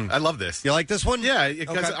 I love this. You like this one? Yeah,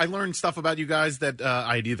 because I learned stuff about you guys that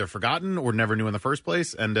I'd either forgotten or never knew in the first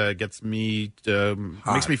place, and gets me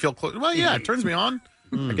makes me feel close. Well, yeah, it turns me on.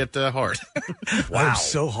 I get hard. Wow, I'm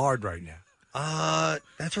so hard right now.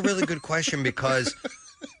 That's a really good question because,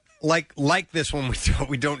 like this one,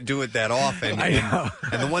 we don't do it that often. I know.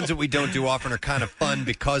 And the ones that we don't do often are kind of fun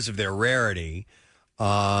because of their rarity.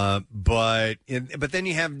 But then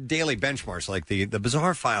you have daily benchmarks like the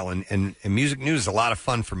Bizarre File and Music News is a lot of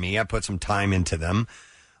fun for me. I put some time into them.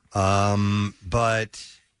 But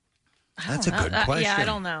that's a good question. Yeah, I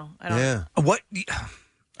don't know. What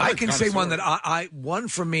I can say one that I one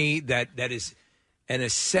for me that is an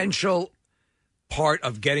essential part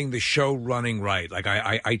of getting the show running right. Like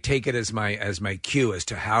I take it as my cue as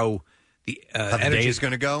to how the day is going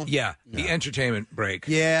to go. Yeah, the entertainment break.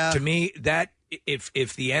 Yeah, to me that.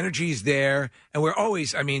 If the energy's there, and we're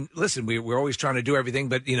always, I mean, listen, we're always trying to do everything,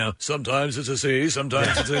 but sometimes it's a C,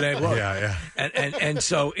 sometimes it's an A. Yeah. And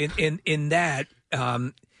so in that,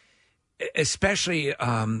 especially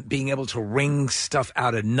being able to wring stuff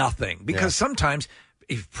out of nothing, because sometimes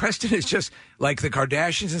if Preston is just like the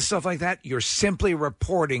Kardashians and stuff like that, you're simply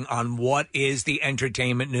reporting on what is the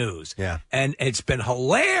entertainment news. Yeah. And it's been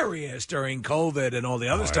hilarious during COVID and all the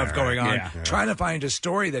other stuff going on. Trying to find a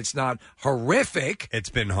story that's not horrific. It's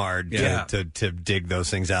been hard to dig those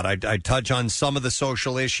things out. I touch on some of the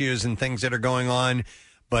social issues and things that are going on,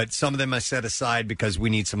 but some of them I set aside because we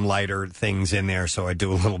need some lighter things in there. So I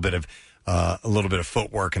do a little bit of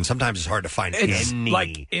footwork, and sometimes it's hard to find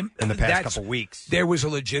any in the past couple weeks. There was a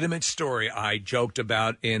legitimate story I joked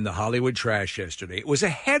about in the Hollywood Trash yesterday. It was a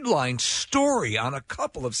headline story on a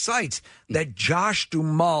couple of sites that Josh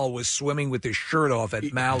Duhamel was swimming with his shirt off at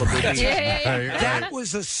Malibu Beach. That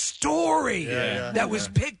was a story that was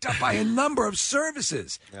picked up by a number of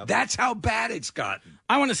services. That's how bad it's gotten.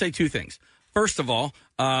 I want to say two things. First of all,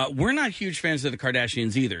 we're not huge fans of the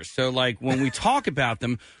Kardashians either. So, like, when we talk about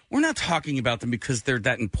them, we're not talking about them because they're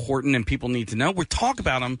that important and people need to know. We talk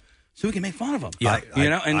about them so we can make fun of them. Yeah,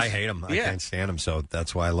 I hate them. I can't stand them. So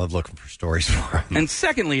that's why I love looking for stories for them. And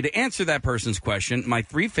secondly, to answer that person's question, my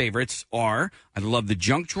three favorites are, I love the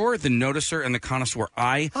Junk Drawer, the Noticer, and the Connoisseur.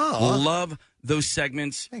 I love those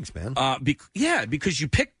segments. Thanks, man. Because you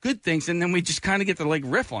pick good things, and then we just kind of get to like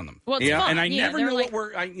riff on them. Well, it's fun. And I Yeah, never they're know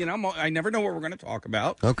like- I never know what we're going to talk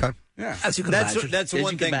about. Okay. Yeah. As you can That's imagine. that's As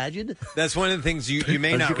one you can thing. imagine. That's one of the things you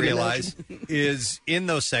may As not you can realize is in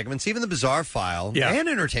those segments, even the bizarre file and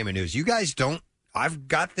entertainment news. You guys don't. I've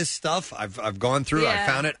got this stuff. I've gone through. I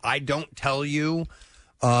found it. I don't tell you It's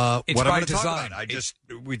what I'm by going to talk design.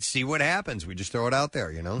 about. We'd see what happens. We just throw it out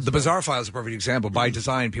there. The Bizarre File is a perfect example. By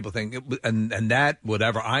design, people think, and that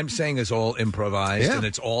whatever I'm saying is all improvised, Yeah. and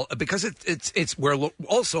it's all because it's we're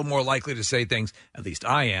also more likely to say things. At least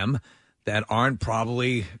I am. That aren't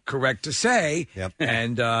probably correct to say,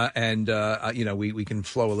 and we can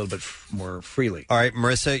flow a little bit more freely. All right,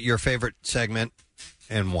 Marissa, your favorite segment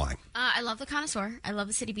and why? I love the connoisseur. I love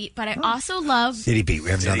the City Beat, but I also love City Beat. We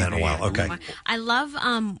haven't done that in a while. Okay. I love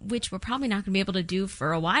which we're probably not going to be able to do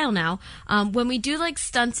for a while now. When we do like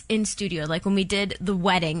stunts in studio, like when we did the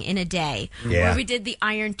wedding in a day, Yeah. or we did the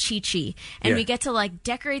Iron Chi-Chi, and we get to like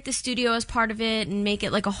decorate the studio as part of it and make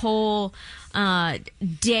it like a whole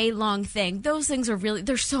day long thing. Those things are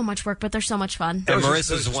they're so much work, but they're so much fun. And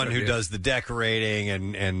Marissa's the one who does the decorating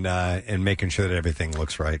and making sure that everything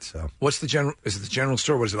looks right. So What's the general? Is it the general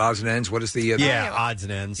store? What is it? Odds and ends? What is the? odds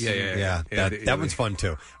and ends. Yeah. That one's fun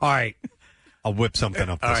too. All right, I'll whip something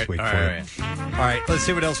up this week for you. All right, let's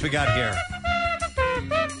see what else we got here.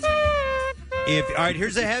 All right,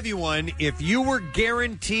 here's a heavy one. If you were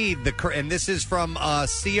guaranteed and this is from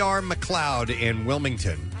C.R. McLeod in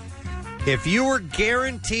Wilmington. If you were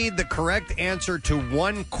guaranteed the correct answer to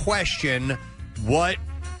one question, what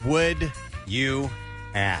would you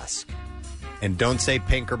ask? And don't say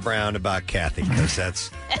pink or brown about Kathy, because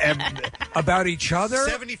that's about each other.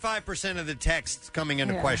 75% of the texts coming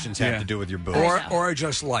into questions have to do with your boobs, or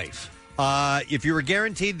just life. If you were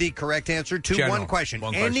guaranteed the correct answer to one question,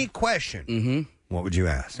 any question, what would you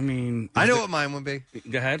ask? I mean, I know what mine would be.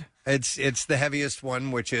 Go ahead. It's the heaviest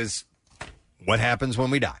one, which is what happens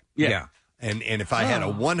when we die. Yeah. And if I had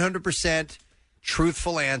a 100%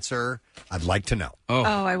 truthful answer, I'd like to know.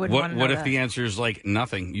 I would want to know What if that. the answer is like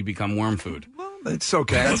nothing? You become worm food. It's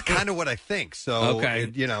okay. That's kind of what I think. So,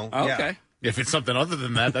 Okay. Yeah. If it's something other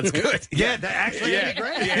than that, that's good. Yeah, that actually would be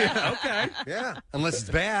great. Yeah, okay. Yeah, unless it's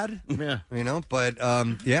bad. Yeah. But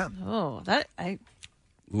yeah. Oh,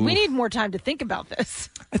 we need more time to think about this.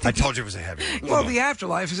 I told you it was a heavy one. Well, the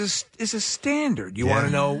afterlife is a standard. You want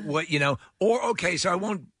to know what or okay. So I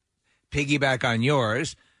won't piggyback on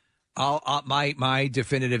yours. My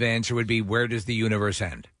definitive answer would be, where does the universe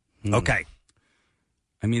end? Okay.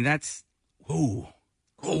 I mean, that's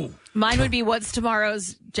Mine would be, what's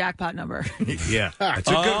tomorrow's jackpot number? Yeah, that's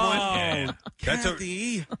a good one. That's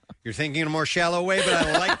you're thinking in a more shallow way, but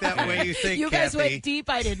I like that way you think. You guys Kathy. went deep.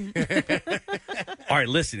 I didn't. all right.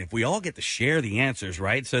 Listen, if we all get to share the answers,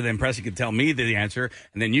 right? So then Preston can tell me the answer,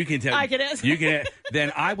 and then you can tell. I can answer. You can.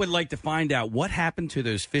 Then I would like to find out what happened to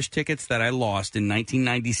those fish tickets that I lost in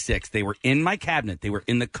 1996. They were in my cabinet. They were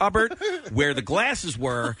in the cupboard where the glasses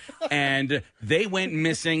were, and they went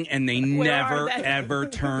missing, and they Where never are they? ever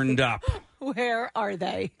turned up. Where are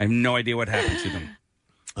they? I have no idea what happened to them.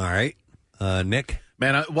 All right, Nick.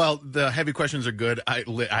 Man, the heavy questions are good. I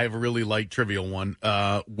have a really light trivial one.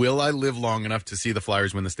 Will I live long enough to see the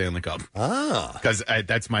Flyers win the Stanley Cup? Because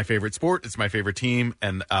that's my favorite sport. It's my favorite team.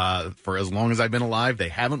 And for as long as I've been alive, they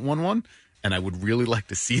haven't won one. And I would really like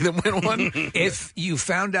to see them win one. If you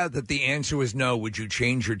found out that the answer was no, would you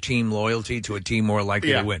change your team loyalty to a team more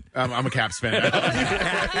likely to win? I'm a Caps fan.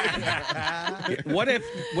 What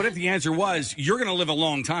if the answer was, you're going to live a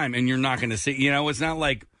long time and you're not going to see? It's not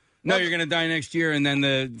like, no, you're going to die next year, and then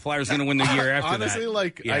the Flyers are going to win the year after Honestly,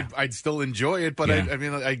 that. I'd still enjoy it, but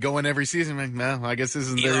Yeah. I go in every season. Like, no, I guess this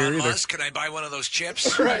isn't there Elon either. Musk, can I buy one of those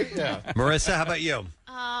chips? Right? Yeah. Marissa, how about you?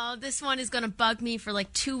 This one is going to bug me for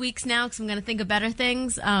like 2 weeks now because I'm going to think of better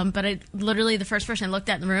things. But I literally, the first person I looked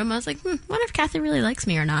at in the room, I was like, wonder if Kathy really likes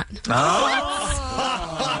me or not. That's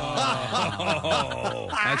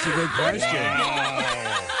a good question.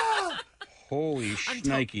 Holy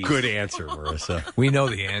shnikes. Good answer, Marissa. We know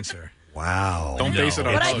the answer. Wow. Don't base it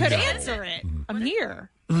on But I bugs. could answer it. I'm here.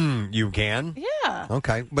 You can? Yeah.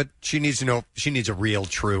 Okay, but she needs to know. She needs a real,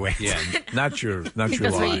 true answer. Yeah, not your That's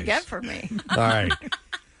lies. what you get from me. All right.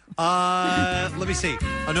 Let me see.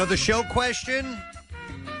 Another show question.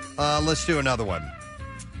 Let's do another one.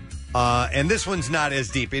 And this one's not as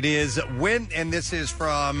deep. It is and this is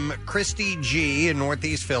from Christy G in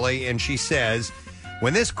Northeast Philly, and she says,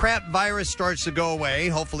 when this crap virus starts to go away,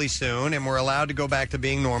 hopefully soon, and we're allowed to go back to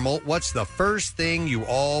being normal, what's the first thing you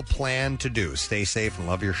all plan to do? Stay safe and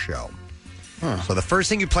love your show. So the first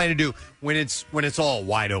thing you plan to do when it's all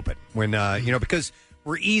wide open, when because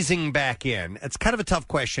we're easing back in. It's kind of a tough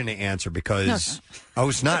question to answer because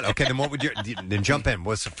it's not. Okay, then what would you then jump in?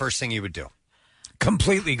 What's the first thing you would do?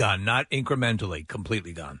 Completely gone, not incrementally.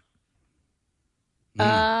 Completely gone.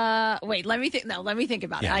 Wait, let me think. No, let me think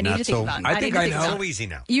about it. I need not to think so- about it. I think I know. So easy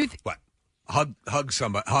now. What? Hug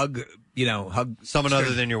somebody. Hug someone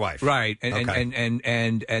other than your wife. Right. And Okay.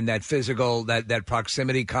 and that physical, that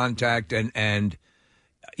proximity contact and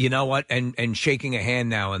you know what? And shaking a hand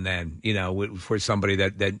now and then, for somebody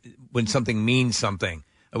that when something means something.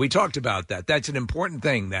 We talked about that. That's an important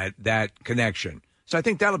thing, that connection. So I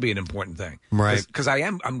think that'll be an important thing. Right. Because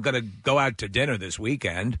I'm going to go out to dinner this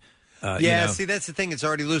weekend. See, that's the thing. It's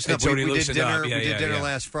already loosened It's up. already We did loosened dinner. up. Yeah, we did yeah, dinner yeah.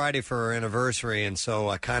 last Friday for our anniversary, and so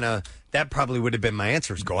I that probably would have been my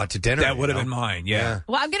answer: is go out to dinner. That would have been mine. Yeah.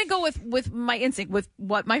 Well, I'm going to go with my instinct, with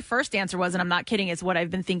what my first answer was, and I'm not kidding. It's what I've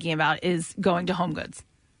been thinking about is going to Home Goods.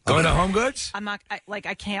 Going to Home Goods? I'm not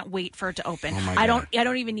I can't wait for it to open. Oh, my I God.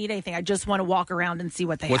 don't even need anything. I just want to walk around and see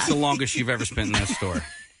what they What's have. the longest you've ever spent in that store?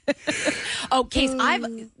 Oh, Case,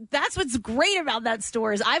 that's what's great about that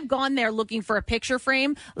store is I've gone there looking for a picture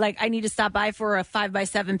frame. Like I need to stop by for a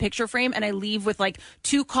 5x7 picture frame, and I leave with like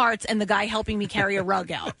 2 carts and the guy helping me carry a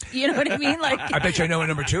rug out. You know what I mean? Like I bet you I know what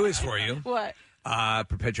number 2 is for you. What?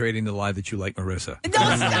 Perpetuating the lie that you like Marissa.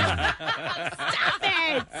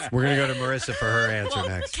 We're going to go to Marissa for her answer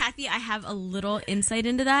next. Kathy, I have a little insight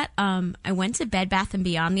into that. I went to Bed Bath &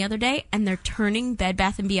 Beyond the other day, and they're turning Bed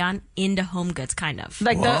Bath & Beyond into Home Goods, kind of.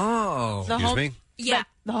 Like the Excuse home, me? Yeah.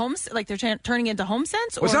 the homes, like they're turning into Home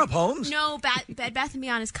Sense? What's up, Holmes? No, Bed Bath &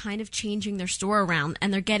 Beyond is kind of changing their store around,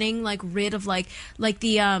 and they're getting like rid of like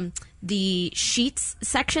the sheets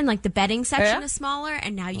section, like the bedding section is smaller,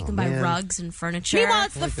 and now you can buy man. rugs and furniture. Meanwhile,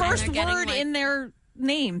 it's the And first they're getting, word like- in their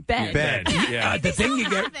name, bed. Yeah. The thing you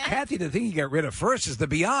get, Kathy, the thing you get rid of first is the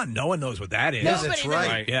Beyond. No one knows what that is. Nobody That's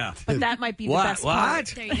right. knows. Yeah. But that might be the What? best What? part.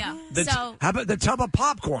 There you go. How about the tub of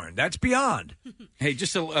popcorn? That's Beyond. Hey,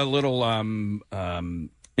 just a little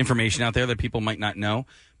information out there that people might not know.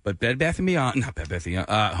 But Bed Bath & Beyond, not Bed Bath & Beyond,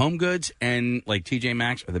 Home Goods and like TJ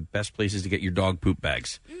Maxx are the best places to get your dog poop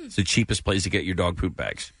bags. It's the cheapest place to get your dog poop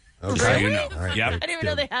bags. Okay. So you know. All right. Yep. I didn't even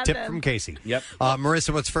know they had Tip them. from Casey. Yep.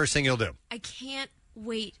 Marissa, what's the first thing you'll do? I can't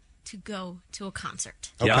wait to go to a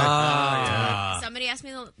concert. Okay. Somebody asked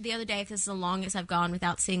me the other day if this is the longest I've gone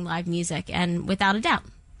without seeing live music, and without a doubt.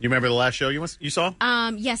 You remember the last show you saw?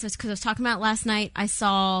 Yes, it's because I was talking about it last night. I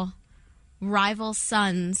saw Rival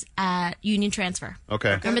Sons at Union Transfer.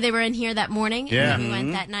 Okay. Remember they were in here that morning? Yeah. And we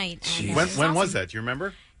went that night. And When was that? Do you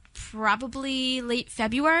remember? Probably late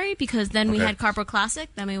February, because then we Okay. had Carpo Classic,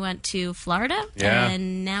 then we went to Florida, Yeah.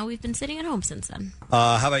 and now we've been sitting at home since then.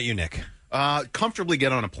 How about you, Nick? Comfortably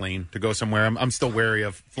get on a plane to go somewhere. I'm still wary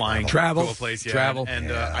of flying Travel. to a place. Yeah. Travel.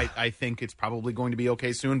 And I think it's probably going to be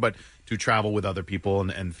okay soon, but to travel with other people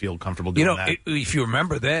and feel comfortable doing that. If you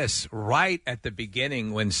remember this, right at the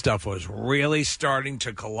beginning when stuff was really starting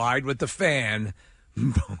to collide with the fan,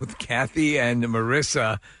 both Kathy and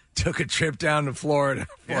Marissa took a trip down to Florida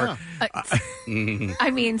for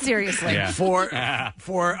I mean, seriously.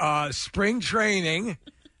 for spring training,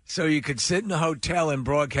 so you could sit in the hotel and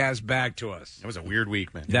broadcast back to us. That was a weird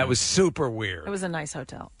week, man. That was super weird. It was a nice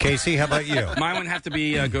hotel. Casey, how about you? Mine would have to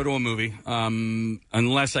be go to a movie,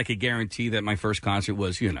 unless I could guarantee that my first concert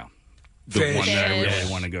was, the one that I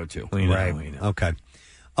really want to go to. Right. Okay.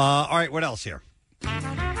 All right. What else here?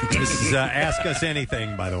 This is Ask Us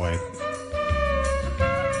Anything, by the way.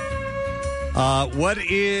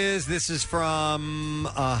 This is from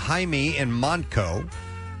Jaime in Montco.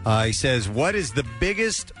 He says, what is the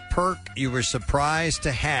biggest perk you were surprised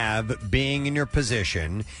to have being in your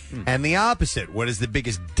position? And the opposite, what is the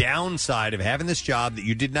biggest downside of having this job that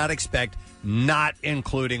you did not expect, not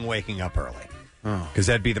including waking up early? Because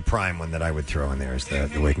that'd be the prime one that I would throw in there, is the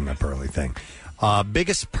waking up early thing.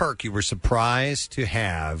 Biggest perk you were surprised to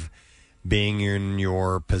have being in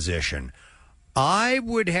your position? I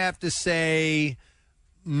would have to say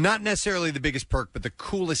not necessarily the biggest perk, but the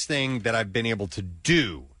coolest thing that I've been able to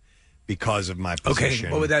do because of my position.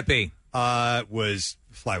 Okay, what would that be? Was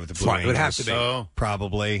Fly with the Blue Fly, it would have Angels. to be. Oh.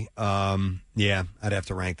 Probably. Yeah, I'd have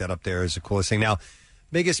to rank that up there as the coolest thing. Now,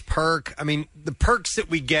 biggest perk, I mean, the perks that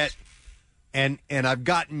we get, and I've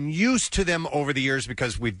gotten used to them over the years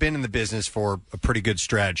because we've been in the business for a pretty good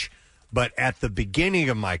stretch, but at the beginning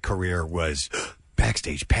of my career was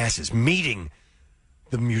backstage passes, meeting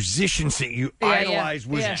the musicians that you idolize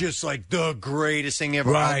was just like the greatest thing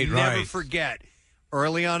ever. Right, I'll never right. forget.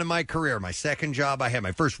 Early on in my career, my second job I had,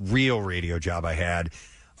 my first real radio job I had,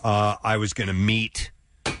 I was going to meet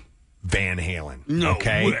Van Halen. No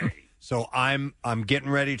okay? way. So I'm getting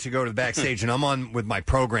ready to go to the backstage, and I'm on with my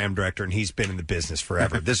program director, and he's been in the business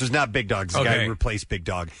forever. This was not Big Dog. This is the guy who replaced Big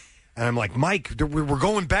Dog. And I'm like, Mike, we're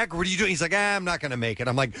going back. What are you doing? He's like, I'm not going to make it.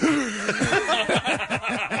 I'm like, are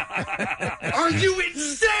you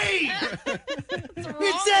insane?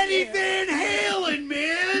 It's Eddie Van Halen,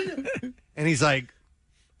 man. And he's like,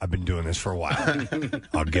 I've been doing this for a while.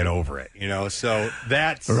 I'll get over it, So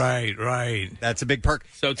that's right. That's a big perk.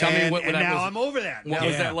 So tell me what. And that now was, I'm over that. What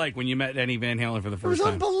was that like when you met Eddie Van Halen for the first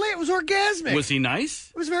time? It was orgasmic. Was he nice?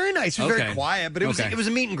 It was very nice. It was very quiet, but it was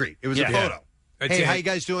a meet and greet. It was a photo. Hey, how you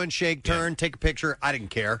guys doing? Shake, turn, take a picture. I didn't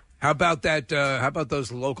care. How about that? How about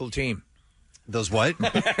those local team? Those what?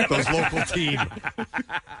 Those local team. All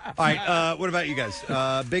right. What about you guys?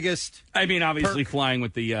 Biggest? I mean, obviously flying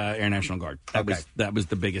with the Air National Guard. That was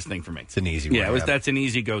the biggest thing for me. It's an easy one. Yeah, that's an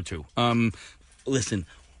easy go-to. Listen,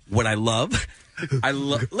 what I love, I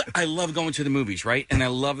love going to the movies, right? And I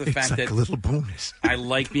love the fact that a little bonus. I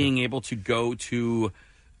like being able to go to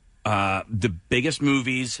the biggest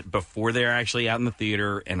movies before they're actually out in the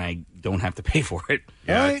theater, and I don't have to pay for it.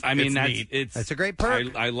 Yeah, I mean, that's a great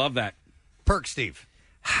perk. I love that. Perk, Steve.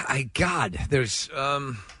 There's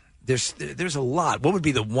a lot. What would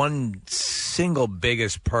be the one single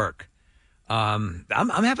biggest perk? I'm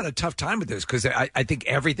having a tough time with this because I think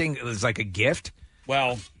everything is like a gift.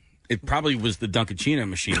 Well, it probably was the Dunkaccino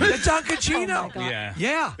machine. The Dunkaccino.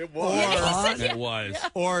 Yeah. It was. It was.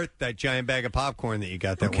 Or that giant bag of popcorn that you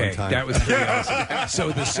got that one time. That was pretty awesome.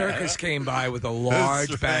 So the circus came by with a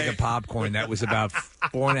large bag of popcorn that was about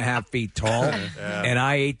 4.5 feet tall, and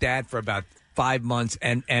I ate that for about 5 months,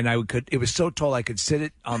 and it was so tall I could sit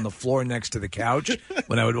it on the floor next to the couch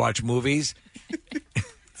when I would watch movies.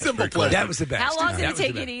 Simple pleasure. That was the best. How long did That it was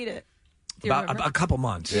take the you to eat it? Do you About remember? a couple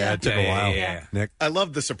months. Yeah, it took a while. Yeah. Nick? I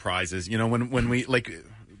love the surprises. When we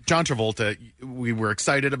John Travolta, we were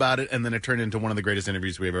excited about it, and then it turned into one of the greatest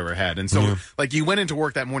interviews we've ever had. And so, you went into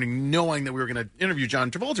work that morning knowing that we were going to interview John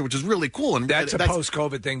Travolta, which is really cool. And That's a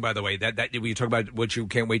post-COVID thing, by the way. That we talk about what you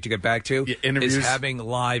can't wait to get back to interviews. is having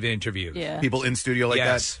live interviews. People in studio like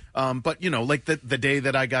Yes. that. But the day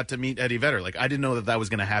that I got to meet Eddie Vedder, I didn't know that was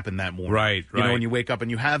going to happen that morning. Right. When you wake up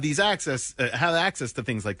and you have these access to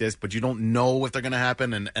things like this, but you don't know if they're going to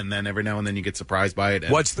happen, and then every now and then you get surprised by it.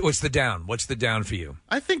 And What's the down? What's the down for you?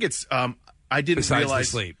 I think it's I didn't Besides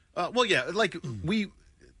realize the sleep.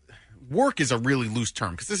 Work is a really loose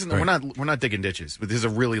term because this is we're not digging ditches. This is a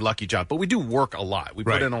really lucky job, but we do work a lot. We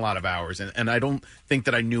put in a lot of hours, and I don't think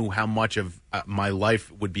that I knew how much of my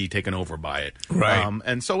life would be taken over by it. Right.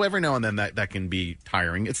 And so every now and then that can be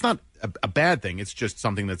tiring. It's not a bad thing. It's just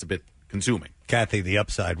something that's a bit consuming. Kathy, the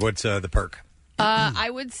upside. What's the perk? I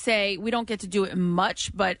would say we don't get to do it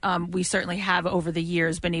much, but we certainly have over the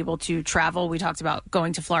years been able to travel. We talked about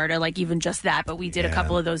going to Florida, even just that, but we did a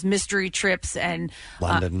couple of those mystery trips and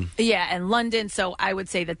London. And London. So I would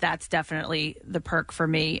say that that's definitely the perk for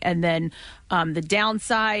me. And then the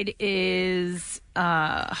downside is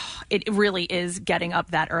it really is getting up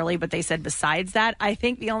that early. But they said besides that, I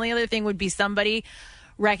think the only other thing would be somebody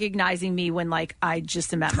recognizing me when I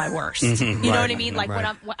just am at my worst. You know what I mean?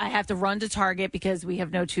 When I have to run to Target because we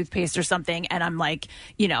have no toothpaste or something, and I'm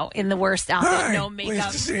in the worst outfit, no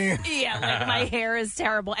makeup. Yeah, my hair is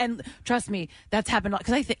terrible. And trust me, that's happened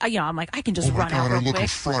because I think I'm I can just run out real quick.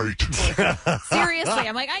 Seriously,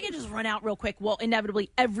 I'm I can just run out real quick. Well,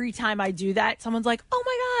 inevitably, every time I do that, someone's like, "Oh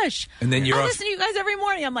my gosh!" And then I listen to you guys every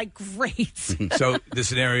morning. I'm like, "Great." So the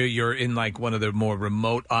scenario, you're in one of the more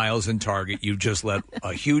remote aisles in Target. You just let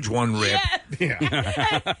a huge one rip. Yeah.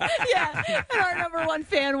 And our number one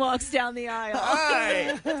fan walks down the aisle.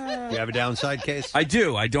 You have a downside case? I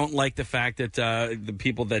do. I don't like the fact that the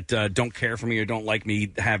people that don't care for me or don't like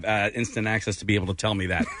me have instant access to be able to tell me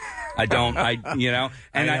that. I don't. I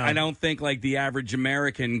don't think the average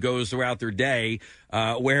American goes throughout their day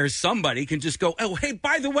where somebody can just go, "Oh, hey,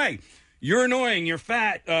 by the way, you're annoying, you're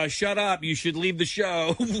fat, shut up, you should leave the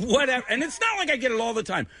show," whatever. And it's not like I get it all the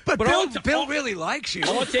time. But Bill really likes you.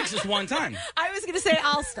 All it takes is one time. I was going to say,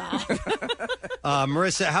 I'll stop.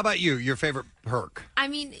 Marissa, how about you? Your favorite perk? I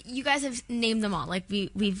mean, you guys have named them all.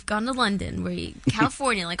 We've gone to London,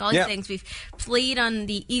 California, all these things. We've played on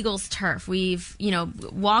the Eagles' turf. We've,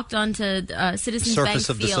 walked onto Citizens Surface Bank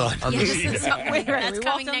of the Field. sun. Wait, that's we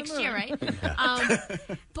coming walked on next the year, moon.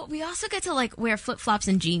 right? But we also get to wear flip-flops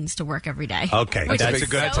and jeans to work every day. Okay, which that's is a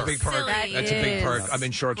good. That's a so big perk. silly. That's a big perk. I'm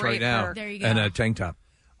in shorts Great right now perk. There you go. and a tank top.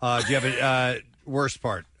 Do you have a worst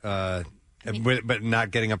part? But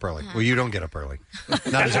not getting up early. Well, you don't get up early.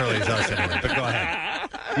 Not as early as us anyway, but go ahead.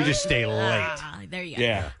 You just stay late. There you go.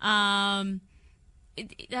 Yeah.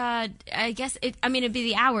 I guess it'd be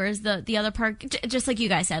the hours. The other part, just like you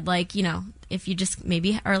guys said, like, you know, if you just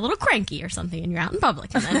maybe are a little cranky or something and you're out in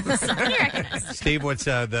public, and then suddenly you're recognized. Steve, what's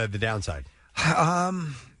the downside?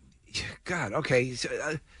 God, okay. So,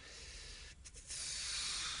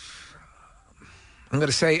 I'm going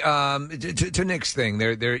to say to Nick's thing.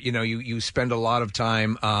 There, you know, you spend a lot of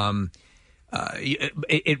time.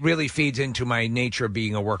 It really feeds into my nature of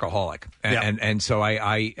being a workaholic, and so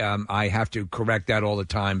I have to correct that all the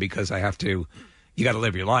time because I have to. You got to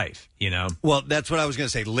live your life, you know. Well, that's what I was going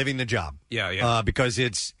to say. Living the job, because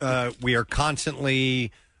it's we are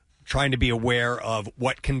constantly trying to be aware of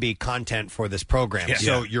what can be content for this program. Yeah.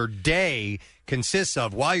 So your day consists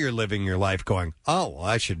of, while you're living your life, going, oh, well,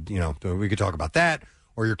 I should, you know, we could talk about that,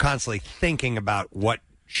 or you're constantly thinking about what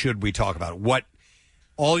should we talk about.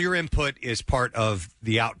 All your input is part of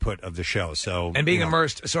the output of the show. So and being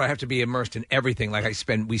immersed, so I have to be immersed in everything. Like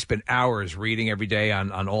we spend hours reading every day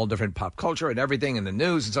on all different pop culture and everything, and the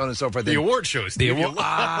news and so on and so forth. The award shows.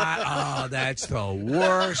 That's the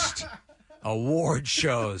worst. Award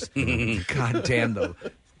shows. God damn, the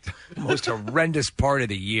most horrendous part of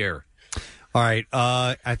the year. All right.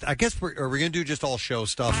 I guess are we going to do just all show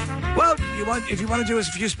stuff? Well, if you want to do a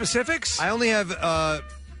few specifics. I only have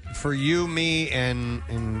for you, me, and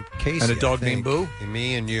Casey. And a dog named Boo?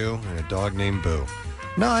 Me and you, and a dog named Boo.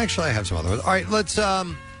 No, actually, I have some other ones. All right, let's...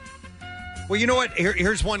 well, you know what?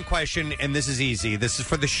 Here's one question, and this is easy. This is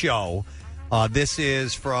for the show. This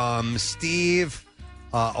is from Steve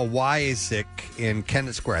Awaisik in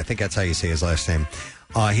Kennett Square. I think that's how you say his last name.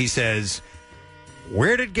 He says,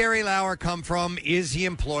 where did Gary Lauer come from? Is he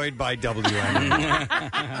employed by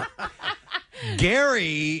WMMR?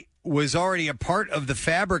 Gary was already a part of the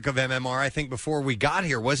fabric of MMR, I think, before we got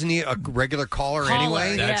here. Wasn't he a regular caller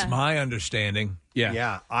anyway? That's my understanding.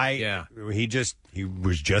 Yeah. He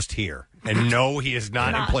was just here. And no, he is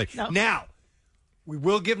not employed. No. Now, we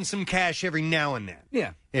will give him some cash every now and then.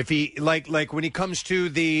 Yeah. If he like when he comes to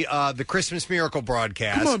the Christmas Miracle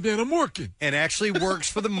broadcast. Come on, man, I'm working. And actually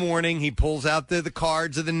works for the morning. He pulls out the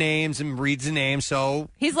cards of the names and reads the names. So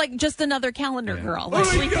He's like just another calendar girl. All Like,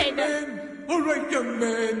 right, we young paid man. All right, young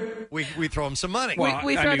man. we throw him some money.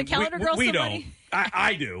 we throw the calendar girl we some don't. money.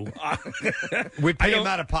 I do. We pay him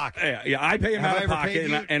out of pocket. Yeah, I pay him Have out I of ever paid pocket,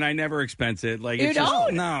 you? and I never expense it. Like You it's just-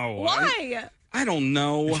 don't? no. Why? I don't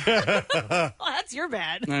know. Well, that's your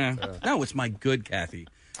bad. No, it's my good, Kathy.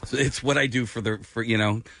 So it's what I do for the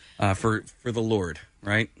Lord,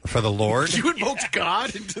 right? For the Lord? You invoked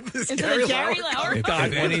God into this Into Gary the Gary Lauer? Lauer? If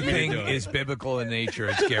God, anything is biblical in nature,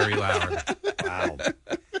 it's Gary Lauer. Wow.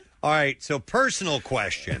 All right, so personal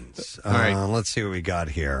questions. All right. Let's see what we got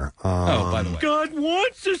here. By the way. God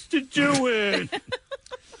wants us to do it.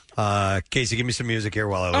 Casey, give me some music here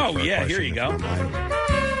while I look for a question, here you if go. don't mind.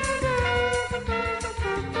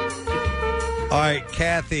 All right,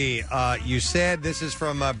 Kathy, you said, this is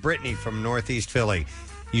from Brittany from Northeast Philly.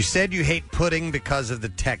 You said you hate pudding because of the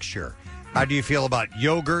texture. How do you feel about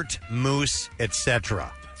yogurt, mousse, etc.?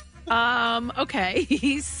 Okay.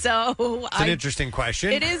 So It's an interesting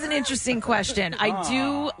question. It is an interesting question. I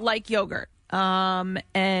do like yogurt.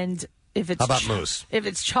 And if it's How about mousse? If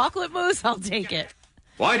it's chocolate mousse, I'll take it.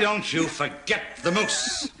 Why don't you forget the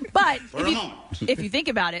mousse? But For a moment. if you think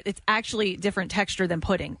about it, it's actually different texture than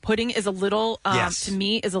pudding. Pudding is a little, to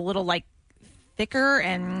me, is a little like thicker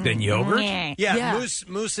and Than yogurt? Meh. Yeah,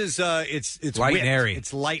 mousse is it's Light and whipped. airy.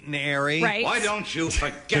 It's light and airy. Right. Why don't you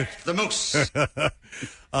forget the mousse?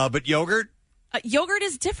 But yogurt? Yogurt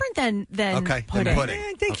is different than Okay, pudding. than pudding.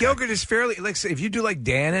 I think yogurt is fairly like if you do like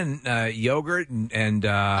Dan and yogurt and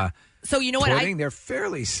So you know what? pudding, they're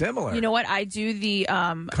fairly similar. You know what? I do the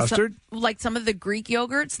Custard? like some of the Greek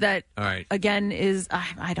yogurts that All right. again is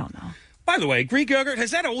I don't know. By the way, Greek yogurt,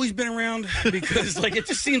 has that always been around? Because like it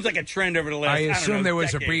just seems like a trend over the last. I assume there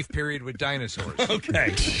was decade. a brief period with dinosaurs.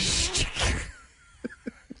 Okay.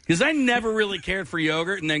 Because I never really cared for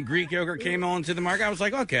yogurt, and then Greek yogurt came onto the market. I was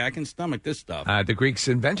like, okay, I can stomach this stuff. The Greeks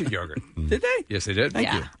invented yogurt. Did they? Yes, they did.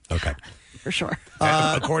 Thank you. Okay. For sure.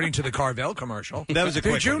 According to the Carvel commercial. That was a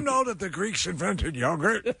quick Did you one. know that the Greeks invented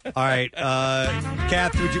yogurt? All right,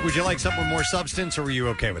 Kath, would you like something with more substance, or were you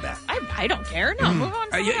okay with that? I don't care. No, move on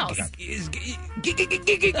to something else.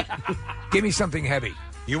 Give me something heavy.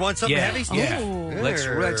 You want something Yeah. heavy? Yeah. Ooh.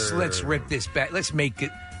 Let's rip this back. Let's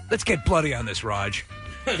get bloody on this, Raj.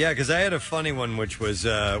 Yeah, because I had a funny one, which was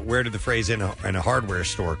where did the phrase in a hardware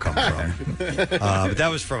store come from? But that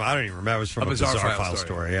was from, I don't even remember. It was from a Bizarre File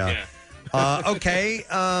story. Yeah. Okay.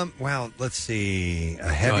 Well, let's see.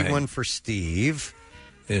 A heavy one for Steve.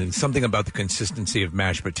 And something about the consistency of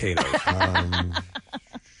mashed potatoes.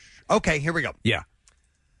 Okay, here we go. Yeah.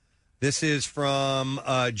 This is from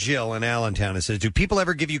Jill in Allentown. It says, do people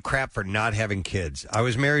ever give you crap for not having kids? I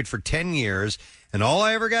was married for 10 years, and all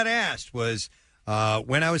I ever got asked was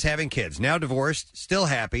when I was having kids. Now divorced, still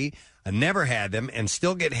happy. I never had them and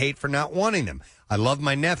still get hate for not wanting them. I love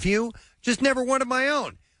my nephew, just never wanted my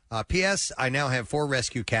own. P.S. I now have 4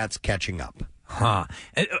 rescue cats catching up. Huh.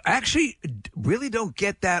 Actually, really don't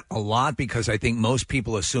get that a lot because I think most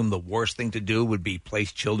people assume the worst thing to do would be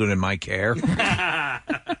place children in my care.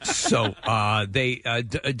 So they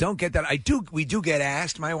don't get that. We do get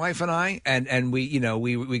asked, my wife and I, and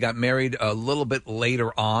we got married a little bit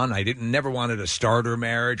later on. I never wanted a starter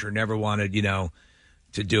marriage or never wanted,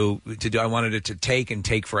 to do. I wanted it to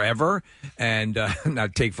take forever, and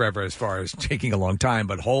not take forever as far as taking a long time,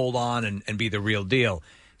 but hold on and be the real deal.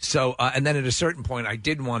 So, and then at a certain point, I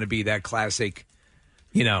didn't want to be that classic,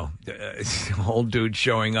 old dude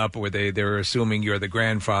showing up where they're assuming you're the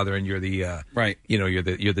grandfather and you're the right. You're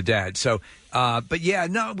the dad. So, but yeah,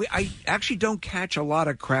 no, I actually don't catch a lot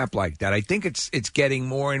of crap like that. I think it's getting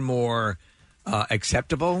more and more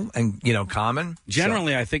acceptable and common.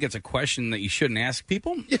 Generally, I think it's a question that you shouldn't ask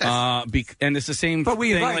people. Yes. And it's the same. But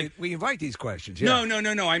we thing, invite these questions. Yeah.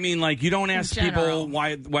 No. I mean, like, you don't ask people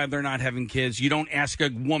why they're not having kids. You don't ask a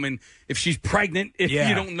woman if she's pregnant if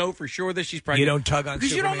you don't know for sure that she's pregnant. You don't tug on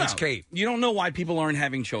because Superman's cape. You don't know why people aren't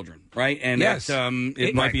having children, right? And yes,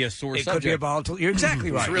 it might be a sore subject. It could be a volatile. You're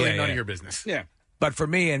exactly right. It's really none of your business. Yeah. But for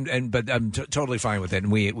me, but I'm totally fine with it.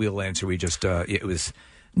 And we'll answer. We just it was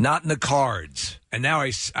not in the cards, and now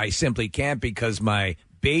I simply can't because my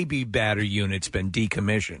baby batter unit's been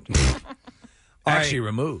decommissioned. Actually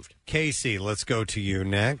removed. Casey, let's go to you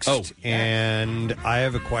next. Oh, and I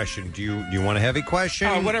have a question. Do you want a heavy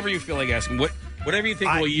question? Whatever you feel like asking. Whatever you think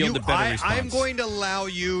will yield a better response. I'm going to allow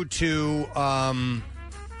you to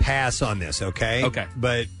pass on this. Okay. Okay.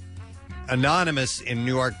 But Anonymous in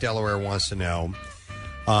Newark, Delaware wants to know.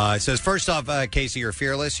 It says, first off, Casey, you're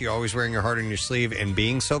fearless. You're always wearing your heart on your sleeve and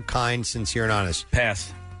being so kind, sincere, and honest.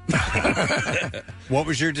 Pass. What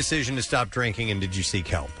was your decision to stop drinking, and did you seek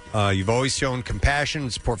help? You've always shown compassion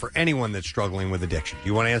and support for anyone that's struggling with addiction. Do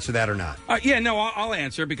you want to answer that or not? I'll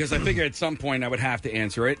answer because I figure at some point I would have to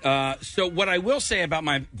answer it. So what I will say about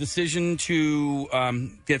my decision to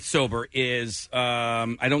get sober is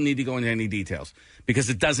I don't need to go into any details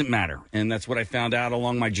because it doesn't matter. And that's what I found out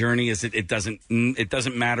along my journey is it doesn't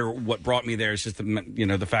matter what brought me there. It's just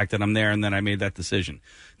the fact that I'm there and then I made that decision.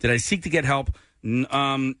 Did I seek to get help?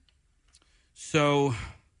 So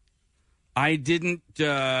I didn't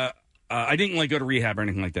go to rehab or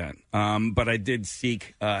anything like that. But I did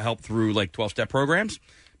seek help through 12-step programs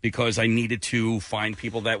because I needed to find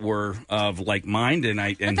people that were of like mind But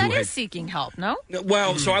that is seeking help, no?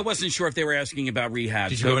 Well, so I wasn't sure if they were asking about rehab.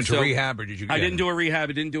 Did you go into rehab or did you? I didn't do a rehab.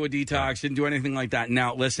 I didn't do a detox. Didn't do anything like that.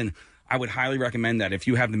 Now, listen, I would highly recommend that if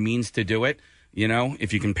you have the means to do it.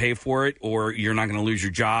 If you can pay for it or you're not going to lose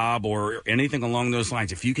your job or anything along those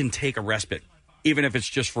lines, if you can take a respite, even if it's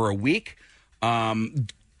just for a week, I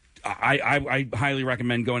highly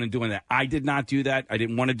recommend going and doing that. I did not do that. I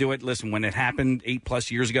didn't want to do it. Listen, when it happened 8+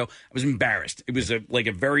 years ago, I was embarrassed. It was I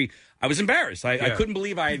was embarrassed. I couldn't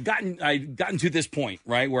believe I'd gotten to this point,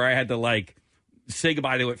 right, where I had to say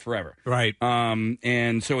goodbye to it forever. Right.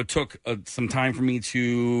 And so it took some time for me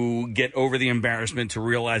to get over the embarrassment, to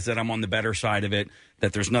realize that I'm on the better side of it,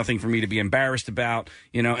 that there's nothing for me to be embarrassed about,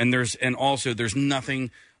 and there's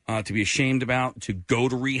nothing to be ashamed about, to go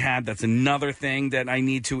to rehab. That's another thing that I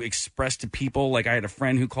need to express to people. Like I had a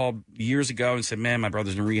friend who called years ago and said, man, my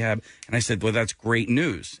brother's in rehab. And I said, well, that's great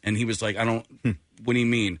news. And he was like, what do you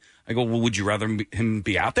mean? I go, well, would you rather him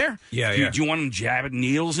be out there? Yeah, do you want him jabbing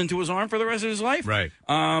needles into his arm for the rest of his life? Right.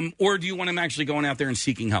 Or do you want him actually going out there and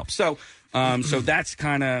seeking help? So that's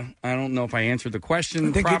kind of, I don't know if I answered the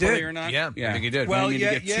question properly or not. Yeah, I think you did. Well, you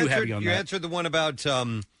answered the one about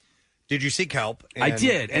did you seek help? I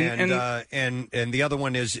did, and the other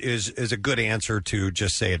one is a good answer to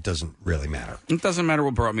just say it doesn't really matter. It doesn't matter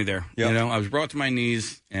what brought me there. Yep. I was brought to my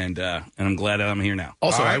knees, and I'm glad that I'm here now.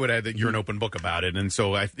 Also, I would add that you're an open book about it, and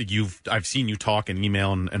so I've seen you talk and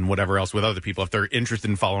email and whatever else with other people. If they're interested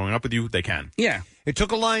in following up with you, they can. Yeah. It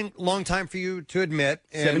took a long time for you to admit.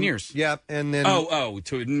 7 years. Yeah, and then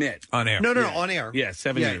to admit on air. No, on air. Yeah,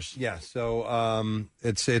 7 years. Yeah, so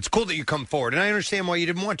it's cool that you come forward, and I understand why you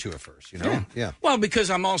didn't want to at first. Yeah. Well, because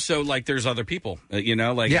I'm also there's other people.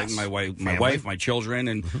 Yes. My wife, my children,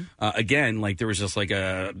 and again, there was just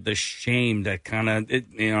this shame that kind of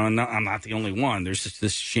I'm not the only one. There's just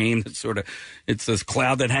this shame that it's this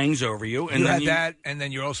cloud that hangs over you. And you then had that, and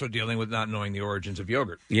then you're also dealing with not knowing the origins of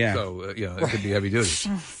yogurt. Yeah. So it could be heavy duty.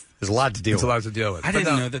 There's a lot to deal with. with. A lot to deal with. I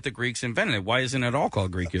didn't know that the Greeks invented it. Why isn't it all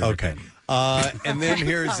called Greek yogurt? Okay. And then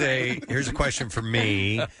here's a question for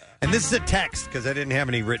me. And this is a text because I didn't have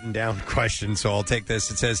any written down questions, so I'll take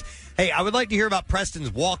this. It says, hey, I would like to hear about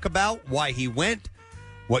Preston's walkabout, why he went,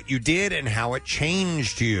 what you did, and how it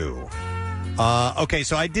changed you. Okay,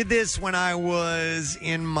 so I did this when I was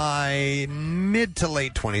in my mid to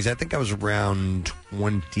late 20s. I think I was around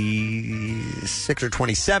 26 or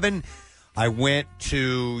 27. I went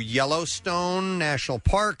to Yellowstone National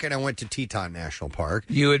Park, and I went to Teton National Park.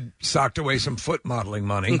 You had socked away some foot modeling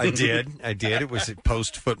money. I did. It was a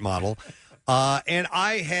post-foot model. And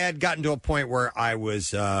I had gotten to a point where I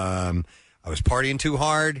was partying too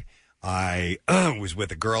hard. I was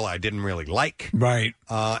with a girl I didn't really like. Right.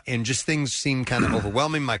 And just things seemed kind of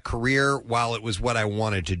overwhelming. My career, while it was what I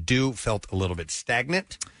wanted to do, felt a little bit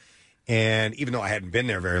stagnant. And even though I hadn't been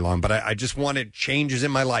there very long, but I just wanted changes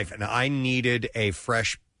in my life, and I needed a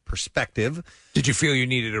fresh perspective. Did you feel you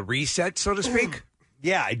needed a reset, so to speak?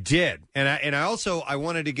 Yeah, I did. And I also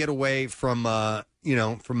wanted to get away from,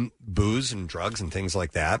 from booze and drugs and things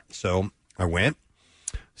like that. So I went.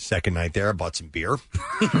 Second night there, I bought some beer,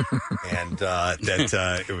 and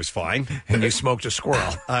it was fine. And you smoked a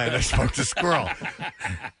squirrel. I smoked a squirrel.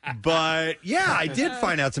 But, yeah, I did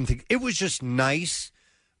find out something. It was just nice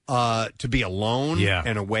to be alone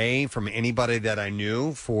and away from anybody that I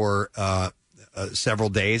knew for several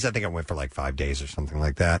days. I think I went for like 5 days or something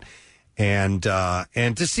like that. And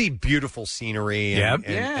to see beautiful scenery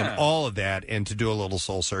and all of that, and to do a little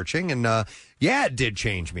soul searching. And it did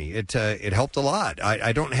change me. It helped a lot.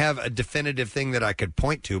 I don't have a definitive thing that I could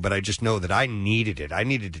point to, but I just know that I needed it. I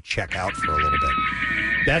needed to check out for a little bit.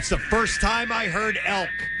 That's the first time I heard elk.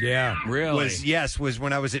 Yeah, really? Was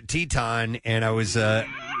when I was at Teton, and I was.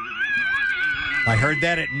 I heard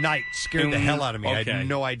that at night. Scared the hell out of me. Okay. I had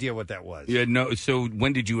no idea what that was. Yeah, no. So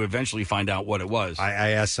when did you eventually find out what it was? I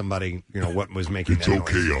asked somebody, what was making that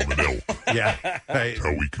noise. I'm an elk. Yeah. That's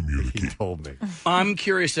how we communicate. He told me. I'm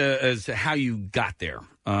curious as to how you got there.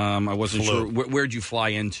 I wasn't sure. Where'd you fly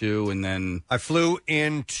into, and then I flew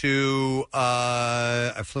into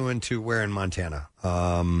where in Montana?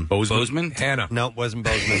 Bozeman? Hannah. No, it wasn't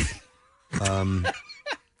Bozeman.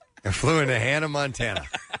 I flew into Hannah, Montana.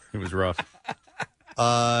 It was rough.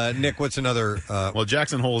 Nick, what's another? Well,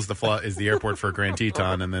 Jackson Hole is the airport for Grand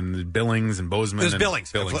Teton, and then Billings and Bozeman. There's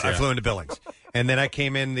Billings. I flew into Billings, and then I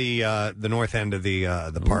came in the north end of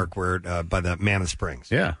the park where by the Mammoth Springs.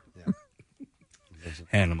 Yeah.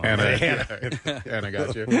 Hannah, Hannah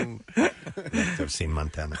got you. I've seen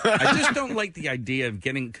Montana. I just don't like the idea of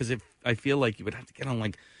getting, because if I feel like you would have to get on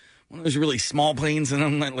like one of those really small planes, and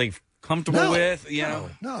I'm not like comfortable with. No,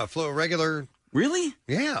 I flew a regular. Really?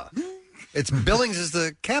 Yeah. It's Billings is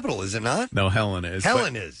the capital, is it not? No, Helen is.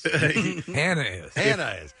 Helen is. Hannah is.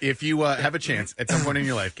 Hannah is. If you have a chance at some point in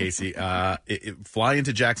your life, Casey, fly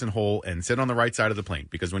into Jackson Hole and sit on the right side of the plane,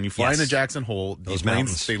 because when you fly into Jackson Hole, those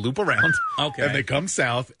planes, they loop around, and they come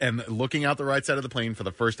south, and looking out the right side of the plane for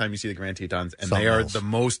the first time, you see the Grand Tetons, and they are the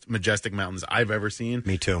most majestic mountains I've ever seen.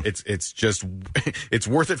 Me too. It's just it's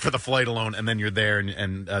worth it for the flight alone, and then you're there,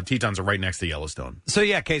 and Tetons are right next to Yellowstone. So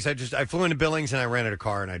yeah, Case, I flew into Billings, and I rented a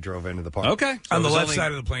car, and I drove into the park. Okay. So on the left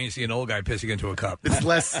side of the plane, you see an old guy pissing into a cup. It's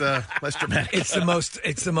less dramatic. It's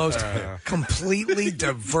the most completely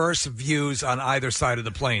diverse views on either side of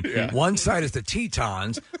the plane. Yeah. One side is the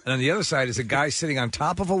Tetons, and on the other side is a guy sitting on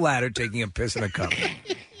top of a ladder taking a piss in a cup.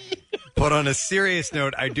 But on a serious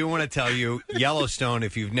note, I do want to tell you, Yellowstone,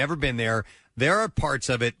 if you've never been there, there are parts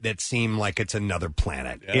of it that seem like it's another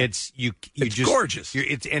planet. Yeah. It's just gorgeous.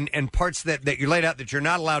 And parts that you're laid out that you're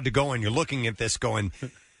not allowed to go in. You're looking at this going,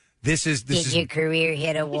 Did your career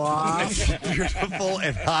hit a wall? It's beautiful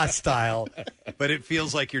and hostile, but it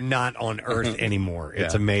feels like you're not on Earth anymore.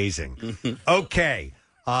 It's amazing. Okay.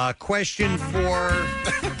 Question for...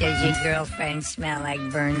 Does your girlfriend smell like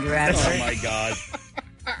burned rubber? Oh, my God.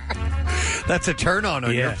 That's a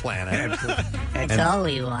turn-on your planet. That's all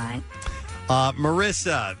we want.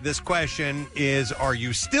 Marissa, this question is, are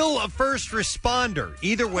you still a first responder?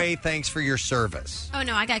 Either way, thanks for your service. Oh,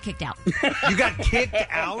 no, I got kicked out. You got kicked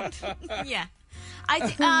out? Yeah.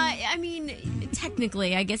 I mean,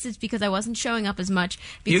 technically, I guess it's because I wasn't showing up as much.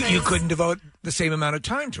 Because You couldn't devote the same amount of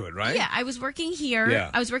time to it, right? Yeah, I was working here. Yeah.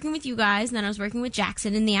 I was working with you guys, and then I was working with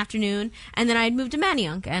Jackson in the afternoon, and then I had moved to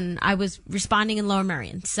Manayunk, and I was responding in Lower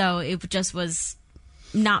Merion. So it just was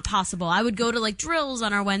not possible. I would go to like drills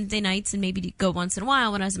on our Wednesday nights and maybe go once in a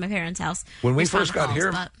while when I was at my parents' house. When we Respond first to got calls,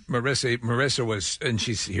 here, but- Marissa was, and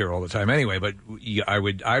she's here all the time anyway, but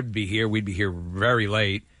I'd be here, we'd be here very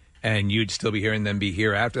late, and you'd still be here and then be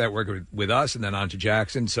here after that, working with us and then on to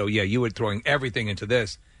Jackson. So yeah, you were throwing everything into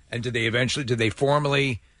this. And did they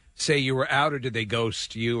formally say you were out, or did they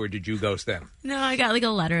ghost you, or did you ghost them? No, I got like a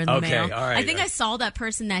letter in the mail. Okay, all right. I think I saw that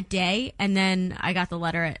person that day, and then I got the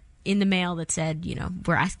letter in the mail that said,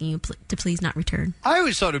 we're asking you to please not return. I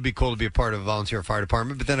always thought it'd be cool to be a part of a volunteer fire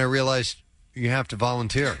department, but then I realized you have to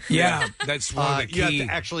volunteer. Yeah, that's one of the key. You have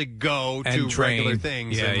to actually go to train. regular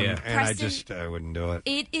things. And Preston, I wouldn't do it.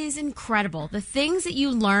 It is incredible. The things that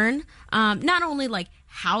you learn, not only like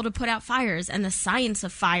how to put out fires and the science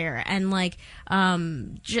of fire and like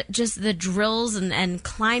just the drills and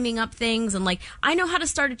climbing up things, and like I know how to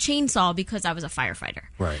start a chainsaw because I was a firefighter.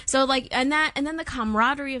 Right. So like and then the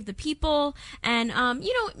camaraderie of the people, and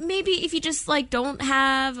maybe if you just like don't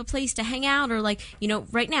have a place to hang out, or like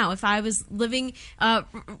right now if I was living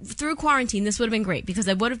through quarantine, this would have been great because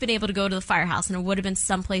I would have been able to go to the firehouse and it would have been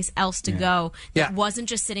someplace else to go that wasn't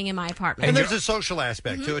just sitting in my apartment. And there's a social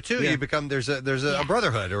aspect to it too. Yeah. You become there's a brotherhood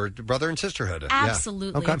or brother and sisterhood.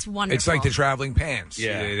 Absolutely. Okay. It's wonderful. It's like the traveling pants.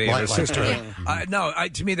 Yeah. They have a sisterhood. Yeah.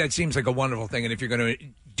 To me, that seems like a wonderful thing. And if you're going to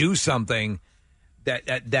do something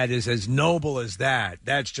that is as noble as that,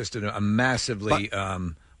 that's just a massively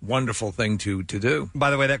wonderful thing to do. By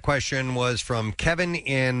the way, that question was from Kevin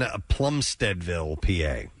in Plumsteadville,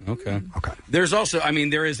 PA. Okay. There's also,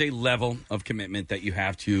 there is a level of commitment that you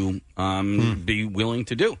have to be willing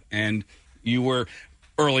to do. And you were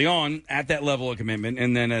early on at that level of commitment,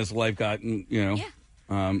 and then as life got,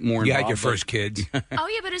 more involved. You had your first kids. Oh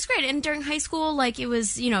yeah, but it's great. And during high school, like it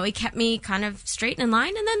was, it kept me kind of straight in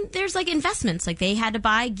line. And then there's like investments, like they had to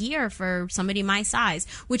buy gear for somebody my size,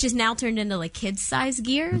 which is now turned into like kids size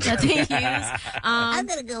gear that they use. I'm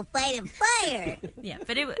gonna go fight a fire. Yeah,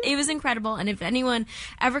 but it was incredible. And if anyone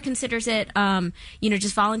ever considers it,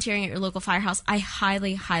 just volunteering at your local firehouse, I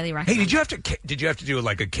highly, highly recommend. Hey, did you have to do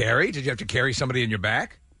like a carry? Did you have to carry somebody in your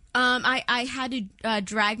back? I had to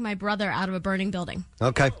drag my brother out of a burning building.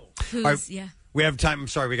 Okay. Who's, All right. yeah. We have time. I'm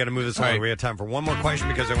sorry, we got to move this along. We have time for one more question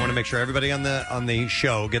because I want to make sure everybody on the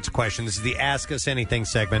show gets a question. This is the Ask Us Anything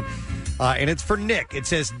segment, and it's for Nick. It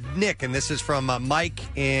says Nick, and this is from Mike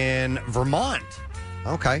in Vermont.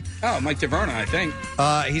 Okay. Oh, Mike DeVerna, I think.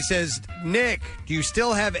 He says, Nick, do you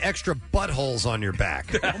still have extra buttholes on your back?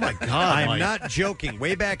 Oh, my God, I'm Mike. not joking.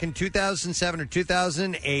 Way back in 2007 or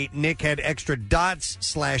 2008, Nick had extra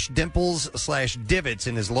dots/dimples/divots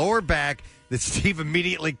in his lower back that Steve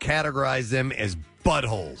immediately categorized them as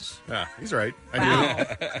buttholes. Yeah, he's right. I do.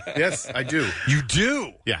 Yes, I do. You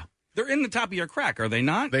do? Yeah. They're in the top of your crack, are they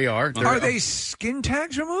not? They are. Are they skin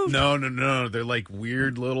tags removed? No. They're like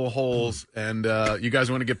weird little holes. And you guys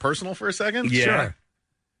want to get personal for a second? Yeah. Sure.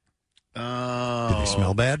 Do they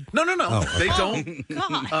smell bad? No. Oh, They okay. don't.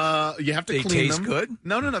 You have to They clean taste them. good?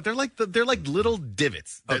 No. They're like little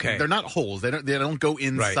divots. They're not holes. They don't go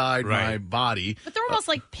inside my body. But they're almost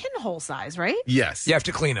like pinhole size, right? Yes. You have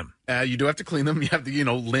to clean them. You do have to clean them. You have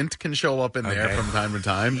to, lint can show up in there from time to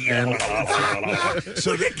time. And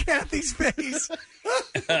so look at Kathy's face.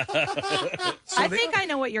 I think I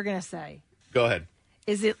know what you're going to say. Go ahead.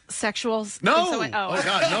 Is it sexual? No. Oh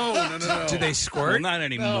God, no. Do they squirt? Well, not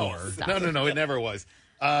anymore. No. It never was.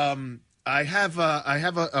 I have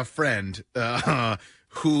a friend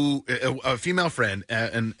who a female friend,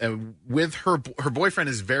 and with her boyfriend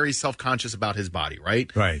is very self-conscious about his body, right?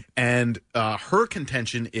 Right. And her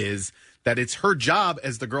contention is that it's her job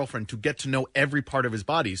as the girlfriend to get to know every part of his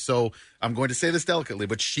body. So I'm going to say this delicately,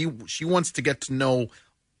 but she wants to get to know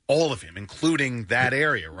all of him, including that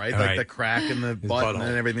area, right? Like the crack in the butt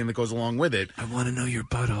and everything that goes along with it. I want to know your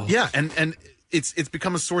butthole. Yeah, and it's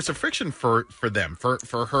become a source of friction for them,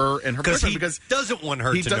 for her and her boyfriend, because he doesn't want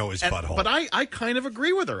her to know his butthole. But I kind of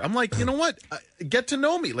agree with her. I'm like, you know what? Get to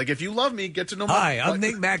know me. Like, if you love me, get to know my Hi, I'm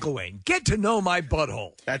Nick McElwain. Get to know my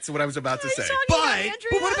butthole. That's what I was about to say. But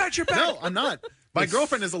what about your back? No, I'm not. My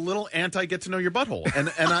girlfriend is a little anti get to know your butthole,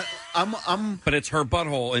 and I'm. But it's her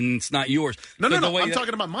butthole, and it's not yours. No. I'm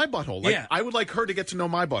talking about my butthole. Like, I would like her to get to know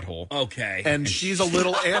my butthole. Okay. And she's a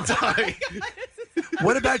little anti.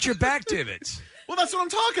 What about your back divots? Well, that's what I'm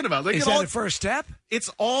talking about. Like, Is that a first step? It's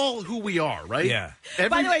all who we are, right? Yeah.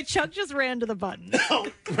 By the way, Chuck just ran to the button.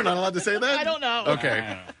 We're not allowed to say that? I don't know.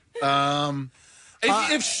 Okay.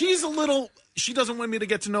 If she's a little, she doesn't want me to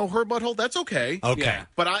get to know her butthole, that's okay. Okay. Yeah.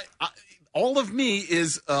 But I all of me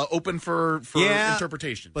is open for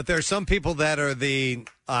interpretation. But there's some people that are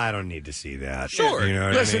I don't need to see that. Sure. You know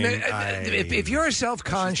what Listen, I mean? if you're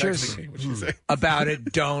self-conscious about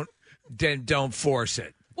it, don't force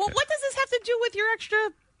it. Well, what does this have to do with your extra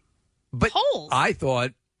holes? I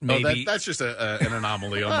thought maybe that's just an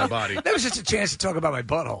anomaly on my body. That was just a chance to talk about my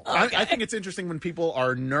butthole. I think it's interesting when people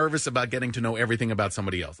are nervous about getting to know everything about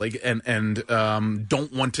somebody else, like and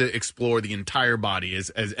don't want to explore the entire body,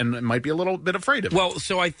 and might be a little bit afraid of it. Well,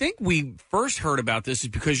 so I think we first heard about this is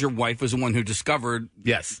because your wife was the one who discovered.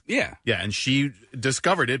 Yes. Yeah. Yeah, and she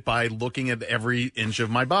discovered it by looking at every inch of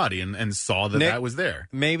my body and saw that Nick, that was there.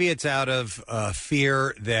 Maybe it's out of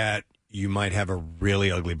fear that you might have a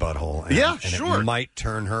really ugly butthole. And, Yeah, and sure. It might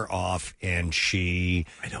turn her off, and I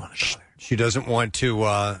don't want to go there. She doesn't want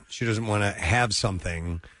to. She doesn't want to have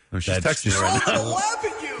something she's that's texting just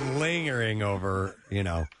right lingering over.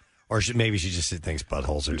 Or maybe she just thinks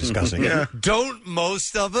buttholes are disgusting. Yeah. Don't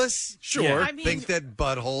most of us? Sure. Yeah, I mean- think that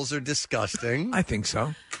buttholes are disgusting. I think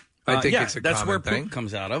so. I think it's a that's where common thing. poop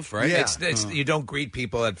comes out of, right? Yeah. It's you don't greet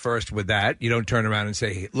people at first with that. You don't turn around and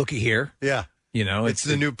say, "Looky here." Yeah. It's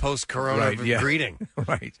the new post-corona Right, yeah. greeting.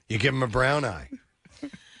 Right. You give them a brown eye.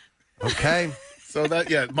 Okay. So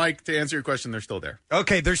Mike, to answer your question, they're still there.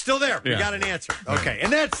 Okay, they're still there. We Yeah. got an answer. Okay,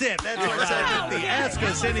 and that's it. That's our segment, the Ask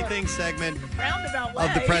Us Anything segment Roundabout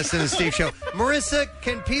of the way. Preston and Steve Show. Marissa,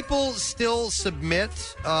 can people still submit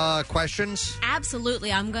questions?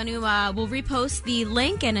 Absolutely. I'm going to, we'll repost the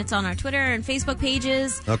link, and it's on our Twitter and Facebook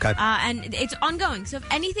pages. Okay. And it's ongoing. So if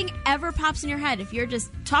anything ever pops in your head, if you're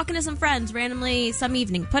just talking to some friends randomly some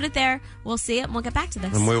evening, put it there. We'll see it, and we'll get back to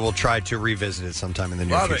this. And we will try to revisit it sometime in the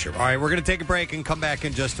near Love it. future. All right, we're going to take a break and come back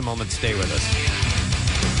in just a moment. Stay with us.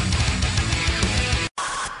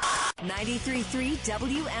 93.3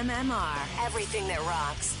 WMMR. Everything that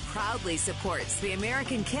rocks. Proudly supports the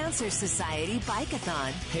American Cancer Society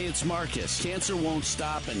Bike-a-thon. Hey, it's Marcus. Cancer won't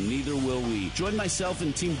stop, and neither will we. Join myself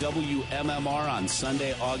and Team WMMR on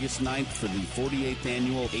Sunday, August 9th for the 48th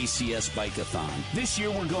annual ACS Bike-a-thon. This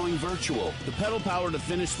year, we're going virtual. The pedal power to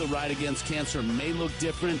finish the ride against cancer may look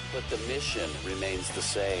different, but the mission remains the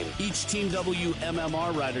same. Each Team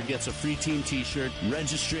WMMR rider gets a free team t-shirt,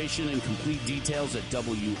 registration and complete details at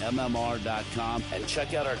WMMR.com, and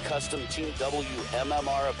check out our custom Team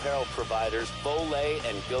WMMR apparel providers, Volay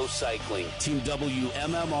and Go Cycling. Team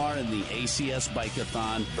WMMR and the ACS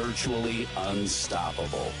Bike-a-thon, virtually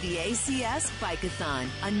unstoppable. The ACS Bike-a-thon.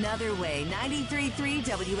 Another way 93.3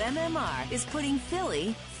 WMMR is putting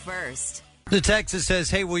Philly first. The text that says,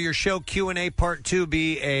 hey, will your show Q&A Part 2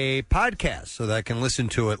 be a podcast so that I can listen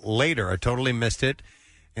to it later? I totally missed it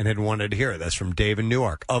and had wanted to hear it. That's from Dave in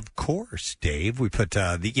Newark. Of course, Dave. We put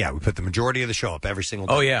the majority of the show up every single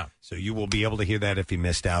day. Oh, yeah. So you will be able to hear that if you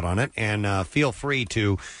missed out on it. And feel free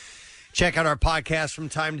to check out our podcast from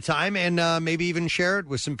time to time and maybe even share it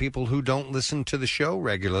with some people who don't listen to the show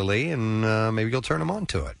regularly, and maybe you'll turn them on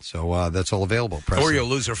to it. So that's all available. Or you'll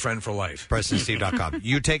lose a friend for life. PrestonSteve.com.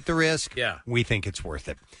 You take the risk. Yeah. We think it's worth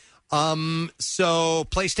it. So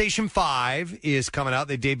PlayStation 5 is coming out.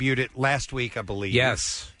 They debuted it last week, I believe.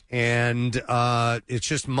 Yes. And it's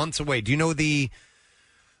just months away. Do you know the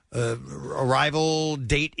arrival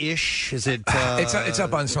date-ish? Is it? It's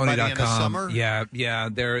up on by the end of Sony.com. summer? Yeah.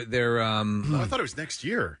 They're. I thought it was next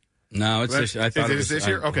year. No, it's this. I thought Is it it was this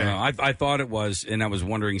year? Okay. I thought it was, and I was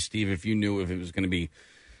wondering, Steve, if you knew if it was going to be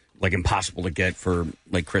like impossible to get for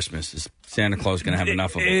like Christmas. Is Santa Claus going to have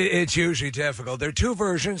enough of it? It's usually difficult. There are two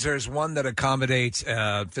versions. There's one that accommodates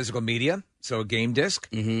physical media, so a game disc,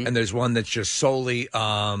 and there's one that's just solely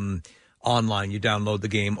online. You download the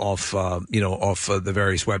game off the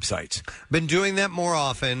various websites. Been doing that more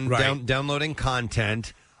often. Right. Downloading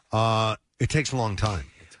content. It takes a long time.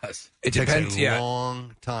 It takes depends, a yeah.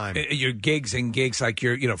 long time. Your gigs like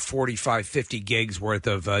your 45, 50 gigs worth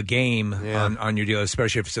of game on your deal,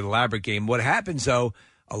 especially if it's an elaborate game. What happens, though,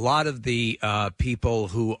 a lot of the people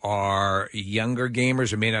who are younger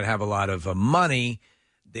gamers or may not have a lot of money,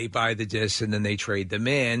 they buy the discs and then they trade them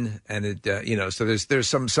in. And, so there's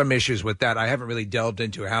some issues with that. I haven't really delved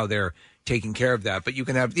into how they're taking care of that. But you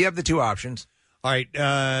have the two options. All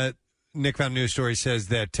right. Nick Found News Story says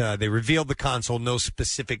that they revealed the console, no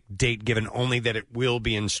specific date given, only that it will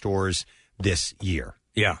be in stores this year.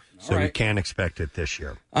 Yeah. So you can expect it this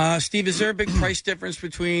year. Steve, is there a big price difference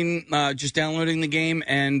between just downloading the game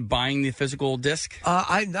and buying the physical disc?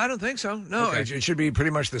 I don't think so. No, Okay. it should be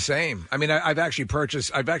pretty much the same. I mean, I've actually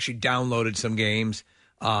downloaded some games,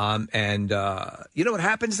 and you know what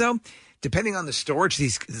happens though? Depending on the storage,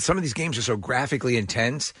 some of these games are so graphically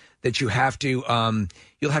intense that you have to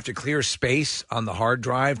you'll have to clear space on the hard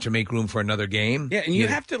drive to make room for another game. Yeah, and you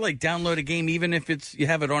have to like download a game even if you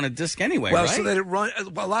have it on a disc anyway. Well, right? so that it run.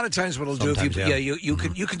 Well, a lot of times what it'll do, if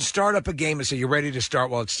you can start up a game and say you're ready to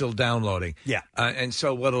start while it's still downloading. Yeah, and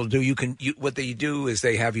so what it'll do, what they do is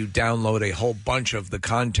they have you download a whole bunch of the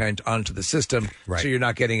content onto the system, so you're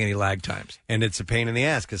not getting any lag times. And it's a pain in the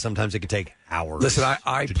ass because sometimes it can take hours. Listen,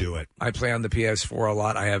 I to do it. I play on the PS4 a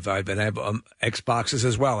lot. I have Xboxes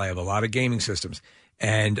as well. I have a lot of gaming systems.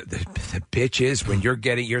 And the bitch is when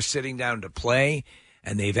you're sitting down to play,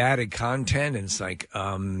 and they've added content, and it's like,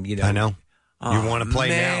 I know. You want to play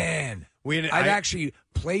now. I've actually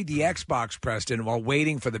played the Xbox, Preston, while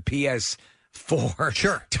waiting for the PS4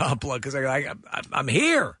 to upload because I'm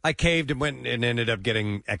here. I caved and went and ended up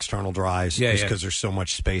getting external drives just because there's so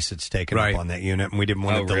much space it's taken up on that unit, and we didn't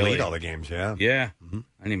want to delete all the games. Yeah. I didn't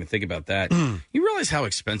even think about that. You realize how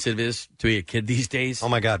expensive it is to be a kid these days? Oh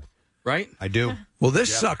my God. Right? I do. Well,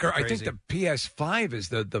 this sucker, I think the PS5 is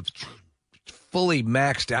the fully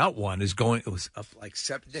maxed out one is going. It was up like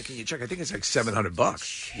can you check? I think it's like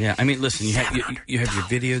 $700. Yeah, I mean, listen, you have your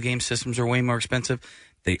video game systems are way more expensive.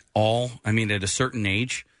 They all, I mean, at a certain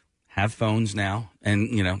age, have phones now,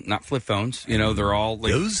 and not flip phones. They're all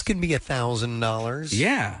like, those can be $1,000.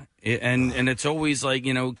 Yeah, and it's always like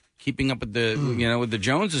keeping up with the with the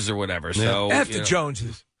Joneses or whatever. So F the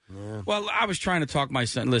Joneses. Yeah. Well, I was trying to talk my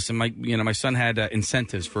son. Listen, my son had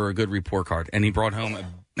incentives for a good report card, and he brought home a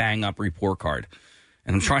bang-up report card.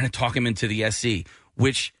 And I'm trying to talk him into the SE,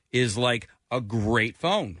 which is like a great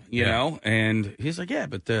phone, you know. And he's like, "Yeah,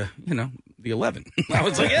 but the 11." I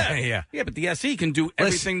was like, "Yeah, but the SE can do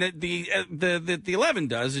everything that the 11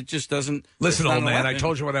 does. It just doesn't." Listen, old man, I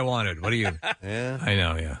told you what I wanted. What do you? Yeah, I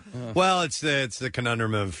know. Yeah. Well, it's the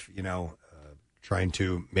conundrum of trying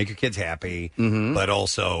to make your kids happy, but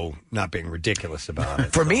also not being ridiculous about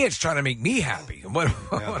it. For me, it's trying to make me happy. What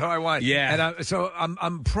do I want? Yeah. And so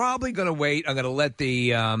I'm probably going to wait. I'm going to let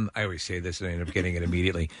the. I always say this and I end up getting it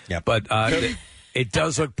immediately. Yeah. But it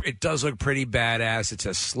does look pretty badass. It's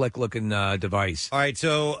a slick looking device. All right.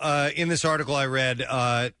 So in this article I read,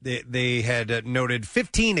 they had noted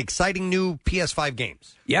 15 exciting new PS5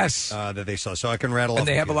 games. Yes. That they saw. So I can rattle off. And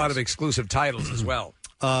they have a lot of exclusive titles as well.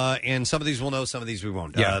 And some of these we'll know, some of these we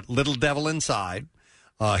won't. Yeah. Little Devil Inside,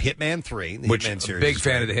 Hitman 3, the Which, Hitman series. Big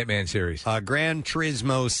fan of the Hitman series. Gran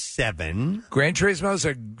Turismo 7. Gran Turismo's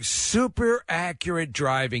a super accurate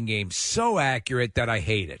driving game. So accurate that I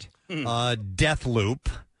hate it. Deathloop,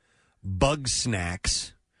 Bug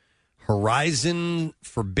Snacks, Horizon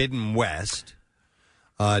Forbidden West,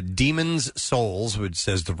 Demon's Souls, which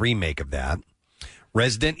says the remake of that.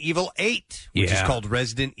 Resident Evil 8, which is called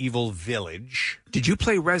Resident Evil Village. Did you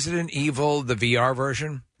play Resident Evil, the VR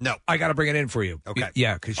version? No. I got to bring it in for you. Okay.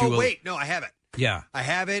 Yeah. Wait. No, I have it. Yeah. I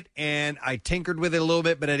have it, and I tinkered with it a little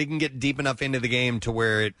bit, but I didn't get deep enough into the game to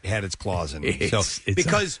where it had its claws in it.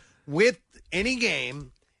 Because with any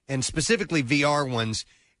game, and specifically VR ones,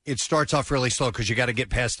 it starts off really slow because you got to get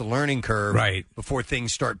past the learning curve before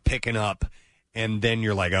things start picking up. And then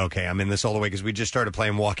you're like, okay, I'm in this all the way because we just started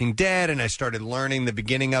playing Walking Dead, and I started learning the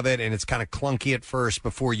beginning of it, and it's kind of clunky at first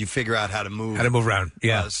before you figure out how to move around,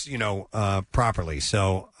 properly.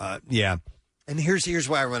 So, yeah. And here's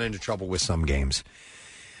why I run into trouble with some games.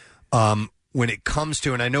 When it comes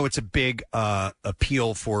to, and I know it's a big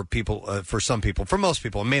appeal for people, for some people, for most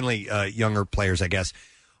people, mainly younger players, I guess,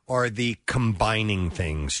 are the combining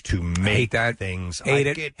things to make things. Hate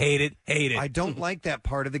it. I don't like that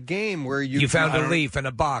part of the game where you found a leaf and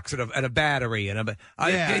a box and a battery and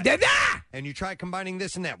and you try combining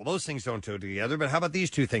this and that. Well, those things don't go together, but how about these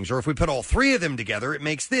two things? Or if we put all three of them together, it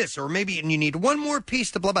makes this. Or maybe and you need one more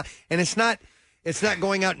piece to blah blah. And it's not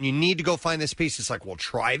going out and you need to go find this piece. It's like, well,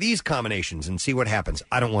 try these combinations and see what happens.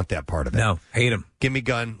 I don't want that part of it. No, hate them. Give me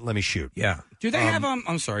gun, let me shoot. Yeah. Do they have,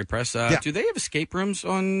 I'm sorry, Press, do they have escape rooms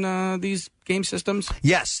on these game systems?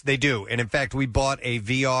 Yes, they do. And in fact, we bought a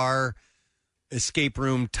VR escape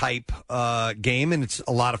room type game, and it's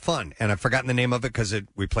a lot of fun. And I've forgotten the name of it because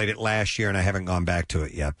we played it last year, and I haven't gone back to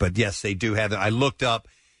it yet. But yes, they do have it. I looked up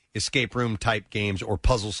escape room type games or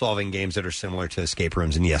puzzle solving games that are similar to escape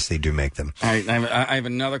rooms, and yes, they do make them. All right, I have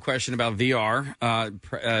another question about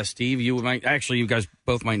VR. Steve, you guys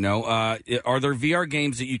both might know. Are there VR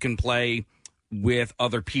games that you can play with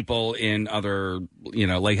other people in other,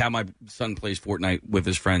 like how my son plays Fortnite with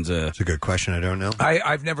his friends? It's a good question. I don't know.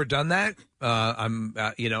 I've never done that. I'm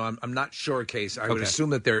not sure, Case. I would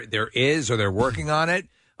assume that there is, or they're working on it.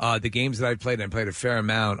 The games that I've played, and I played a fair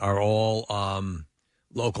amount, are all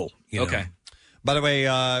local. Okay. By the way,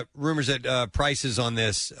 rumors that prices on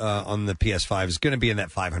this on the PS5 is going to be in that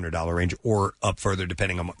 $500 range or up further,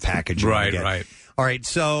 depending on what package you Right, get. right. All right,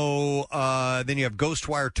 so then you have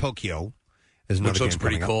Ghostwire Tokyo. Is another Which looks game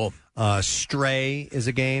pretty coming up. Stray is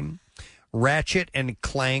a game. Ratchet and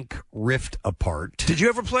Clank Rift Apart. Did you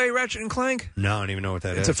ever play Ratchet and Clank? No, I don't even know what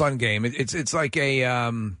that is. It's a fun game. It's like a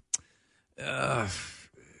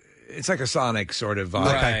it's like a Sonic sort of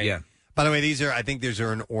vibe. Okay. Yeah. By the way, I think these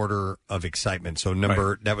are in order of excitement. So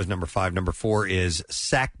that was number 5. Number 4 is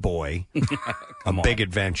Sackboy, a big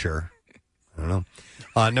adventure. I don't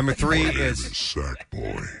know. Number 3 is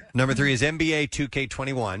Sackboy. Number 3 is NBA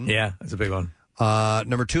 2K21. Yeah, that's a big one.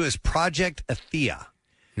 Number 2 is Project Athea.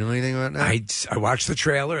 You know anything about that? I watched the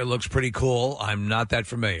trailer. It looks pretty cool. I'm not that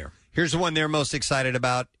familiar. Here's the one they're most excited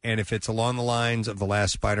about, and if it's along the lines of the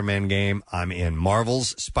last Spider-Man game, I'm in.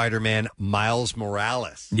 Marvel's Spider-Man Miles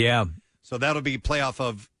Morales. Yeah. So that'll be playoff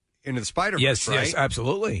of Into the Spider-Verse, right? Yes,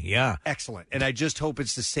 absolutely. Yeah. Excellent. And I just hope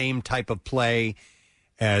it's the same type of play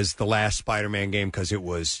as the last Spider-Man game because it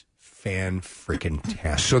was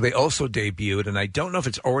fan-freaking-tastic. So they also debuted, and I don't know if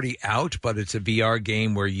it's already out, but it's a VR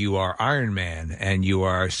game where you are Iron Man, and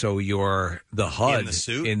you're the HUD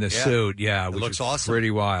In the suit? Yeah, It which looks is awesome. pretty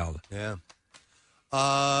wild. Yeah.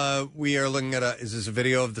 We are looking at is this a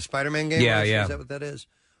video of the Spider-Man game? Yeah, Is yeah. that what that is?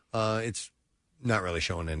 It's not really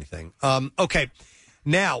showing anything. Okay.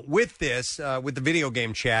 Now, with this, with the video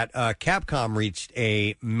game chat, Capcom reached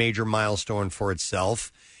a major milestone for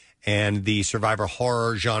itself. And the survivor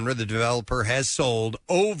horror genre, the developer has sold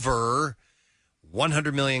over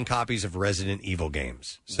 100 million copies of Resident Evil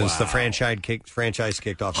games since the franchise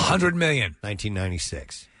kicked off. 100 million.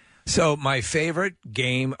 1996. So my favorite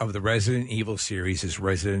game of the Resident Evil series is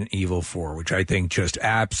Resident Evil 4, which I think just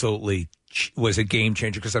absolutely was a game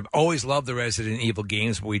changer because I've always loved the Resident Evil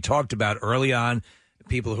games. But we talked about early on,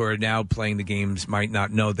 people who are now playing the games might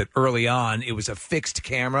not know that early on it was a fixed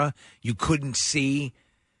camera. You couldn't see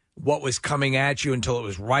what was coming at you until it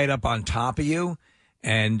was right up on top of you.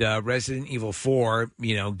 And Resident Evil 4,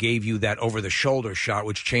 gave you that over-the-shoulder shot,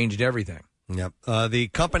 which changed everything. Yep. The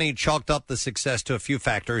company chalked up the success to a few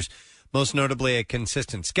factors, most notably a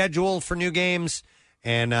consistent schedule for new games,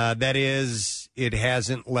 and that is it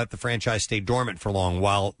hasn't let the franchise stay dormant for long.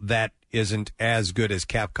 While that isn't as good as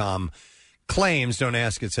Capcom claims, don't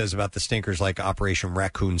ask, it says about the stinkers like Operation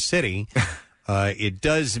Raccoon City. It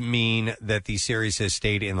does mean that the series has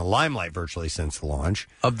stayed in the limelight virtually since the launch.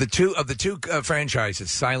 Of the two franchises,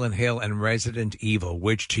 Silent Hill and Resident Evil,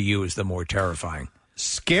 which to you is the more terrifying?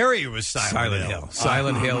 Scary was Silent Hill.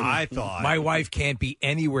 Silent Hill. I thought my wife can't be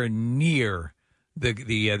anywhere near the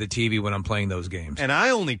TV when I'm playing those games. And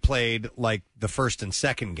I only played like the first and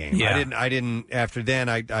second game. Yeah. I didn't. After then,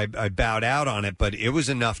 I bowed out on it. But it was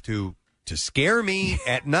enough to scare me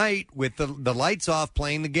at night with the lights off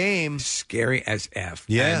playing the game. Scary as F.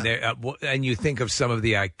 Yeah. And you think of some of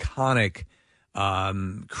the iconic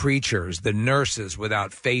creatures, the nurses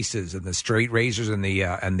without faces, and the straight razors, and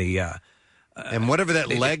and whatever that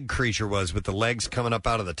leg creature was with the legs coming up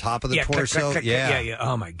out of the top of the torso. Yeah.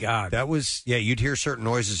 Oh my God, that was You'd hear certain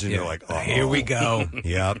noises and you're like, oh, here we go.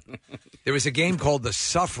 Yep. There was a game called The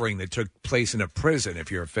Suffering that took place in a prison.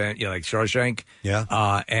 If you're a fan, like Shawshank. Yeah.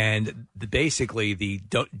 And basically the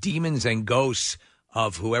demons and ghosts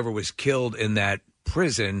of whoever was killed in that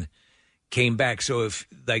prison came back. So if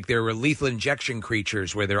there were lethal injection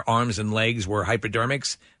creatures where their arms and legs were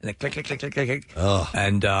hypodermics, and they click, click, click, click, click, click. Ugh.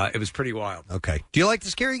 And it was pretty wild. Okay. Do you like the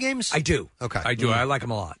scary games? I do. Okay. I do. I like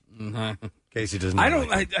them a lot. Casey doesn't. I don't.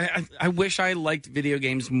 I wish I liked video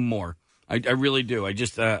games more. I really do. I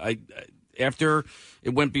just after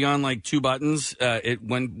it went beyond like 2 buttons, it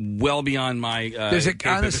went well beyond my.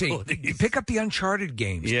 Honestly, pick up the Uncharted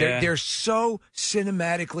games. Yeah. They're so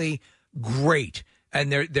cinematically great. And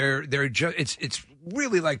they're just it's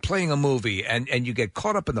really like playing a movie, and you get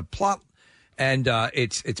caught up in the plot, and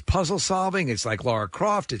it's puzzle solving. It's like Lara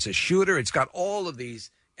Croft. It's a shooter. It's got all of these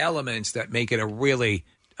elements that make it a really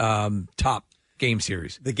top game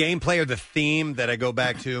series. The gameplay or the theme that I go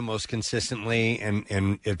back to most consistently,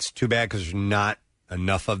 and it's too bad because there's not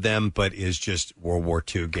enough of them, but is just World War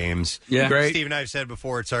II games. Yeah, great. Steve and I have said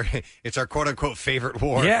before, it's our quote unquote favorite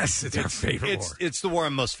war. Yes, it's our favorite war. It's the war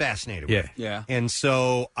I'm most fascinated Yeah. with. Yeah. And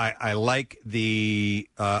so I like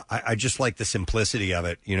I just like the simplicity of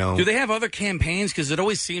it. Do they have other campaigns? Because it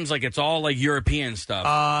always seems like it's all like European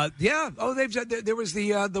stuff. Yeah. Oh, there was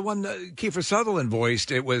the one Kiefer Sutherland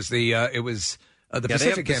voiced. It was the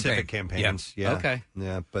Pacific campaign. Pacific campaigns. Yeah. Okay.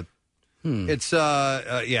 Yeah, but. It's those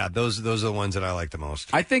are the ones that I like the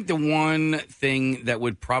most. I think the one thing that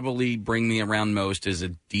would probably bring me around most is a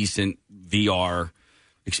decent VR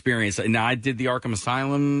experience. Now, I did the Arkham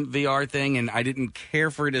Asylum VR thing, and I didn't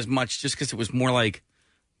care for it as much just because it was more like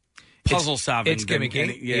puzzle solving. It's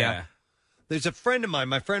gimmicky. Yeah. There's a friend of mine,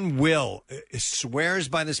 my friend Will, swears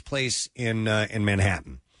by this place in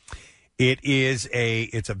Manhattan. It's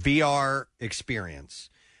a VR experience.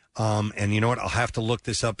 And you know what? I'll have to look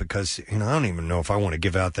this up because I don't even know if I want to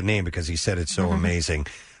give out the name because he said it's so amazing.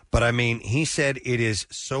 But I mean, he said it is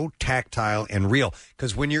so tactile and real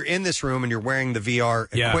because when you're in this room and you're wearing the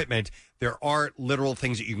VR equipment, there are literal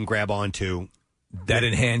things that you can grab onto that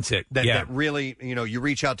enhance it. That really, you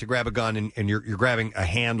reach out to grab a gun and you're grabbing a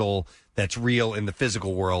handle that's real in the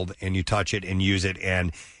physical world, and you touch it and use it,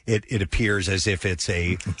 and it appears as if it's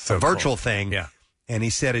a virtual thing. Yeah. And he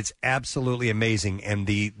said it's absolutely amazing, and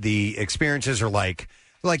the experiences are like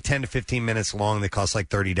 10 to 15 minutes long. They cost like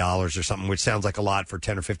 $30 or something, which sounds like a lot for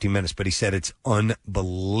 10 or 15 minutes. But he said it's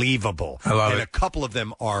unbelievable. I love it. A couple of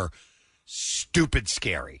them are stupid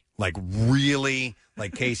scary, like really.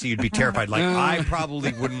 Like Casey, you'd be terrified. Like I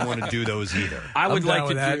probably wouldn't want to do those either. I would like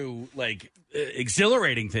to do like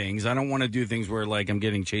exhilarating things. I don't want to do things where like I'm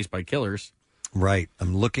getting chased by killers. Right.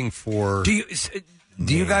 I'm looking for.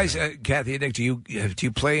 Do you guys, Kathy and Nick, do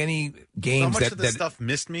you play any games so much of this stuff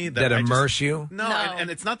missed me that immerse you? No, and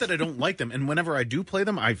it's not that I don't like them. And whenever I do play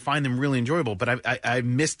them, I find them really enjoyable. But I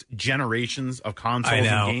missed generations of consoles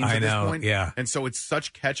and games at this point. Yeah. And so it's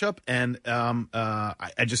such catch up, and I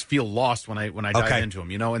just feel lost when I dive into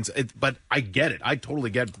them. But I get it. I totally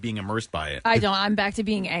get being immersed by it. I don't. I'm back to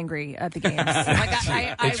being angry at the games.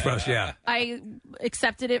 I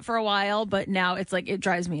accepted it for a while, but now it's like it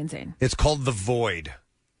drives me insane. It's called The Void.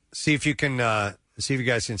 See if you can. See if you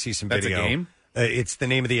guys can see some That's video. a game? It's the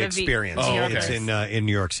name of the experience. okay. It's in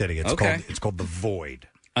New York City. It's Okay. called The Void.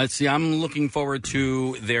 Let's see. I'm looking forward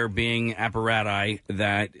to there being apparatus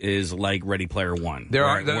that is like Ready Player One. There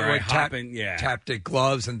are where I hop in, taptic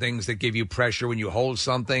gloves and things that give you pressure when you hold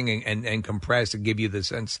something and compress and give you the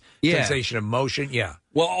sensation of motion. Yeah.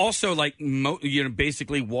 Well, also like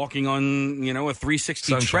basically walking on a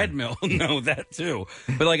 360 treadmill. No, that too.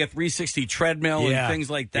 But like a 360 treadmill and things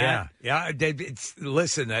like that. Yeah.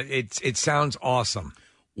 It sounds awesome.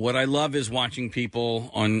 What I love is watching people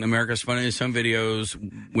on America's Funniest Home Videos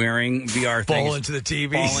wearing VR things. Fall into the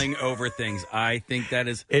TVs. Falling over things. I think that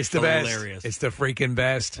is It's the hilarious. best. It's the freaking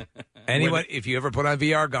best. Anyone, if you ever put on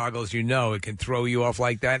VR goggles, it can throw you off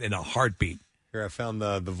like that in a heartbeat. Here, I found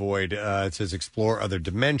the Void. It says explore other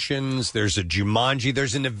dimensions. There's a Jumanji.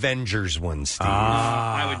 There's an Avengers one, Steve.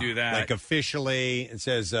 I would do that. Like officially, it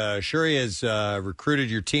says Shuri has recruited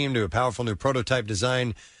your team to a powerful new prototype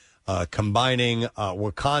design combining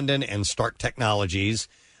Wakandan and Stark technologies.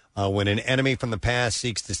 When an enemy from the past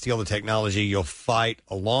seeks to steal the technology, you'll fight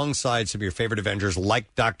alongside some of your favorite Avengers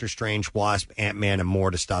like Doctor Strange, Wasp, Ant-Man, and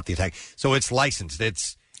more to stop the attack. So it's licensed.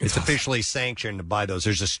 It's officially sanctioned by those.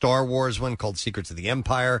 There's a Star Wars one called Secrets of the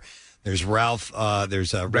Empire. There's Ralph.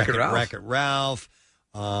 There's Wreck-It Ralph.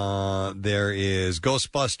 There is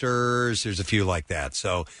Ghostbusters. There's a few like that.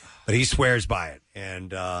 So, but he swears by it,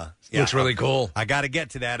 and looks really cool. I got to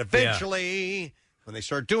get to that eventually when they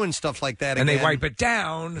start doing stuff like that and again. they wipe it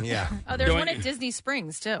down. Yeah. Oh, there's one at Disney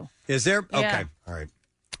Springs too. Is there? Yeah. Okay. All right.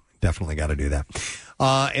 Definitely got to do that.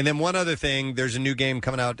 And then one other thing, there's a new game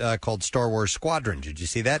coming out called Star Wars Squadron. Did you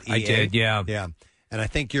see that? I did, yeah. Yeah. And I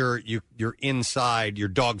think you're inside, you're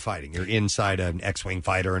dogfighting. You're inside an X-Wing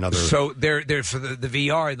fighter and other. So there for the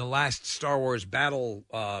VR in the last Star Wars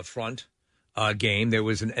Battlefront game, there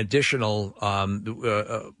was an additional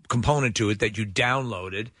component to it that you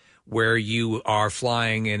downloaded where you are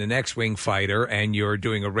flying in an X-Wing fighter and you're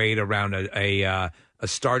doing a raid around a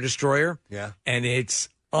Star Destroyer. Yeah. And it's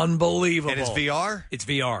unbelievable. And it's VR? It's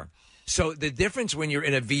VR. So the difference when you're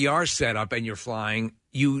in a VR setup and you're flying,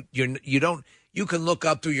 you can look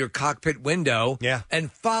up through your cockpit window and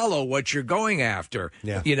follow what you're going after.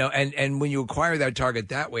 Yeah. And when you acquire that target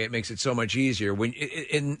that way, it makes it so much easier. When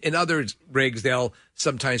in other rigs, they'll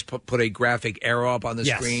sometimes put a graphic arrow up on the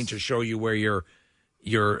screen to show you where you're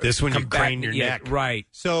this one you crane your neck. Right.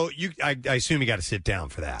 So I assume you got to sit down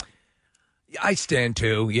for that. I stand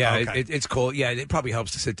too. Yeah, Okay. it's cool. Yeah, it probably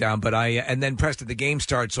helps to sit down. But and then Preston, the game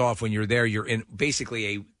starts off when you're there. You're in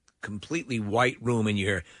basically a completely white room, and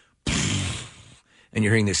you're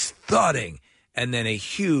hearing this thudding, and then a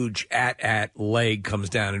huge at leg comes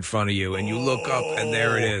down in front of you, and you look up, and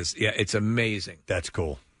there it is. Yeah, it's amazing. That's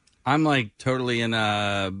cool. I'm like totally in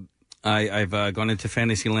I've gone into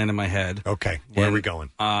Fantasyland in my head. Okay, where are we going?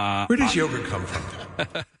 Where does yogurt come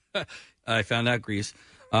from? I found out Greece.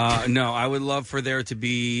 No, I would love for there to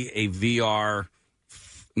be a VR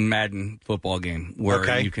Madden football game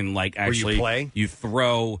where you can like actually play, you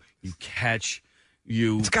throw, you catch,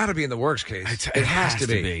 It's got to be in the works case. It has to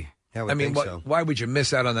be. I would I mean, think so. why would you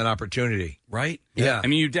miss out on that opportunity? Right? Yeah. I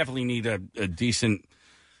mean, you definitely need a decent,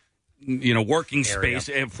 working space,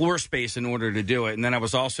 floor space in order to do it. And then I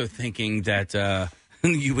was also thinking that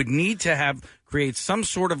you would need to create some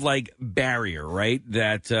sort of like barrier, right?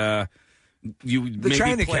 That you would maybe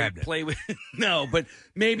China cabinet. play with. No, but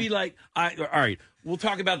maybe all right. We'll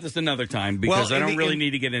talk about this another time because I don't really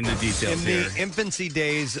need to get into details in here. the infancy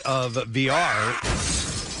days of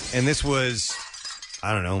VR, and this was,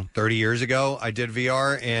 I don't know, 30 years ago, I did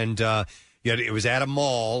VR, and it was at a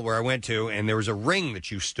mall where I went to, and there was a ring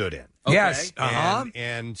that you stood in. Okay. Yes. Uh-huh.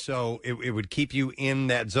 And so it would keep you in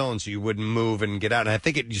that zone so you wouldn't move and get out. And I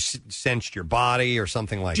think it just sensed your body or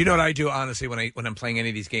something like that. Do you know what I do, honestly, when I'm playing any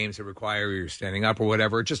of these games that require you're standing up or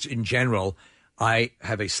whatever, just in general, I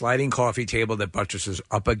have a sliding coffee table that buttresses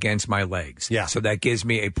up against my legs. Yeah. So that gives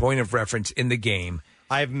me a point of reference in the game.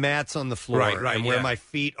 I have mats on the floor, Right, and where my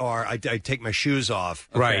feet are, I take my shoes off,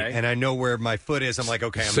 Right. and I know where my foot is. I'm like,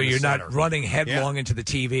 okay, I'm So in the you're center. not running headlong into the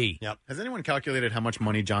TV. Yep. Has anyone calculated how much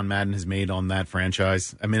money John Madden has made on that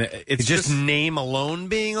franchise? I mean, it's just name alone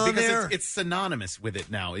being on because there? It's synonymous with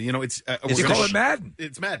it now. It's You call it Madden?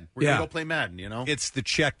 It's Madden. We're gonna go play Madden. It's the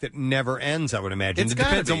check that never ends. I would imagine. It's It gotta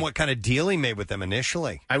depends be. on what kind of deal he made with them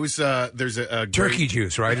initially. I was there's a Turkey great-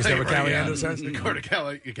 juice, right? Is that what Caliendo says?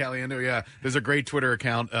 Caliendo, yeah. There's a great Twitter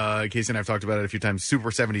account. Casey and I've talked about it a few times. Super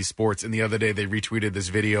 70s Sports. And the other day they retweeted this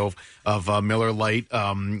video of Miller Lite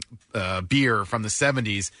beer from the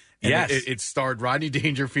 70s. And Yes. it starred Rodney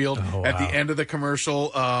Dangerfield. At the end of the commercial,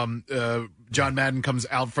 John Madden comes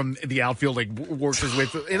out from the outfield, works his way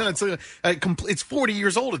through. And it's 40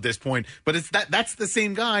 years old at this point, but that's the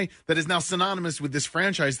same guy that is now synonymous with this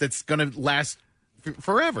franchise that's going to last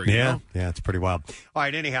forever. You know? Yeah, it's pretty wild. All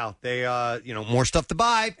right, anyhow, they more stuff to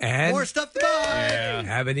buy. And more stuff to buy.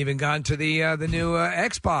 Haven't even gone to the new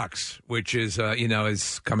Xbox, which is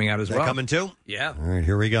is coming out as They're well. coming too? Yeah. All right,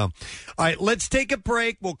 here we go. All right, let's take a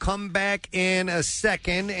break. We'll come back in a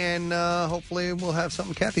second, and hopefully we'll have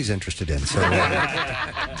something Kathy's interested in. So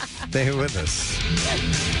stay with us.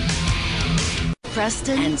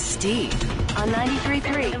 Preston and Steve on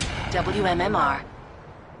 93.3 WMMR.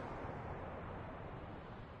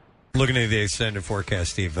 Looking at the extended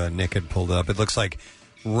forecast, Steve, Nick had pulled up. It looks like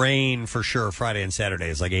rain for sure Friday and Saturday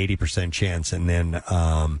is like 80% chance, and then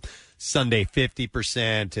Sunday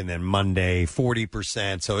 50%, and then Monday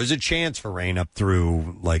 40%. So there's a chance for rain up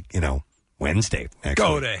through Wednesday.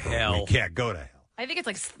 Go to hell. Yeah, go to hell. I think it's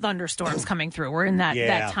like thunderstorms coming through. We're in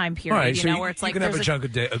that time period, All right, so where it's you like can have there's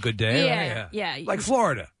a good day. Yeah. Like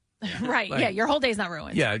Florida. right. Like- yeah, your whole day's not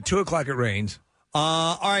ruined. Yeah, 2 o'clock it rains.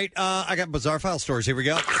 All right, I got Bizarre File stories. Here we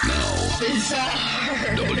go.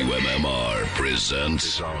 WMMR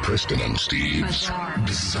presents Preston and Steve's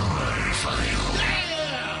Bizarre File.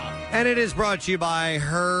 And it is brought to you by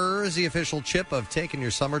Hers, the official chip of taking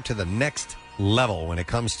your summer to the next level. When it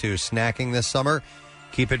comes to snacking this summer,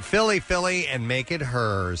 keep it Philly, and make it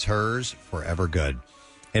Hers. Hers, forever good.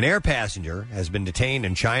 An air passenger has been detained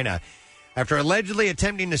in China after allegedly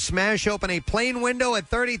attempting to smash open a plane window at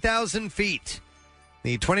 30,000 feet.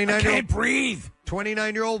 The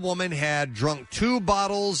 29-year-old woman had drunk 2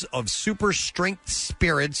 bottles of super strength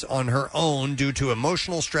spirits on her own due to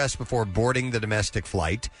emotional stress before boarding the domestic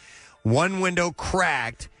flight. One window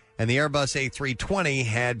cracked, and the Airbus A320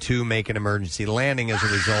 had to make an emergency landing as a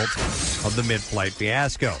result of the mid-flight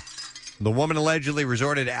fiasco. The woman allegedly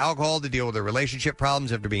resorted to alcohol to deal with her relationship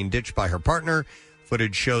problems after being ditched by her partner.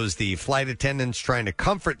 Footage shows the flight attendants trying to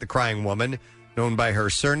comfort the crying woman, known by her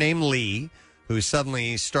surname Lee, who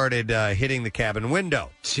suddenly started hitting the cabin window.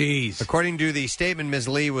 Jeez. According to the statement, Ms.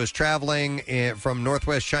 Lee was traveling from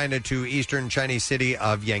northwest China to eastern Chinese city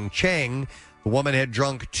of Yangcheng. The woman had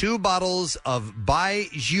drunk 2 bottles of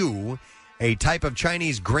Baijiu, a type of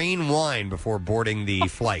Chinese grain wine, before boarding the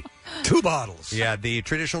flight. 2 bottles. Yeah, the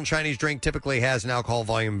traditional Chinese drink typically has an alcohol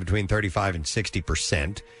volume between 35 and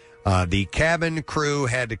 60%. The cabin crew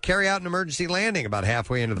had to carry out an emergency landing about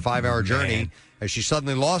halfway into the 5-hour journey as she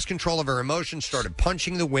suddenly lost control of her emotions, started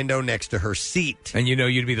punching the window next to her seat. And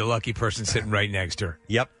you'd be the lucky person sitting right next to her.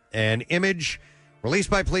 Yep. An image released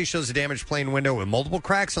by police shows a damaged plane window with multiple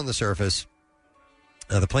cracks on the surface.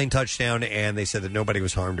 The plane touched down, and they said that nobody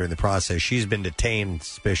was harmed during the process. She's been detained on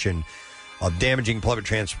suspicion of damaging public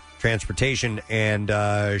transportation,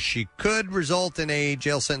 and she could result in a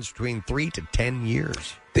jail sentence between 3 to 10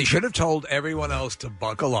 years. They should have told everyone else to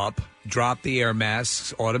buckle up, drop the air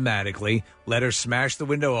masks automatically, let her smash the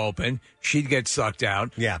window open. She'd get sucked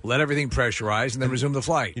out. Yeah. Let everything pressurize, and then resume the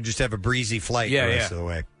flight. You just have a breezy flight the rest of the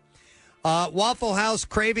way. Waffle House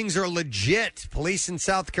cravings are legit. Police in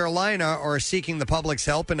South Carolina are seeking the public's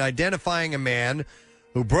help in identifying a man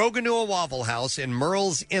who broke into a Waffle House in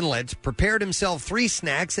Murrells Inlet, prepared himself 3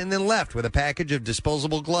 snacks, and then left with a package of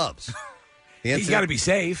disposable gloves. He's got to be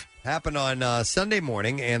safe. Happened on Sunday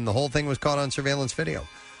morning, and the whole thing was caught on surveillance video.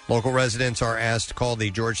 Local residents are asked to call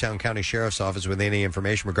the Georgetown County Sheriff's Office with any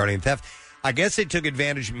information regarding the theft. I guess they took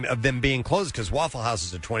advantage of them being closed because Waffle House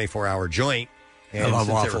is a 24-hour joint. And I love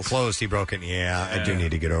since waffles. they were closed, he broke in. Yeah, I do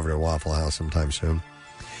need to get over to Waffle House sometime soon.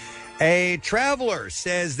 A traveler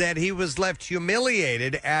says that he was left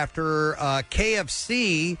humiliated after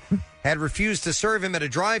KFC had refused to serve him at a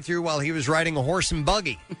drive-thru while he was riding a horse and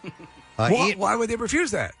buggy. Why would they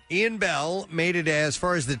refuse that? Ian Bell made it as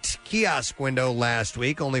far as the kiosk window last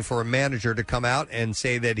week, only for a manager to come out and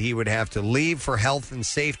say that he would have to leave for health and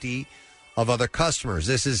safety of other customers.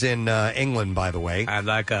 This is in England, by the way. I'd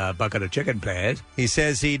like a bucket of chicken, please. He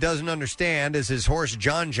says he doesn't understand as his horse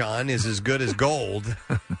John John is as good as gold.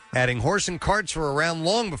 Adding horse and carts were around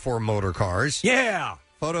long before motor cars. Yeah.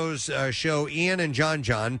 Photos show Ian and John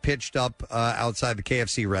John pitched up outside the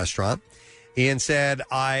KFC restaurant. Ian said,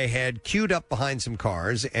 I had queued up behind some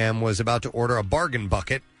cars and was about to order a bargain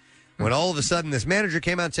bucket when all of a sudden this manager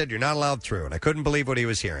came out and said, you're not allowed through. And I couldn't believe what he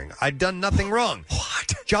was hearing. I'd done nothing wrong.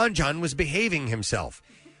 What? John John was behaving himself.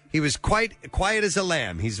 He was quite quiet as a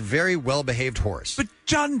lamb. He's a very well-behaved horse. But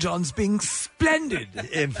John John's being splendid.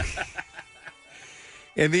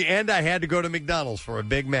 In the end, I had to go to McDonald's for a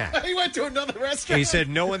Big Mac. He went to another restaurant. He said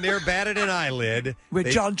no one there batted an eyelid. Where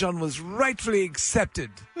John John was rightfully accepted.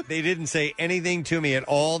 They didn't say anything to me at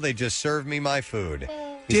all. They just served me my food.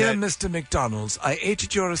 Dear Mr. McDonald's, I ate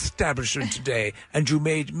at your establishment today, and you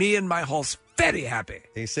made me and my horse very happy.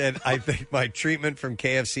 He said, I think my treatment from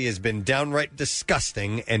KFC has been downright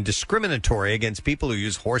disgusting and discriminatory against people who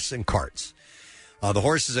use horse and carts. The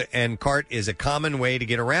horse and cart is a common way to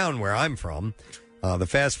get around where I'm from. The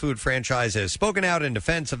fast food franchise has spoken out in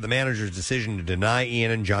defense of the manager's decision to deny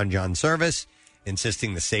Ian and John John service,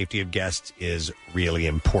 insisting the safety of guests is really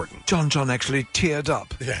important. John John actually teared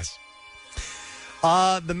up. Yes.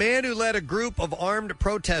 The man who led a group of armed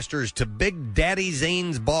protesters to Big Daddy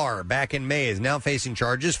Zane's bar back in May is now facing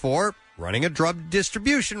charges for running a drug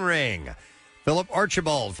distribution ring. Philip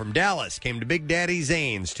Archibald from Dallas came to Big Daddy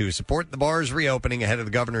Zane's to support the bar's reopening ahead of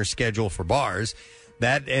the governor's schedule for bars.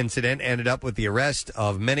 That incident ended up with the arrest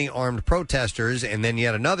of many armed protesters and then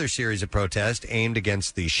yet another series of protests aimed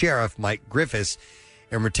against the sheriff, Mike Griffiths,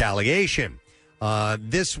 in retaliation.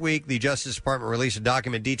 This week, the Justice Department released a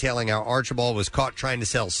document detailing how Archibald was caught trying to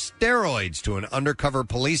sell steroids to an undercover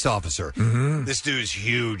police officer. Mm-hmm. This dude's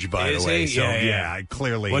huge, by the way. He? So, Yeah.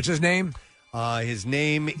 clearly. What's his name? His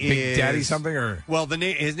name is Big Daddy something, or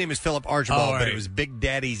his name is Philip Archibald, right. but it was Big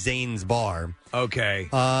Daddy Zane's bar. Okay.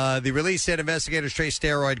 The release said investigators traced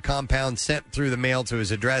steroid compounds sent through the mail to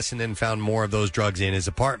his address and then found more of those drugs in his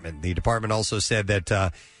apartment. The department also said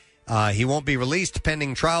that he won't be released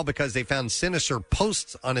pending trial because they found sinister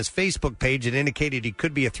posts on his Facebook page that indicated he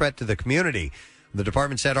could be a threat to the community. The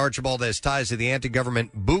department said Archibald has ties to the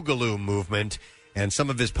anti-government Boogaloo movement, and some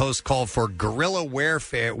of his posts called for guerrilla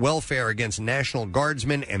welfare against National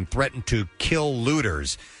Guardsmen and threatened to kill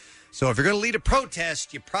looters. So if you're going to lead a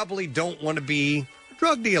protest, you probably don't want to be a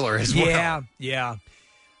drug dealer as well. Yeah.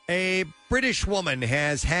 A British woman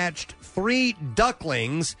has hatched 3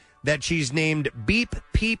 ducklings that she's named Beep,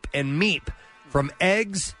 Peep, and Meep from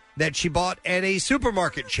eggs that she bought at a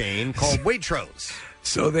supermarket chain called Waitrose.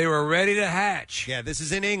 So they were ready to hatch. Yeah, this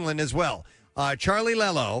is in England as well. Charlie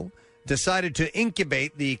Lello decided to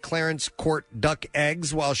incubate the Clarence Court duck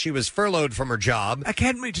eggs while she was furloughed from her job. I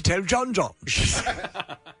can't wait to tell John John.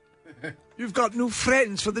 You've got new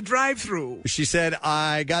friends for the drive-thru. She said,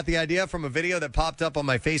 I got the idea from a video that popped up on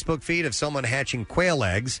my Facebook feed of someone hatching quail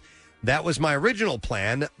eggs. That was my original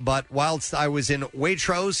plan, but whilst I was in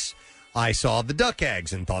Waitrose, I saw the duck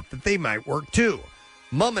eggs and thought that they might work too.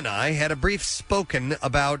 Mum and I had briefly spoken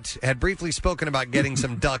about getting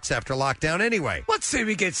some ducks after lockdown anyway. Let's say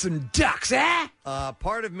we get some ducks, eh?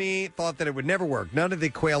 Part of me thought that it would never work. None of the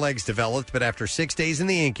quail eggs developed, but after 6 days in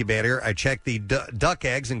the incubator, I checked the duck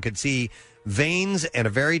eggs and could see veins and a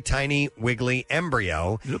very tiny, wiggly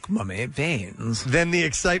embryo. Look, Mummy, veins. Then the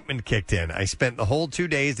excitement kicked in. I spent the whole 2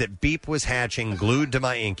 days that Beep was hatching glued to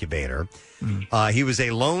my incubator. He was a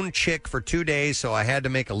lone chick for 2 days, so I had to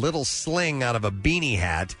make a little sling out of a beanie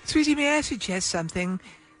hat. Sweetie, may I suggest something?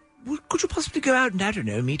 Could you possibly go out and, I don't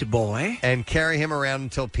know, meet a boy? And carry him around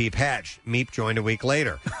until Peep hatched. Meep joined a week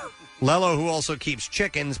later. Lello, who also keeps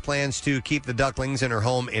chickens, plans to keep the ducklings in her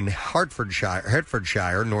home in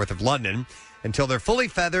Hertfordshire, north of London, until they're fully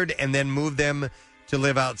feathered and then move them to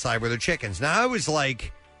live outside with their chickens. Now, I was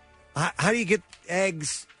like, how do you get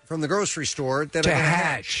eggs from the grocery store that to are gonna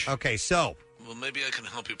hatch? Okay, so. Well, maybe I can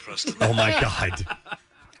help you, Preston. Oh, my God.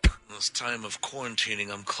 In this time of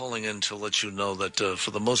quarantining, I'm calling in to let you know that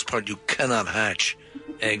for the most part, you cannot hatch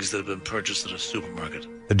eggs that have been purchased at a supermarket.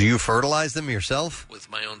 Do you fertilize them yourself? With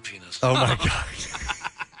my own penis. Oh, my God.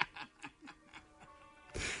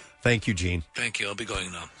 Thank you, Gene. Thank you. I'll be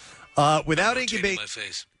going now. Without My incubation,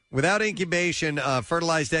 face.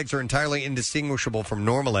 fertilized eggs are entirely indistinguishable from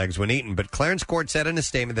normal eggs when eaten. But Clarence Court said in a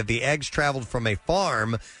statement that the eggs traveled from a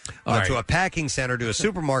farm to a packing center to a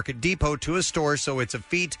supermarket depot to a store, so it's a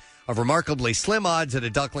feat of remarkably slim odds that a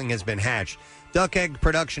duckling has been hatched. Duck egg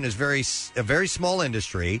production is a very small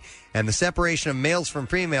industry, and the separation of males from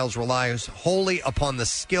females relies wholly upon the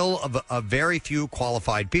skill of a very few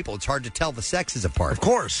qualified people. It's hard to tell the sexes apart. Of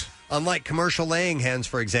course. Unlike commercial laying hens,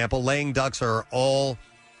 for example, laying ducks are all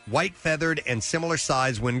white-feathered and similar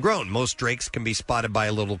size when grown. Most drakes can be spotted by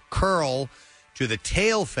a little curl to the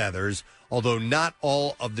tail feathers, although not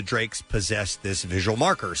all of the drakes possess this visual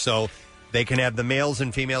marker. So they can have the males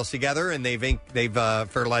and females together, and they've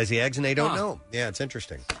fertilized the eggs, and they don't know. Yeah, it's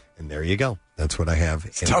interesting. And there you go. That's what I have.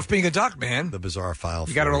 It's tough being a duck, man. The bizarre file.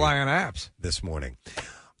 You got to rely on apps. This morning.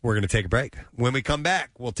 We're going to take a break. When we come back,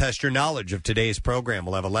 we'll test your knowledge of today's program.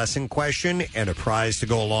 We'll have a lesson question and a prize to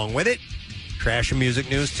go along with it. Trash and music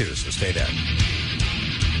news, too, so stay there.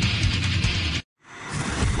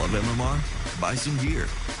 Love MMR? Buy some gear.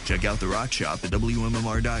 Check out the rock shop at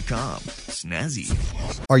WMMR.com.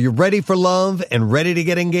 Snazzy. Are you ready for love and ready to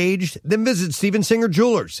get engaged? Then visit Steven Singer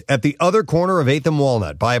Jewelers at the other corner of 8th and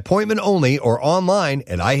Walnut by appointment only or online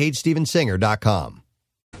at IHateStevenSinger.com.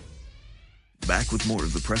 Back with more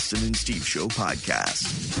of the Preston and Steve Show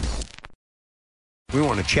podcast. We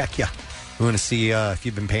want to check you. We want to see if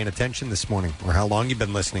you've been paying attention this morning or how long you've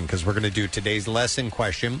been listening, because we're going to do today's lesson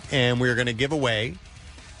question, and we're going to give away,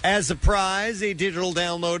 as a prize, a digital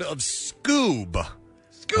download of Scoob.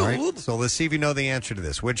 Scoob? All right, so let's see if you know the answer to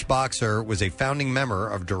this. Which boxer was a founding member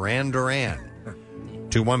of Duran Duran?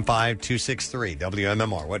 215-263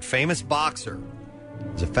 WMMR. What famous boxer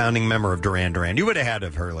was a founding member of Duran Duran? You would have had to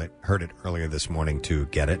have heard it earlier this morning to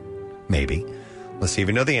get it. Maybe. Let's see if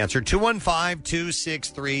you know the answer.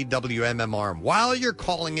 215-263 WMMR. While you're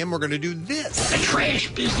calling in, we're going to do this. The trash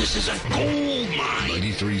business is a gold mine.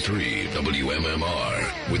 93.3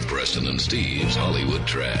 WMMR with Preston and Steve's Hollywood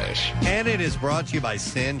Trash. And it is brought to you by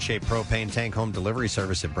Cinch, a propane tank home delivery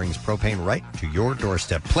service that brings propane right to your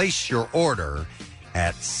doorstep. Place your order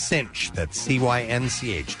at Cinch, that's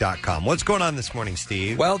CYNCH.com. What's going on this morning,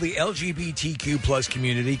 Steve? Well, the LGBTQ plus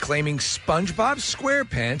community claiming SpongeBob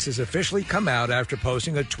SquarePants has officially come out after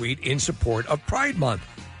posting a tweet in support of Pride Month.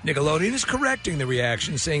 Nickelodeon is correcting the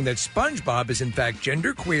reaction, saying that SpongeBob is in fact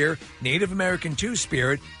genderqueer, Native American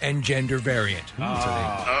Two-Spirit, and gender variant.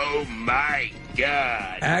 Oh, my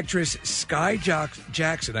God. Actress Sky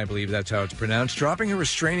Jackson, I believe that's how it's pronounced, dropping a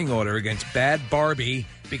restraining order against Bad Barbie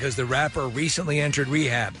because the rapper recently entered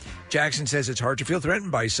rehab. Jackson says it's hard to feel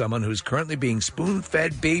threatened by someone who's currently being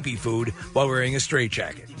spoon-fed baby food while wearing a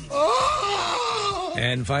straitjacket.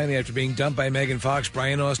 And finally, after being dumped by Megan Fox,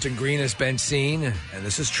 Brian Austin Green has been seen, and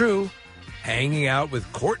this is true, hanging out with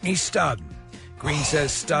Courtney Stodden. Green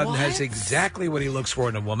says Stodden has exactly what he looks for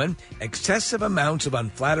in a woman, excessive amounts of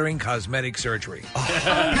unflattering cosmetic surgery. Oh,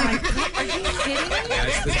 my God. Are you kidding me?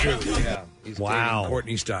 That's the truth, yeah. He's Wow. dating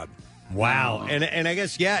Courtney Stodden. Wow. And I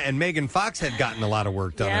guess, yeah, and Megan Fox had gotten a lot of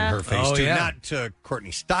work done on her face, Oh, too. yeah. Not to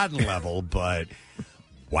Courtney Stodden level, but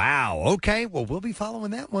wow. Okay, well, we'll be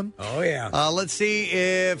following that one. Oh, yeah. Let's see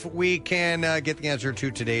if we can get the answer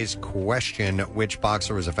to today's question. Which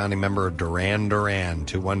boxer was a founding member of Duran Duran?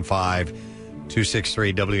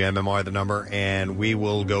 215-263 WMMR, the number, and we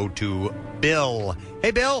will go to Bill.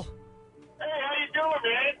 Hey, Bill. Hey, how you doing,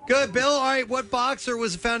 man? Good, Bill. All right, what boxer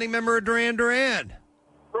was a founding member of Duran Duran?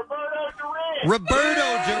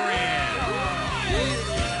 Roberto Duran.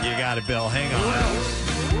 You got it, Bill. Hang on.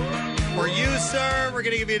 For you, sir, we're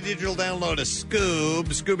going to give you a digital download of Scoob.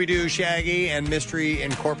 Scooby-Doo, Shaggy, and Mystery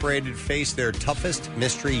Incorporated face their toughest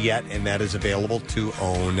mystery yet, and that is available to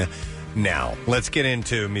own now. Let's get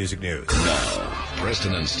into music news. Now,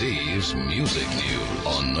 Preston and Steve's Music News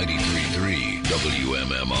on 93.3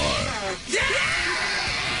 WMMR.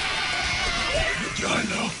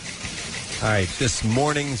 All right, this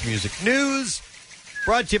morning's music news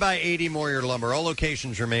brought to you by 80 Moyer Lumber. All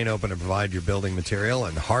locations remain open to provide your building material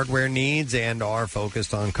and hardware needs and are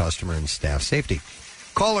focused on customer and staff safety.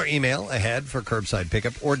 Call or email ahead for curbside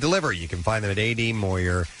pickup or delivery. You can find them at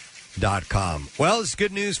admoyer.com. Well, it's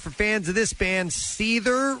good news for fans of this band.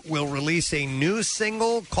 Seether will release a new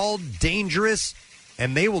single called Dangerous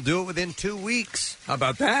and they will do it within 2 weeks. How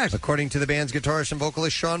about that? According to the band's guitarist and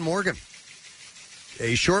vocalist Sean Morgan.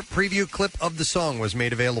 A short preview clip of the song was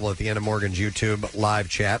made available at the end of Morgan's YouTube live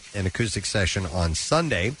chat and acoustic session on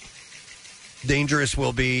Sunday. Dangerous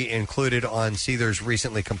will be included on Seether's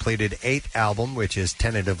recently completed 8th album, which is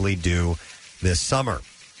tentatively due this summer.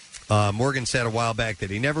 Morgan said a while back that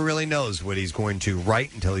he never really knows what he's going to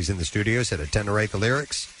write until he's in the studio. He said, I tend to write the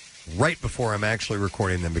lyrics right before I'm actually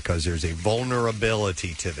recording them because there's a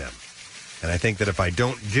vulnerability to them. And I think that if I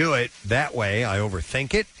don't do it that way, I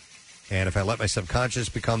overthink it. And if I let my subconscious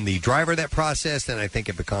become the driver of that process, then I think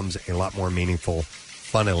it becomes a lot more meaningful,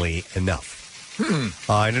 funnily enough.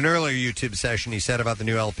 In an earlier YouTube session, he said about the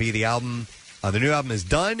new LP, the new album is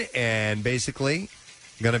done and basically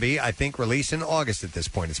going to be, I think, released in August at this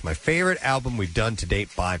point. It's my favorite album we've done to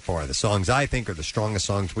date by far. The songs I think are the strongest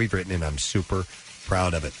songs we've written, and I'm super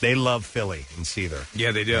proud of it. They love Philly and Seether.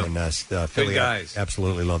 Yeah, they do. And Philly guys.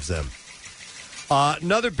 Absolutely loves them.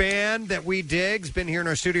 Another band that we dig has been here in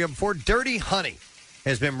our studio before, Dirty Honey,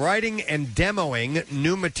 has been writing and demoing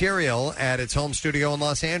new material at its home studio in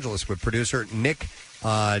Los Angeles with producer Nick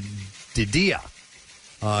Didia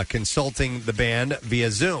consulting the band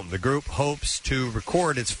via Zoom. The group hopes to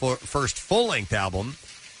record its first full-length album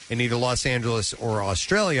in either Los Angeles or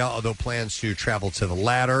Australia, although plans to travel to the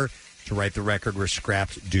latter to write the record were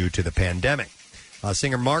scrapped due to the pandemic.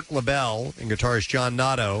 Singer Mark LaBelle and guitarist John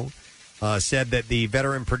Nato said that the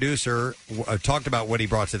veteran producer talked about what he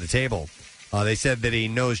brought to the table. They said that he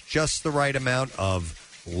knows just the right amount of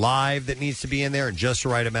live that needs to be in there and just the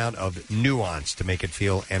right amount of nuance to make it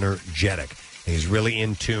feel energetic. And he's really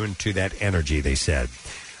in tune to that energy, they said.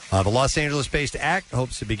 The Los Angeles-based act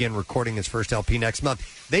hopes to begin recording its first LP next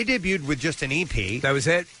month. They debuted with just an EP. That was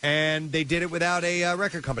it? And they did it without a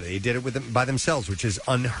record company. They did it by themselves, which is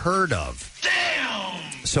unheard of.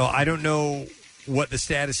 Damn! So I don't know what the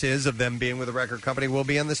status is of them being with a record company. Will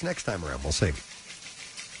be on this next time around. We'll see.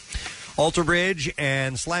 Alter Bridge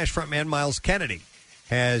and Slash frontman Miles Kennedy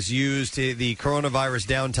has used the coronavirus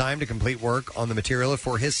downtime to complete work on the material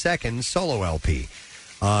for his second solo LP.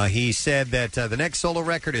 He said that the next solo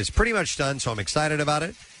record is pretty much done, so I'm excited about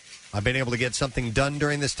it. I've been able to get something done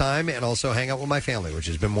during this time and also hang out with my family, which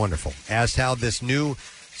has been wonderful. Asked how this new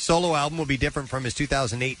solo album will be different from his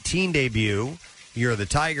 2018 debut, Year of the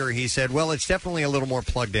Tiger, he said, well, it's definitely a little more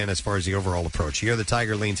plugged in as far as the overall approach. Year of the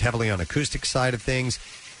Tiger leans heavily on acoustic side of things,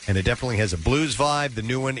 and it definitely has a blues vibe. The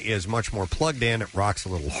new one is much more plugged in. It rocks a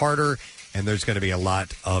little harder, and there's going to be a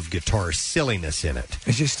lot of guitar silliness in it.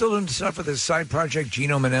 Is he still doing stuff with his side project,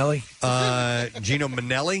 Gino Manelli? Gino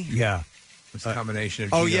Manelli? Yeah. It's a combination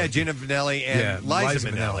of Gino. Gino Manelli and Liza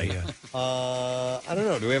Minnelli. Yeah. I don't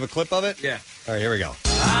know. Do we have a clip of it? Yeah. All right, here we go.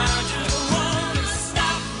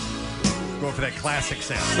 Going for that classic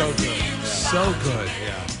sound. So good. Yeah. So good.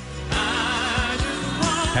 Yeah.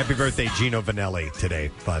 Happy birthday, Gino Vanelli, today,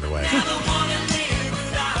 by the way. All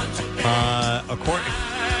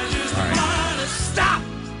right. Stop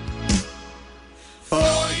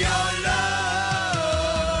for your love.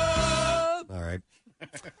 All right.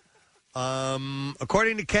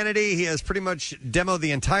 According to Kennedy, he has pretty much demoed the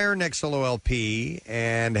entire next solo LP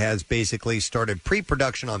and has basically started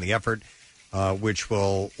pre-production on the effort, which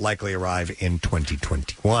will likely arrive in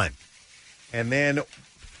 2021. And then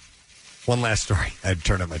one last story. I'd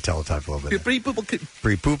turn up my teletype a little bit. Bruce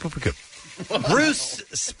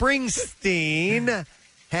Springsteen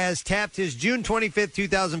has tapped his June 25th,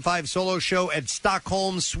 2005 solo show at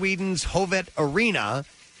Stockholm, Sweden's Hovet Arena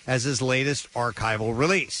as his latest archival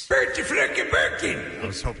release. I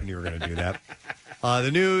was hoping you were going to do that.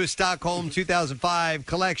 The new Stockholm 2005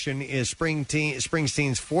 collection is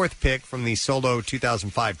Springsteen's fourth pick from the solo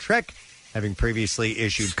 2005 Trek, having previously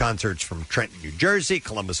issued concerts from Trenton, New Jersey,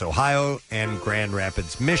 Columbus, Ohio, and Grand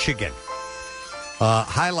Rapids, Michigan.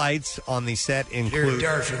 Highlights on the set include...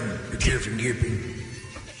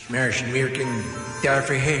 Smash American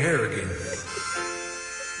Darfy Harrigan.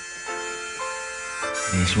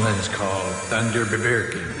 This one's called Thunder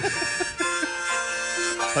Bedurkin.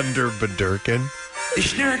 Thunder Bedurkin? The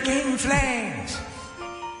snurking flags.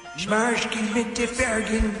 Smarskin mit de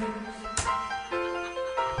Fergen.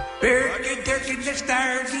 Bergen, Durkin, the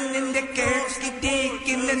Stargen, and the Kerski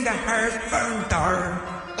Dinkin, and the Heartburn Tar.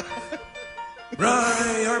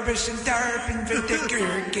 Roy Orbison Darpin for the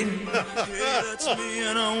Gherkin. That's me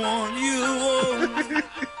and I want you.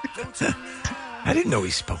 I didn't know he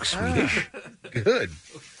spoke Swedish. Good.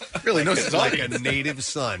 Really knows his like a audience. native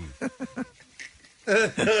son.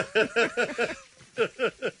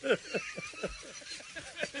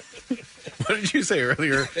 What did you say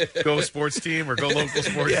earlier? Go sports team or go local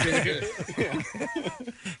sports team?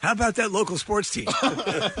 How about that local sports team?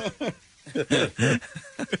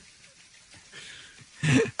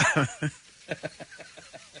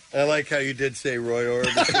 I like how you did say Roy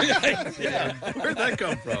Orbison. Yeah. Where'd that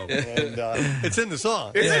come from? And, it's in the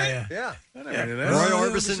song. Is yeah. it? Yeah. I never knew that. Roy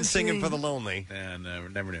Orbison singing for the lonely. And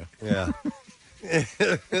never knew. Yeah.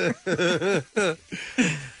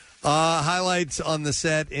 Highlights on the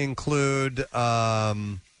set include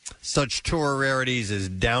such tour rarities as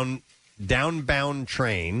Downbound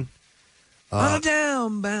Train. On a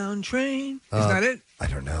downbound train. Is that it? I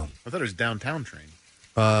don't know. I thought it was Downtown Train.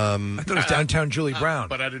 I thought it was Downtown Julie Brown.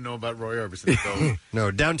 But I didn't know about Roy Orbison. So.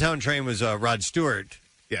 No, Downtown Train was Rod Stewart.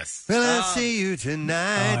 Yes. Well, I see you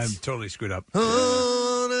tonight. I'm totally screwed up.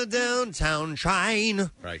 On a downtown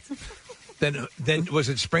train. Right. Then was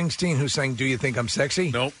it Springsteen who sang "Do You Think I'm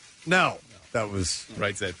Sexy"? Nope. No, that was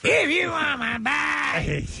Right Said Fred. If you want my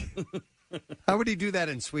body. How would he do that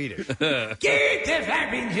in Swedish? Get the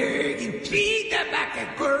flapping jerkin, feed the back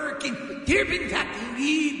of gherkin, dipping tucking,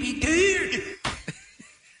 we be good.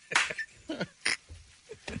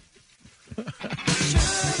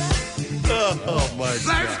 Oh my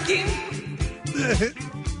God.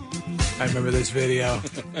 I remember this video.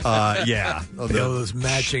 Yeah. All those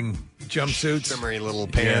matching jumpsuits. Shimmery little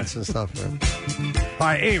pants and stuff. All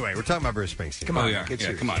right, anyway, we're talking about Bruce Springsteen. Come on,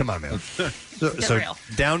 Come on, man. So real.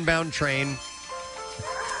 Downbound Train,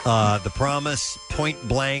 The Promise, Point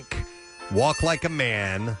Blank, Walk Like a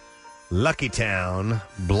Man, Lucky Town,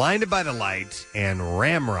 Blinded by the Light, and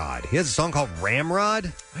Ramrod. He has a song called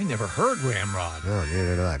Ramrod. I never heard Ramrod. Oh,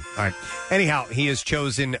 neither did I. All right. Anyhow, he has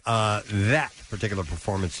chosen that particular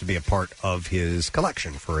performance to be a part of his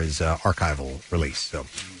collection for his archival release. So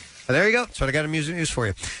there you go. That's what I got in music news for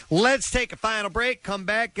you. Let's take a final break. Come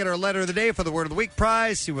back, get our letter of the day for the Word of the Week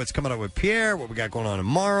prize. See what's coming up with Pierre, what we got going on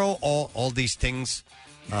tomorrow. All these things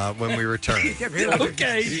when we return.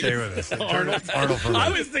 Okay. Stay with us. Arnold. for I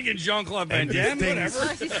was thinking Jean-Claude Van Damme,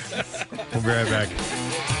 whatever. We'll be right back.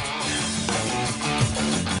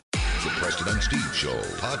 The Preston and Steve Show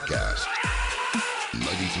podcast.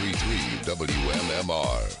 93.3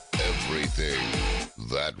 WMMR. Everything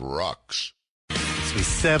that rocks. As we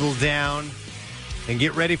settle down and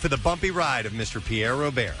get ready for the bumpy ride of Mr. Pierre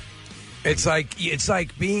Robert. It's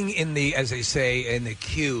like being in the, as they say, in the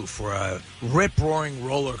queue for a rip-roaring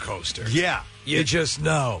roller coaster. Yeah. You just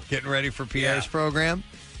know. Getting ready for Pierre's program.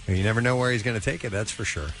 You never know where he's going to take it, that's for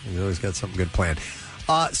sure. He's always got something good planned.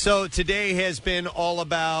 So today has been all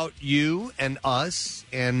about you and us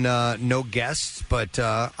and no guests, but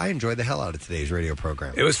I enjoyed the hell out of today's radio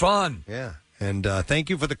program. It was fun. Yeah. And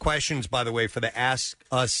thank you for the questions, by the way, for the Ask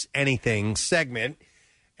Us Anything segment.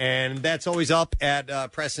 And that's always up at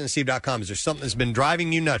PrestonandSteve.com. Is there something that's been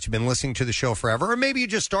driving you nuts? You've been listening to the show forever, or maybe you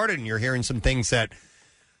just started and you're hearing some things that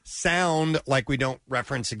sound like we don't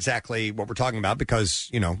reference exactly what we're talking about because,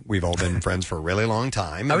 you know, we've all been friends for a really long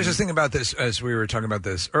time. I was just thinking about this as we were talking about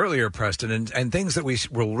this earlier, Preston, and things that we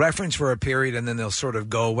will reference for a period and then they'll sort of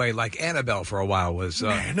go away, like Annabelle for a while was...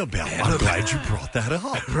 Annabelle. I'm glad you brought that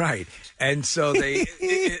up. Right. And so they,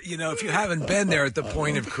 you know, if you haven't been there at the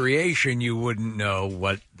point of creation, you wouldn't know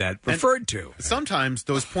what that referred to. Sometimes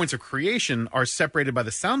those points of creation are separated by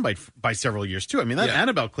the soundbite by several years, too. I mean, that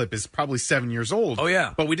Annabelle clip is probably 7 years old. Oh,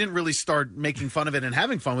 yeah. But we didn't really start making fun of it and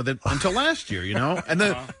having fun with it until last year, you know? And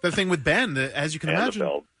the thing with Ben, as you can imagine,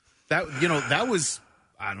 that was...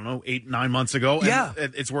 I don't know, 8-9 months ago.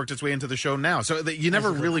 And it's worked its way into the show now. So you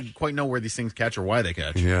never really quite know where these things catch or why they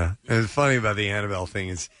catch. Yeah. And it's funny about the Annabelle thing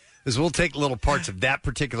is we'll take little parts of that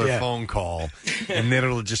particular phone call, and then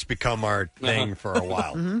it'll just become our thing for a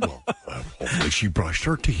while. Well, hopefully she brushed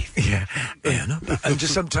her teeth. Yeah. Annabelle. And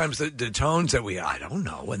just sometimes the tones that I don't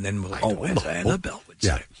know, and then we'll, as Annabelle would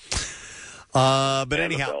say. But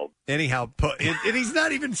anyhow, and he's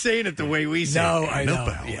not even saying it the way we say it. Annabelle.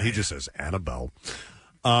 I know. He just says Annabelle.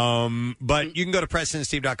 But you can go to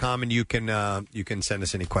PrestonandSteve.com and you can send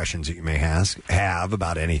us any questions that you may have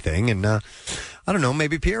about anything. And I don't know,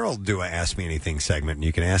 maybe Pierre will do a Ask Me Anything segment and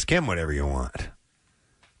you can ask him whatever you want.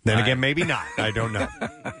 Then again, maybe not. I don't know.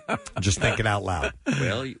 Just thinking out loud.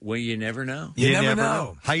 Well, you never know. You never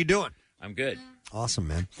know. How you doing? I'm good. Awesome,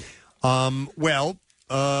 man. I'm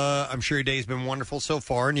sure your day's been wonderful so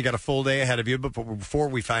far, and you got a full day ahead of you. But before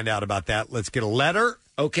we find out about that, let's get a letter.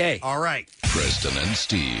 Okay. All right. Preston and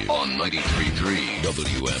Steve on 93.3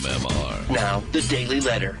 WMMR. Now, the Daily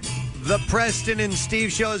Letter. The Preston and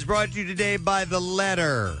Steve Show is brought to you today by the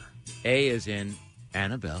letter. A is in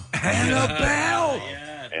Annabelle. Annabelle!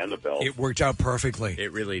 Annabelle. It worked out perfectly.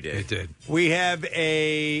 It really did. It did. We have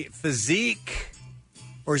a physique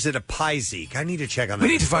or is it a Pyzeek? I need to check on that.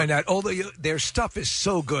 We need to find out. Although their stuff is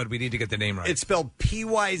so good, we need to get the name right. It's spelled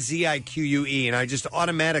Pyzique, and I just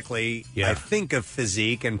automatically I think of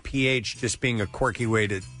physique and PH just being a quirky way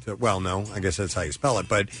to well, no, I guess that's how you spell it,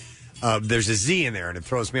 but there's a Z in there, and it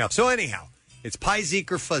throws me off. So anyhow, it's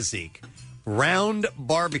Pyzeek or Fuzzique, round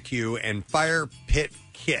barbecue and fire pit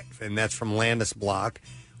kit, and that's from Landis Block.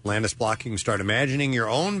 Landis Block, you can start imagining your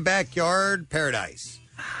own backyard paradise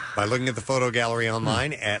by looking at the photo gallery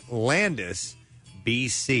online at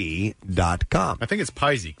landisbc.com. I think it's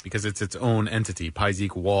Pyzeek because it's its own entity.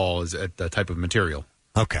 Pyzeek wall is a type of material.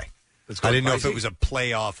 Okay. I didn't know if it was a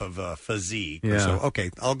play off of physique. Yeah. So okay,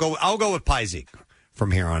 I'll go with Pyzeek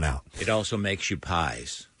from here on out. It also makes you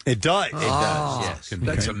pies. It does. It does, yes.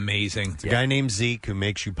 That's amazing. It's a guy named Zeke who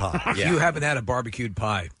makes you pie. You haven't had a barbecued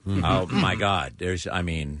pie. Oh, my God.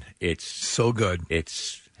 It's so good.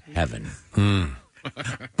 It's heaven.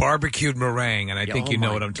 Barbecued meringue, and I think you know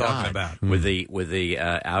my what I'm talking God. about. With the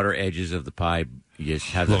outer edges of the pie, you just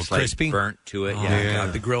have A the little slight crispy? burnt to it. Oh, yeah,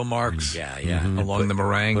 God, the grill marks. Yeah. Along the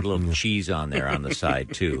meringue. Put a little cheese on there on the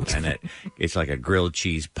side too, and it's like a grilled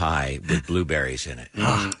cheese pie with blueberries in it.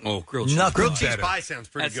 Oh, grilled cheese. Nothing Grilled cheese better. pie sounds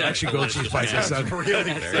pretty That's good. actually grilled cheese pie sounds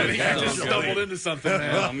really He just stumbled into something.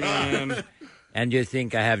 Oh, man. And you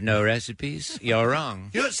think I have no recipes? You're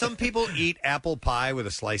wrong. You know, some people eat apple pie with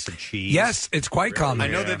a slice of cheese. Yes, it's quite common.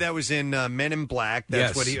 I know that was in Men in Black.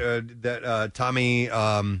 That's Yes. what Tommy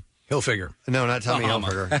Hilfiger. No, not Tommy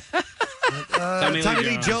Hilfiger. Tommy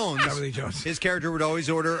Lee Jones. Tommy Lee Jones. His character would always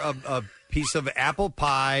order a piece of apple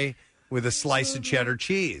pie with a slice of cheddar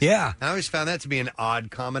cheese. Yeah. I always found that to be an odd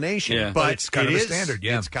combination. Yeah. But it's kind of a standard,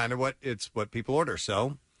 yeah. It's kind of what people order.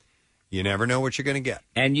 So you never know what you're going to get.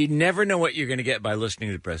 And you never know what you're going to get by listening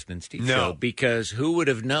to the Preston and Steve show, because who would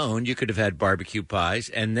have known you could have had barbecue pies,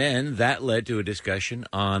 and then that led to a discussion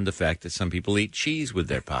on the fact that some people eat cheese with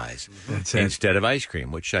their pies instead of ice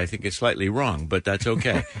cream, which I think is slightly wrong, but that's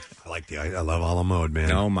okay. I love a la mode,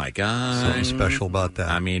 man. Oh, my God. Something special about that.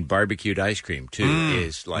 I mean, barbecued ice cream, too,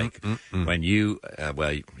 is like when you,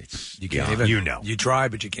 it's You can't beyond. even. You try,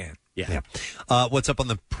 but you can't. Yeah. What's up on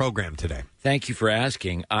the program today? Thank you for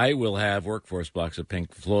asking. I will have Workforce blocks of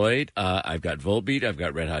Pink Floyd. I've got Volbeat. I've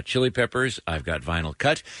got Red Hot Chili Peppers. I've got Vinyl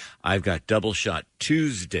Cut. I've got Double Shot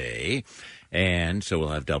Tuesday. And so we'll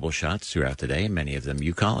have double shots throughout the day, and many of them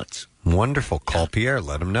you call it. Wonderful. Call Pierre.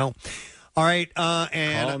 Let him know. All right.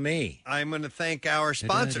 And Call me. I'm going to thank our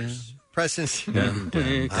sponsors. Preston.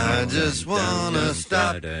 I just want to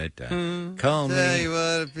stop. Call Tell me. you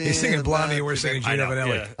what He's singing Blondie, and we're singing Gino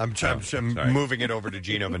Vanelli. Yeah. I'm moving it over to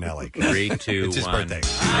Gino Vanelli. 3, 2, It's his 1. birthday.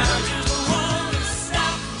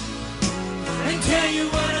 And tell you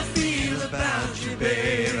what I feel about you,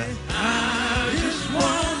 baby. I just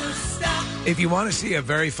wanna stop. If you want to see a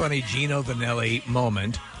very funny Gino Vanelli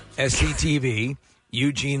moment, SCTV,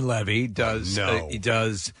 Eugene Levy does he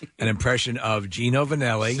does an impression of Gino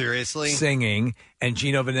Vanelli Seriously? singing, and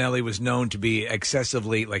Gino Vanelli was known to be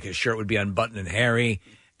excessively, like his shirt would be unbuttoned and hairy,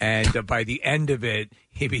 and by the end of it,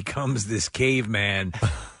 he becomes this caveman,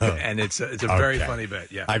 and it's a very funny bit.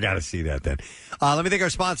 Yeah, I got to see that then. Let me thank our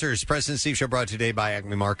sponsors. President Steve Show brought today by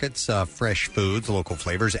Acme Markets, fresh foods, local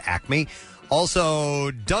flavors, Acme.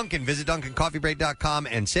 Also, Dunkin'. Visit DunkinCoffeeBreak.com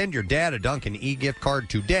and send your dad a Dunkin' e-gift card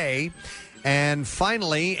today. And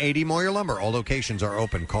finally, AD Moyer Lumber. All locations are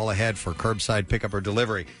open. Call ahead for curbside pickup or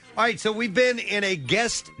delivery. All right, so we've been in a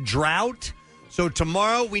guest drought. So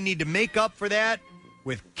tomorrow we need to make up for that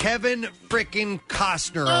with Kevin frickin'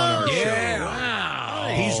 Costner on our show. Wow.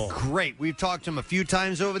 He's great. We've talked to him a few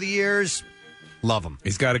times over the years. Love him.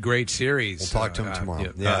 He's got a great series. We'll talk to him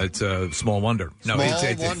tomorrow. It's a Small Wonder. No,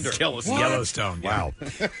 Small Wonder. Yellowstone. Wow.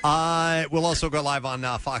 We'll also go live on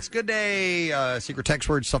Fox Good Day, secret text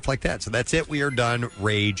words, stuff like that. So that's it. We are done.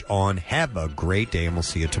 Rage on. Have a great day, and we'll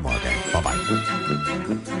see you tomorrow. Bye-bye.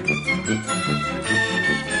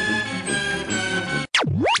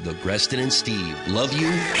 The Preston and Steve Love You,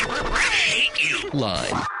 Hate You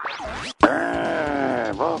line.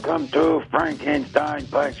 Welcome to Frankenstein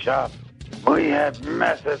Bike Shop. We have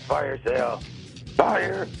massive fire sale.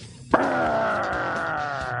 Fire.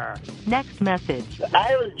 Next message.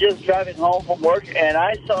 I was just driving home from work, and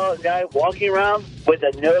I saw a guy walking around with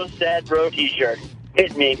a No Sad Bro t-shirt.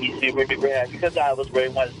 It made me super duper happy because I was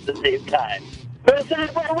wearing one at the same time.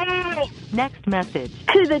 Next message.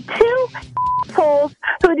 To the two assholes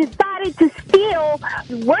who decided to steal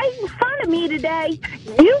right in front of me today,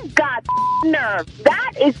 you've got nerve.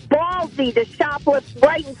 That is ballsy to shoplift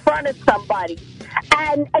right in front of somebody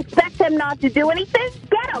and expect them not to do anything.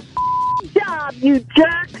 Get a job, you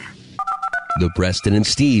jerks. The Preston and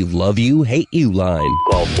Steve Love You, Hate You line.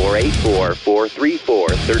 Call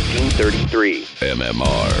 484-434-1333.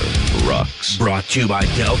 MMR rocks. Brought to you by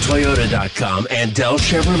DellToyota.com and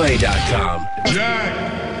DellChevrolet.com.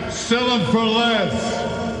 Jack, sell them for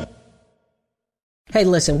less. Hey,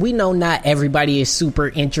 listen, we know not everybody is super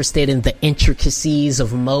interested in the intricacies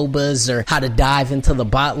of MOBAs or how to dive into the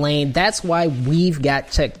bot lane. That's why we've got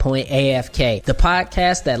Checkpoint AFK, the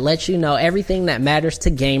podcast that lets you know everything that matters to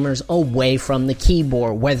gamers away from the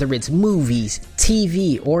keyboard, whether it's movies,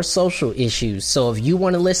 TV, or social issues. So if you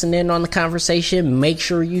want to listen in on the conversation, make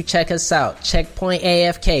sure you check us out. Checkpoint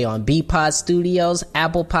AFK on BPod Studios,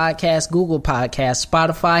 Apple Podcasts, Google Podcasts,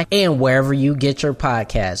 Spotify, and wherever you get your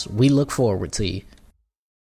podcasts. We look forward to you.